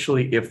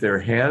essentially, if there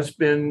has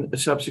been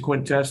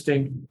subsequent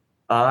testing,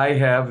 I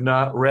have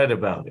not read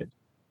about it.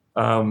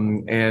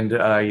 And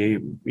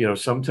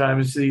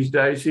sometimes these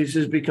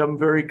dioceses become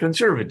very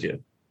conservative.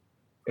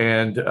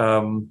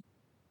 And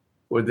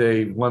would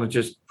they want to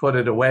just put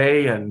it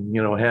away and,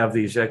 have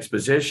these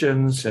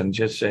expositions and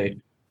just say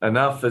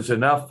enough is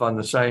enough on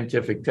the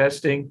scientific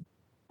testing?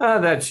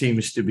 That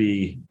seems to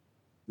be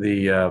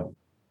the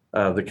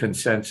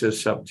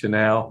consensus up to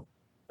now.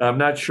 I'm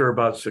not sure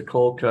about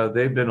Sokolka.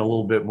 They've been a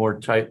little bit more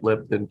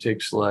tight-lipped than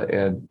Tixla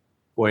and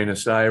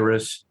Buenos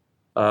Aires.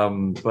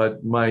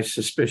 But my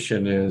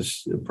suspicion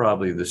is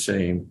probably the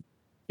same.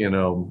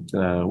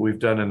 We've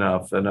done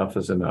enough. Enough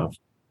is enough.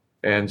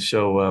 And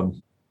so,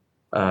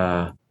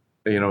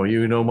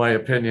 my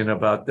opinion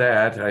about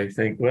that. I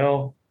think,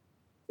 well,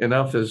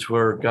 enough is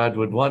where God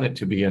would want it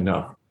to be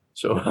enough.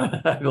 So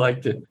I'd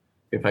like to,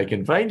 if I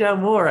can find out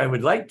more, I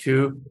would like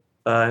to,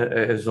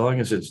 as long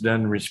as it's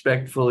done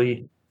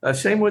respectfully.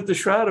 Same with the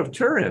Shroud of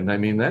Turin. I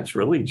mean, that's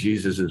really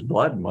Jesus's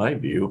blood, in my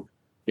view.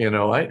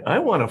 I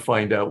want to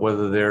find out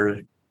whether there are,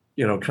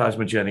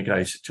 cosmogenic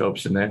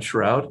isotopes in that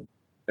shroud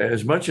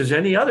as much as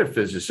any other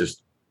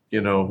physicist,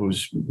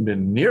 who's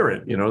been near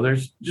it.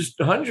 There's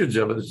just hundreds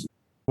of us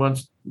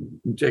wants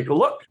to take a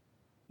look,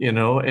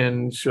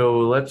 and so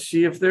let's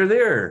see if they're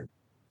there,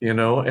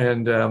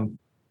 and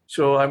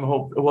so I'm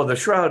the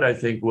shroud, I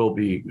think, will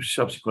be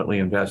subsequently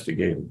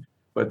investigated.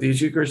 But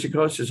these Eucharistic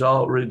hosts,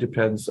 all really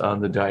depends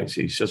on the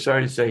diocese. So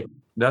sorry to say,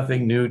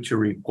 nothing new to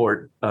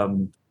report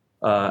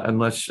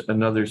unless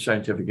another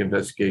scientific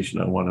investigation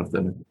on one of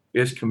them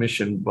is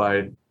commissioned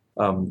by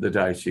the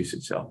diocese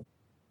itself.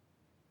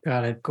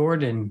 Got it.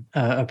 Gordon,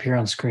 up here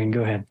on screen.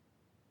 Go ahead.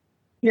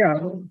 Yeah,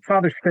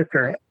 Father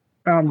Spitzer,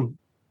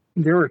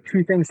 there were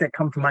two things that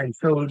come to mind.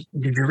 So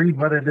did you read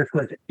whether this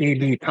was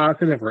AB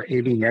positive or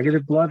AB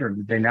negative blood, or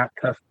did they not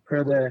test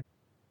for the...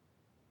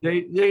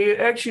 They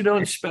actually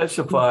don't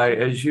specify,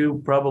 as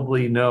you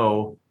probably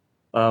know.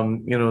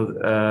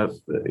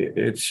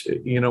 It's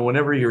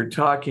whenever you're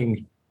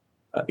talking,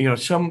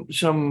 some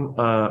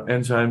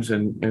enzymes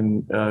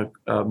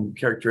and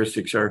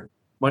characteristics are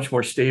much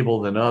more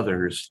stable than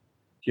others,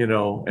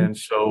 and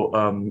so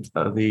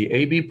the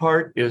AB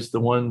part is the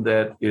one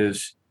that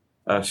is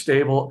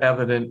stable,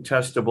 evident,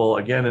 testable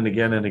again and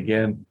again and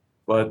again,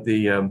 but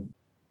the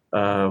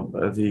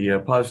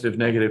positive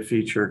negative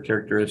feature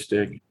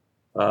characteristic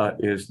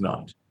is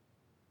not.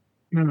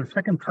 The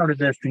second part of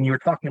this, and you were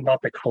talking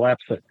about the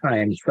collapse of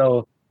time.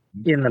 So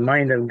in the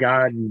mind of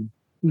God,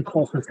 the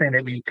closest thing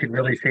that we could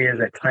really say is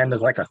that time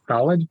is like a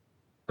solid,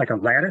 like a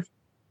lattice,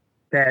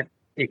 that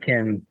it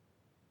can,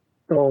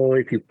 so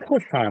if you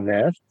push on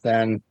this,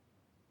 then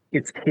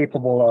it's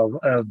capable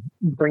of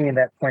bringing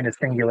that point of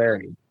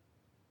singularity.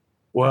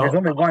 Well, there's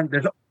only one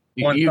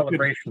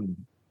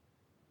celebration.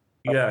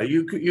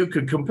 You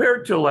could compare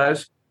it to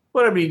less,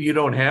 but I mean, you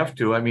don't have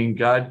to. I mean,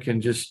 God can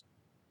just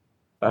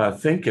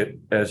think it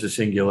as a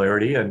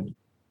singularity, and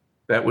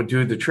that would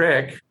do the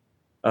trick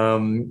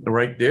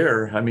right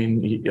there. I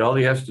mean, all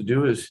he has to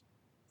do is,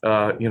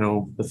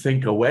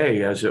 think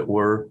away, as it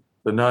were,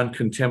 the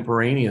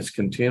non-contemporaneous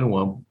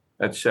continuum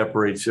that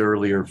separates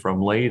earlier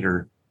from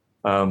later,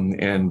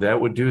 and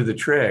that would do the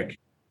trick.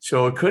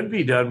 So it could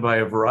be done by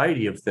a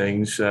variety of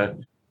things,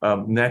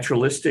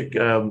 naturalistic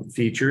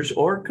features,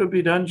 or it could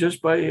be done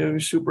just by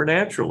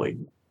supernaturally.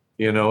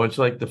 It's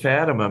like the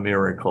Fatima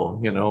miracle.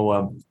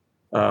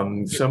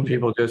 Some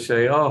people just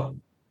say, "Oh,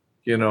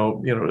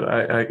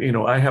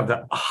 I have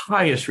the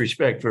highest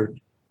respect for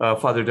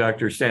Father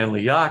Dr.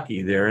 Stanley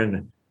Yaki there,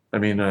 and I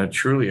mean,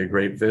 truly a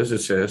great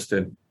physicist,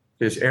 and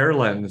his air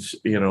lens.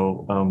 It's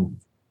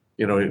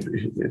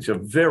a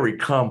very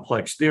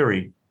complex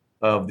theory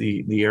of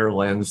the air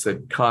lens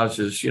that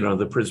causes,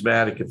 the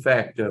prismatic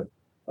effect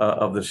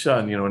of the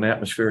sun, an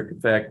atmospheric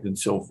effect and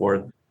so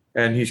forth.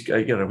 And he's got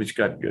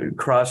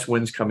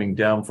crosswinds coming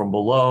down from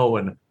below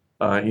and,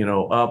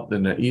 up,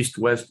 and the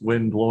east-west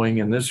wind blowing,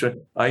 and this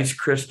ice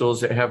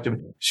crystals that have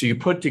to. So you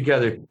put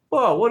together,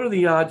 what are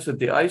the odds that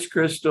the ice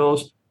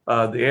crystals,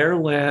 the air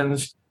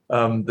lens,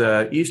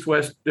 the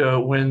east-west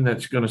wind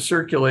that's going to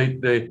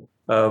circulate this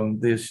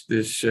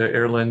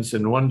air lens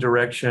in one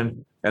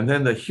direction, and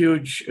then the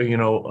huge,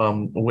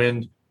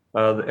 wind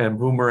and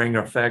boomerang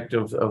effect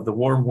of the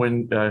warm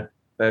wind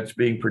that's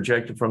being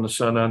projected from the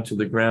sun onto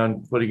the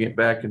ground, putting it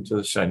back into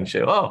the sun. You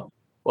say,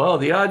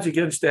 the odds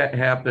against that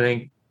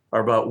happening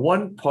are about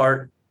 1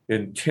 part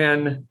in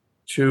 10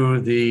 to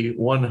the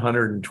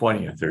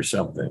 120th or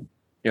something.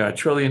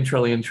 Trillion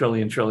to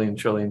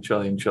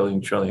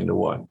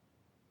 1.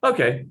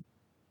 Okay.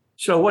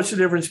 So what's the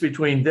difference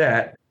between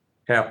that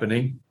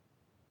happening?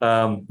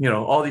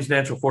 All these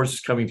natural forces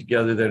coming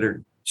together that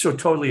are so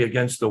totally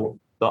against the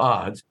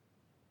odds.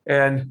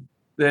 And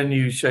then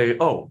you say,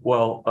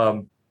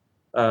 what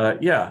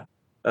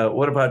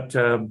about,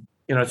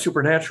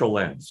 supernatural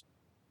lens?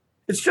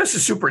 It's just a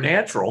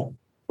supernatural,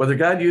 whether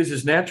God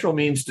uses natural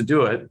means to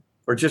do it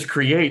or just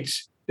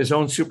creates his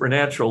own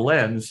supernatural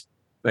lens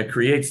that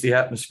creates the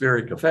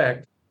atmospheric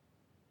effect.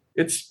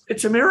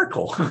 It's a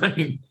miracle. I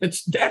mean,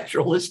 it's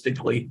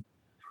naturalistically,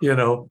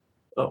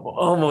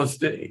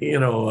 almost,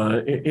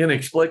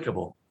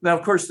 inexplicable. Now,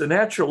 of course, the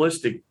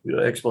naturalistic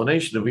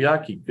explanation of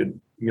Yaki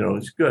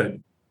is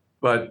good,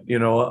 but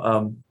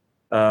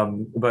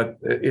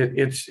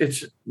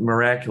it's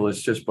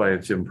miraculous just by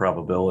its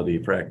improbability,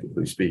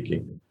 practically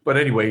speaking. But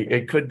anyway,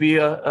 it could be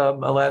a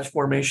lattice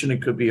formation.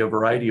 It could be a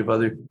variety of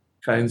other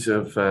kinds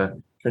of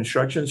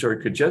constructions, or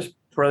it could just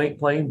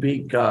plain be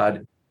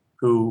God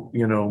who,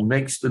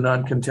 makes the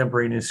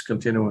non-contemporaneous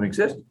continuum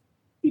exist.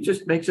 He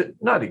just makes it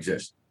not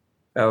exist.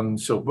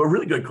 So a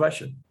really good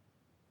question.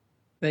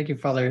 Thank you,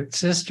 Father.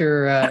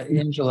 Sister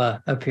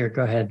Angela up here,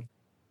 go ahead.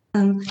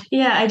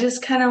 I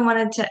just kind of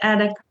wanted to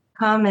add a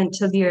comment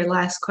to your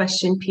last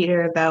question,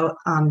 Peter, about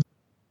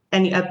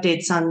any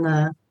updates on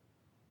the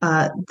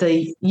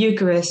the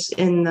Eucharist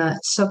in the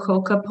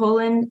Sokołka,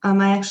 Poland.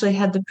 I actually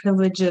had the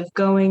privilege of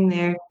going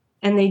there,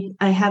 and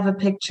I have a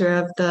picture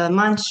of the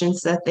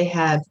monstrance that they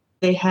have.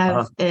 They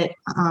have it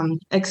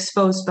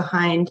exposed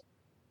behind.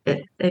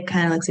 It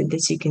kind of looks like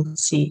this. You can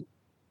see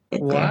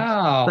it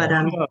Wow.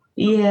 there. But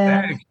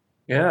yeah. Thanks.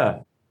 Yeah.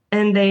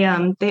 And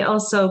they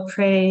also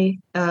pray.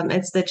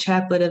 It's the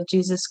Chaplet of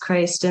Jesus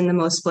Christ in the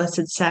Most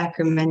Blessed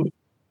Sacrament.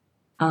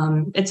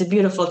 It's a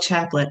beautiful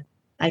chaplet.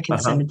 I can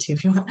send it to you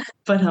if you want.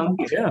 But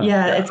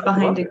it's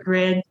behind a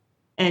grid,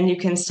 and you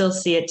can still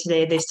see it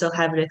today. They still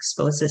have it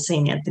exposed at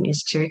St.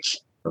 Anthony's Church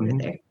over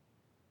there.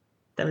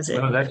 That was it.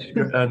 No, that's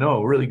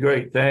really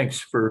great. Thanks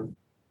for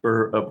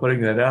putting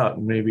that out.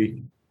 And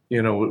maybe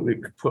we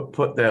could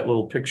put that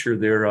little picture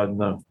there on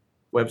the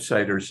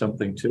website or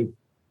something too.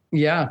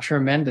 Yeah,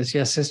 tremendous.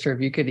 Yes, sister, if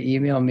you could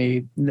email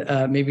me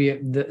maybe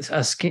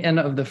a scan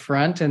of the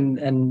front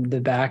and the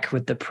back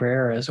with the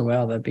prayer as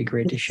well, that'd be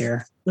great to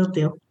share. Will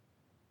do.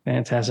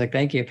 Fantastic.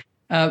 Thank you.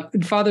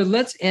 Father,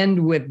 let's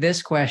end with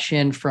this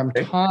question from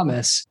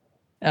Thomas.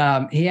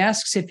 He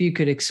asks if you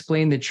could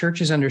explain the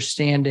church's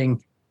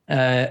understanding,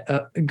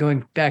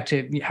 going back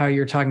to how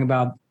you're talking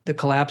about the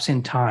collapse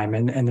in time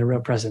and the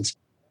real presence.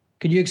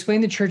 Could you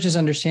explain the church's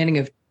understanding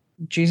of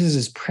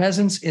Jesus'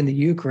 presence in the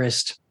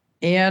Eucharist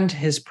and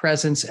his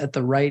presence at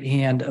the right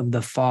hand of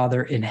the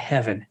Father in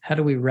heaven? How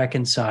do we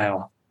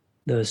reconcile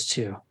those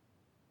two?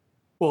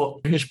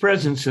 Well, his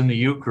presence in the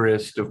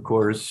Eucharist, of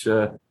course,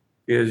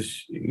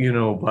 is,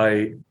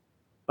 by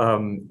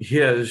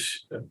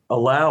his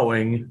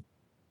allowing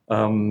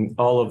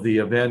all of the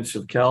events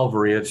of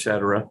Calvary,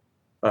 etc.,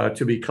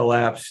 to be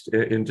collapsed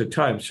into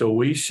time. So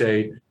we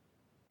say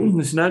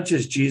it's not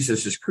just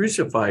Jesus'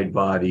 crucified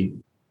body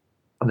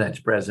that's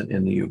present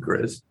in the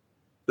Eucharist.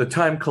 The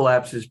time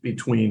collapses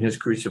between his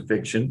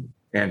crucifixion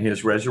and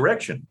his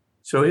resurrection.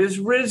 So his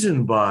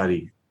risen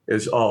body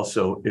is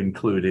also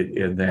included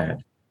in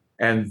that.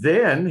 And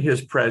then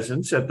his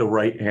presence at the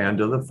right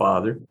hand of the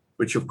Father,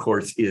 which of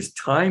course is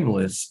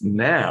timeless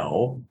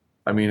now.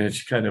 I mean,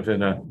 it's kind of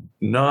in a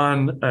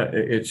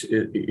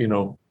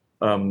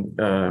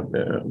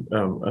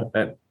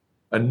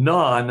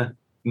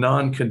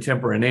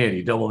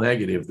non-contemporaneity, double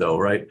negative though,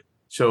 right?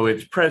 So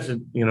it's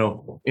present,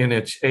 in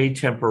its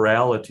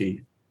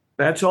atemporality.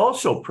 That's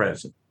also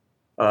present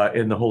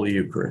in the Holy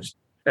Eucharist.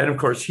 And of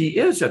course, he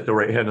is at the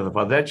right hand of the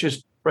Father. That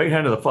just right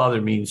hand of the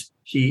Father means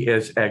he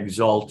is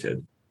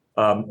exalted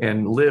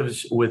and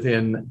lives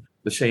within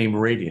the same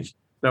radiance.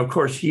 Now, of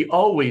course, he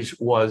always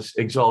was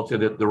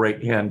exalted at the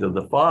right hand of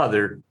the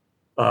Father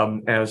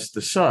as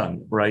the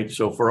Son, right?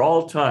 So for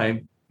all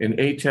time in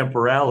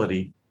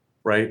atemporality,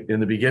 right? In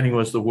the beginning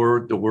was the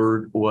Word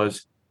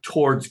was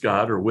towards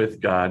God or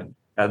with God,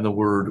 and the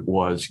Word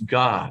was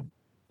God.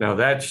 Now,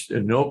 that's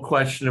no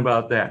question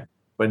about that.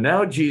 But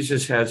now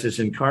Jesus has his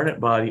incarnate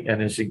body,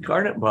 and his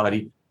incarnate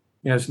body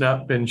has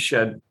not been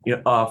shed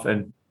off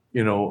and,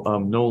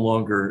 no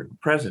longer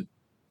present.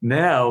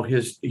 Now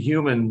his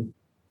human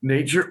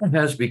nature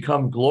has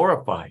become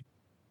glorified.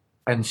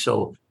 And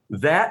so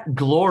that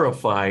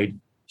glorified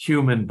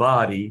human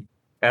body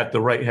at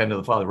the right hand of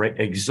the Father, right,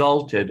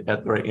 exalted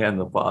at the right hand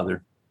of the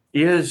Father,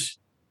 is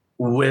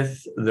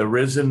with the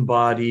risen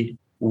body,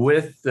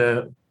 with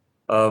the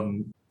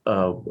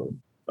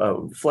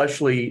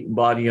fleshly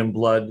body and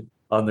blood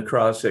on the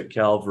cross at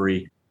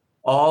Calvary.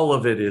 All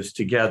of it is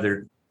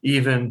together,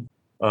 even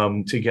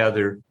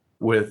together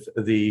with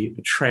the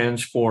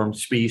transformed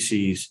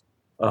species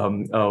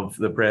of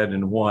the bread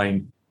and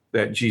wine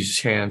that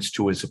Jesus hands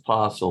to his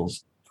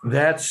apostles.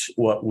 That's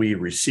what we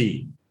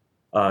receive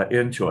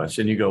into us.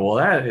 And you go, well,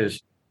 that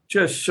is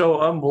just so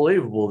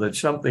unbelievable that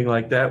something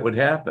like that would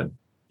happen.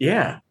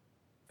 Yeah,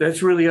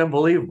 that's really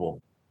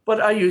unbelievable. But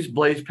I use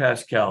Blaise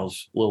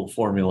Pascal's little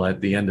formula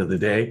at the end of the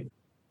day.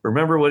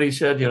 Remember what he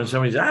said?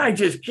 Somebody said, I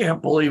just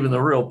can't believe in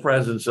the real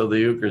presence of the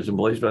Eucharist. And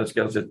Blaise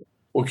Pascal said,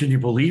 well, can you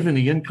believe in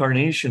the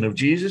incarnation of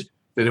Jesus,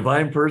 the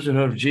divine person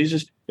of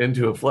Jesus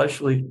into a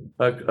fleshly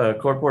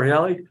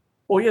corporeality?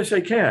 Oh, yes,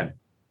 I can.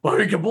 Well,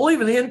 you can believe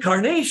in the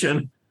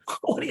incarnation.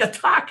 What are you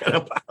talking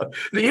about?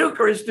 The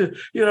Eucharist, if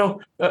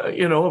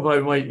I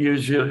might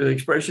use the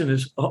expression,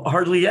 is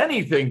hardly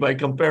anything by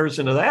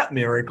comparison to that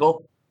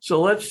miracle.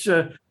 So let's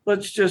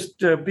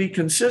just be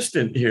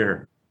consistent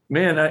here.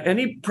 Man,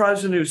 any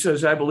Protestant who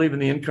says, I believe in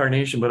the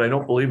incarnation, but I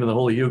don't believe in the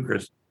Holy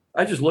Eucharist,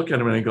 I just look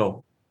at him and I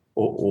go,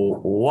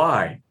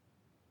 why?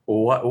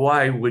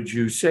 Why would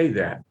you say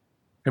that?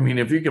 I mean,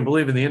 if you can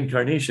believe in the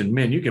incarnation,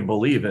 man, you can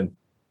believe in,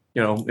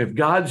 if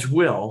God's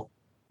will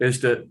is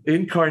to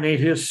incarnate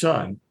his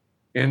Son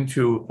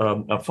into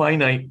a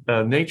finite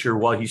nature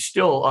while he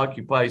still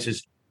occupies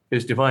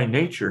his divine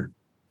nature,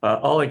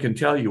 all I can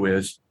tell you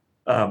is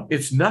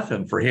it's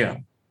nothing for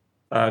him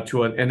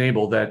to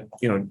enable that,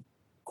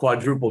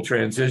 quadruple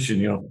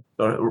transition,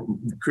 the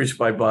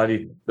crucified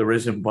body, the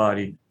risen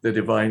body, the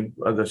divine,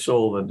 the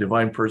soul, the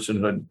divine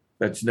personhood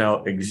that's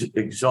now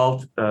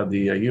exalt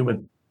the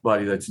human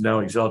body that's now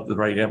exalted the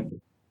right hand,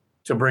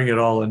 to bring it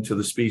all into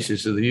the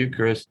species of the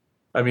Eucharist.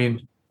 I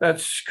mean,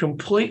 that's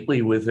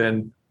completely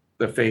within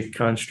the faith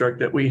construct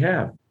that we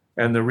have.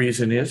 And the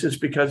reason is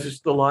because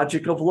it's the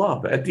logic of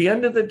love. At the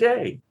end of the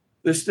day,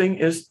 this thing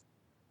is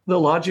the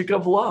logic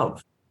of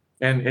love.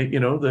 And,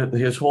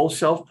 his whole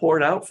self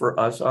poured out for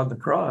us on the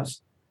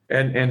cross,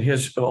 and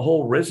his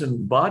whole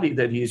risen body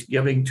that he's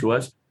giving to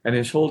us, and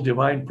his whole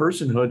divine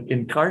personhood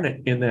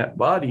incarnate in that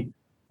body,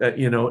 that,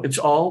 it's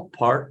all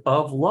part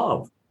of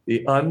love,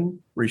 the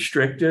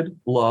unrestricted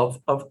love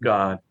of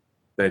God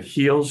that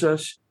heals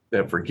us,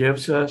 that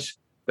forgives us,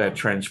 that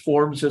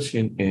transforms us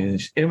in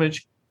his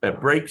image,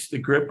 that breaks the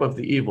grip of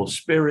the evil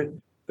spirit,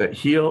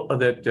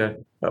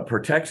 that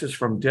protects us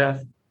from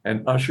death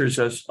and ushers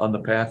us on the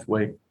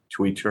pathway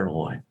to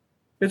eternal life.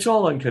 It's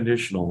all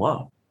unconditional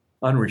love,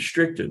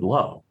 unrestricted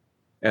love.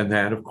 And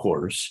that, of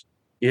course,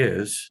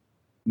 is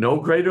no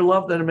greater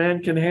love than a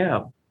man can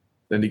have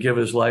than to give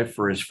his life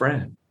for his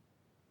friend.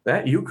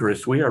 That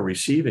Eucharist we are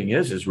receiving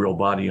is his real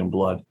body and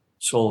blood,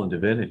 soul and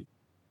divinity.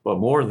 But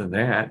more than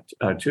that,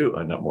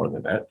 not more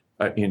than that,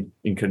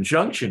 in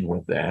conjunction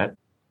with that,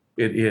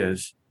 it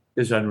is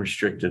his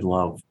unrestricted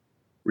love,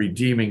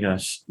 redeeming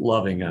us,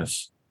 loving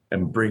us,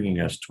 and bringing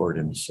us toward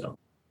himself.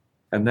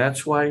 And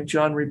that's why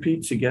John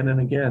repeats again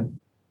and again,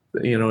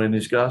 in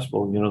his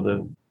gospel,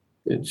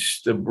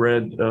 it's the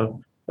bread,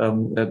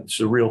 that's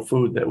the real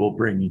food that will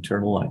bring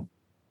eternal life.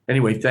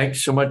 Anyway,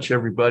 thanks so much,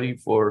 everybody,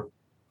 for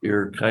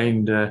your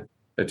kind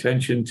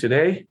attention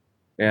today.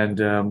 And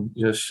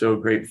just so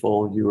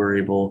grateful you were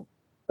able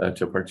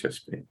to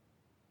participate.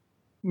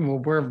 Well,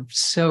 we're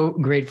so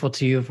grateful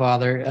to you,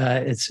 Father.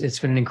 It's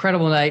been an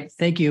incredible night.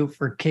 Thank you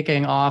for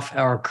kicking off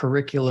our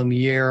curriculum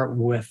year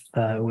with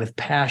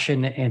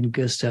passion and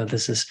gusto.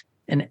 This is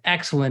an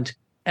excellent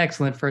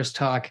first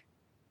talk.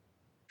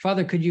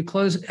 Father, could you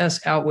close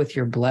us out with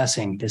your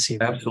blessing this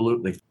evening?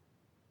 Absolutely.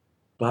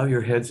 Bow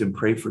your heads and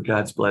pray for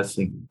God's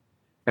blessing.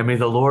 And may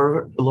the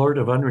Lord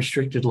of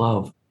unrestricted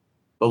love,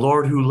 the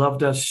Lord who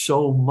loved us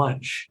so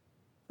much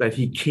that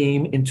he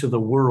came into the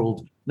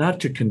world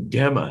not to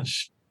condemn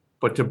us,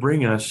 but to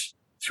bring us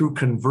through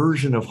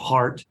conversion of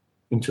heart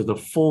into the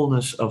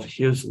fullness of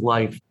his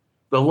life.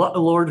 The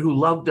Lord who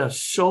loved us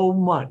so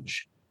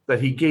much that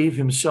he gave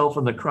himself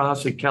on the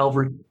cross at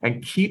Calvary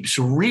and keeps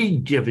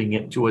re-giving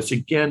it to us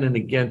again and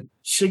again,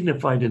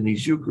 signified in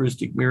these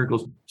Eucharistic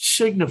miracles,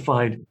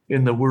 signified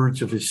in the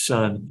words of his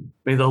Son.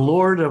 May the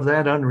Lord of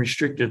that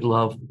unrestricted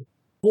love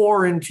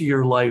pour into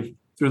your life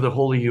through the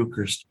Holy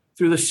Eucharist,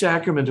 through the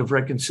sacrament of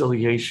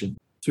reconciliation,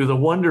 through the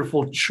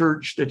wonderful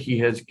church that he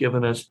has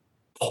given us.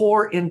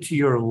 Pour into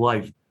your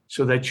life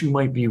so that you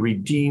might be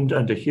redeemed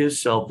unto his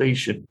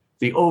salvation,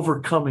 the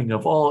overcoming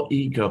of all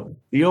ego,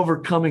 the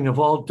overcoming of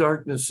all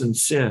darkness and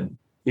sin,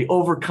 the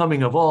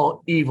overcoming of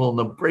all evil and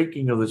the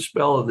breaking of the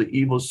spell of the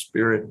evil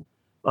spirit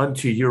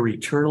unto your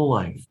eternal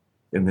life.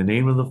 In the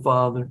name of the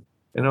Father,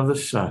 and of the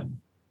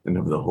Son, and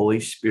of the Holy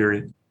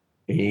Spirit.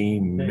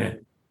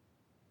 Amen.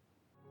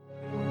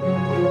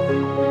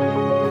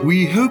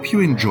 We hope you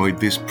enjoyed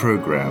this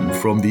program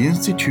from the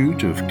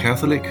Institute of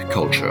Catholic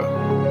Culture.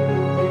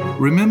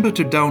 Remember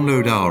to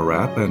download our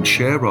app and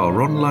share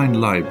our online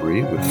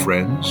library with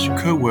friends,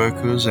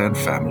 co-workers, and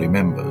family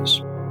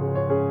members.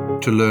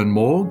 To learn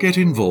more, get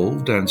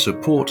involved, and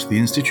support the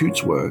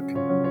Institute's work,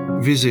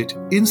 visit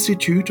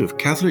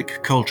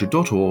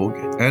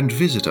instituteofcatholicculture.org and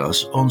visit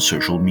us on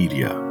social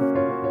media.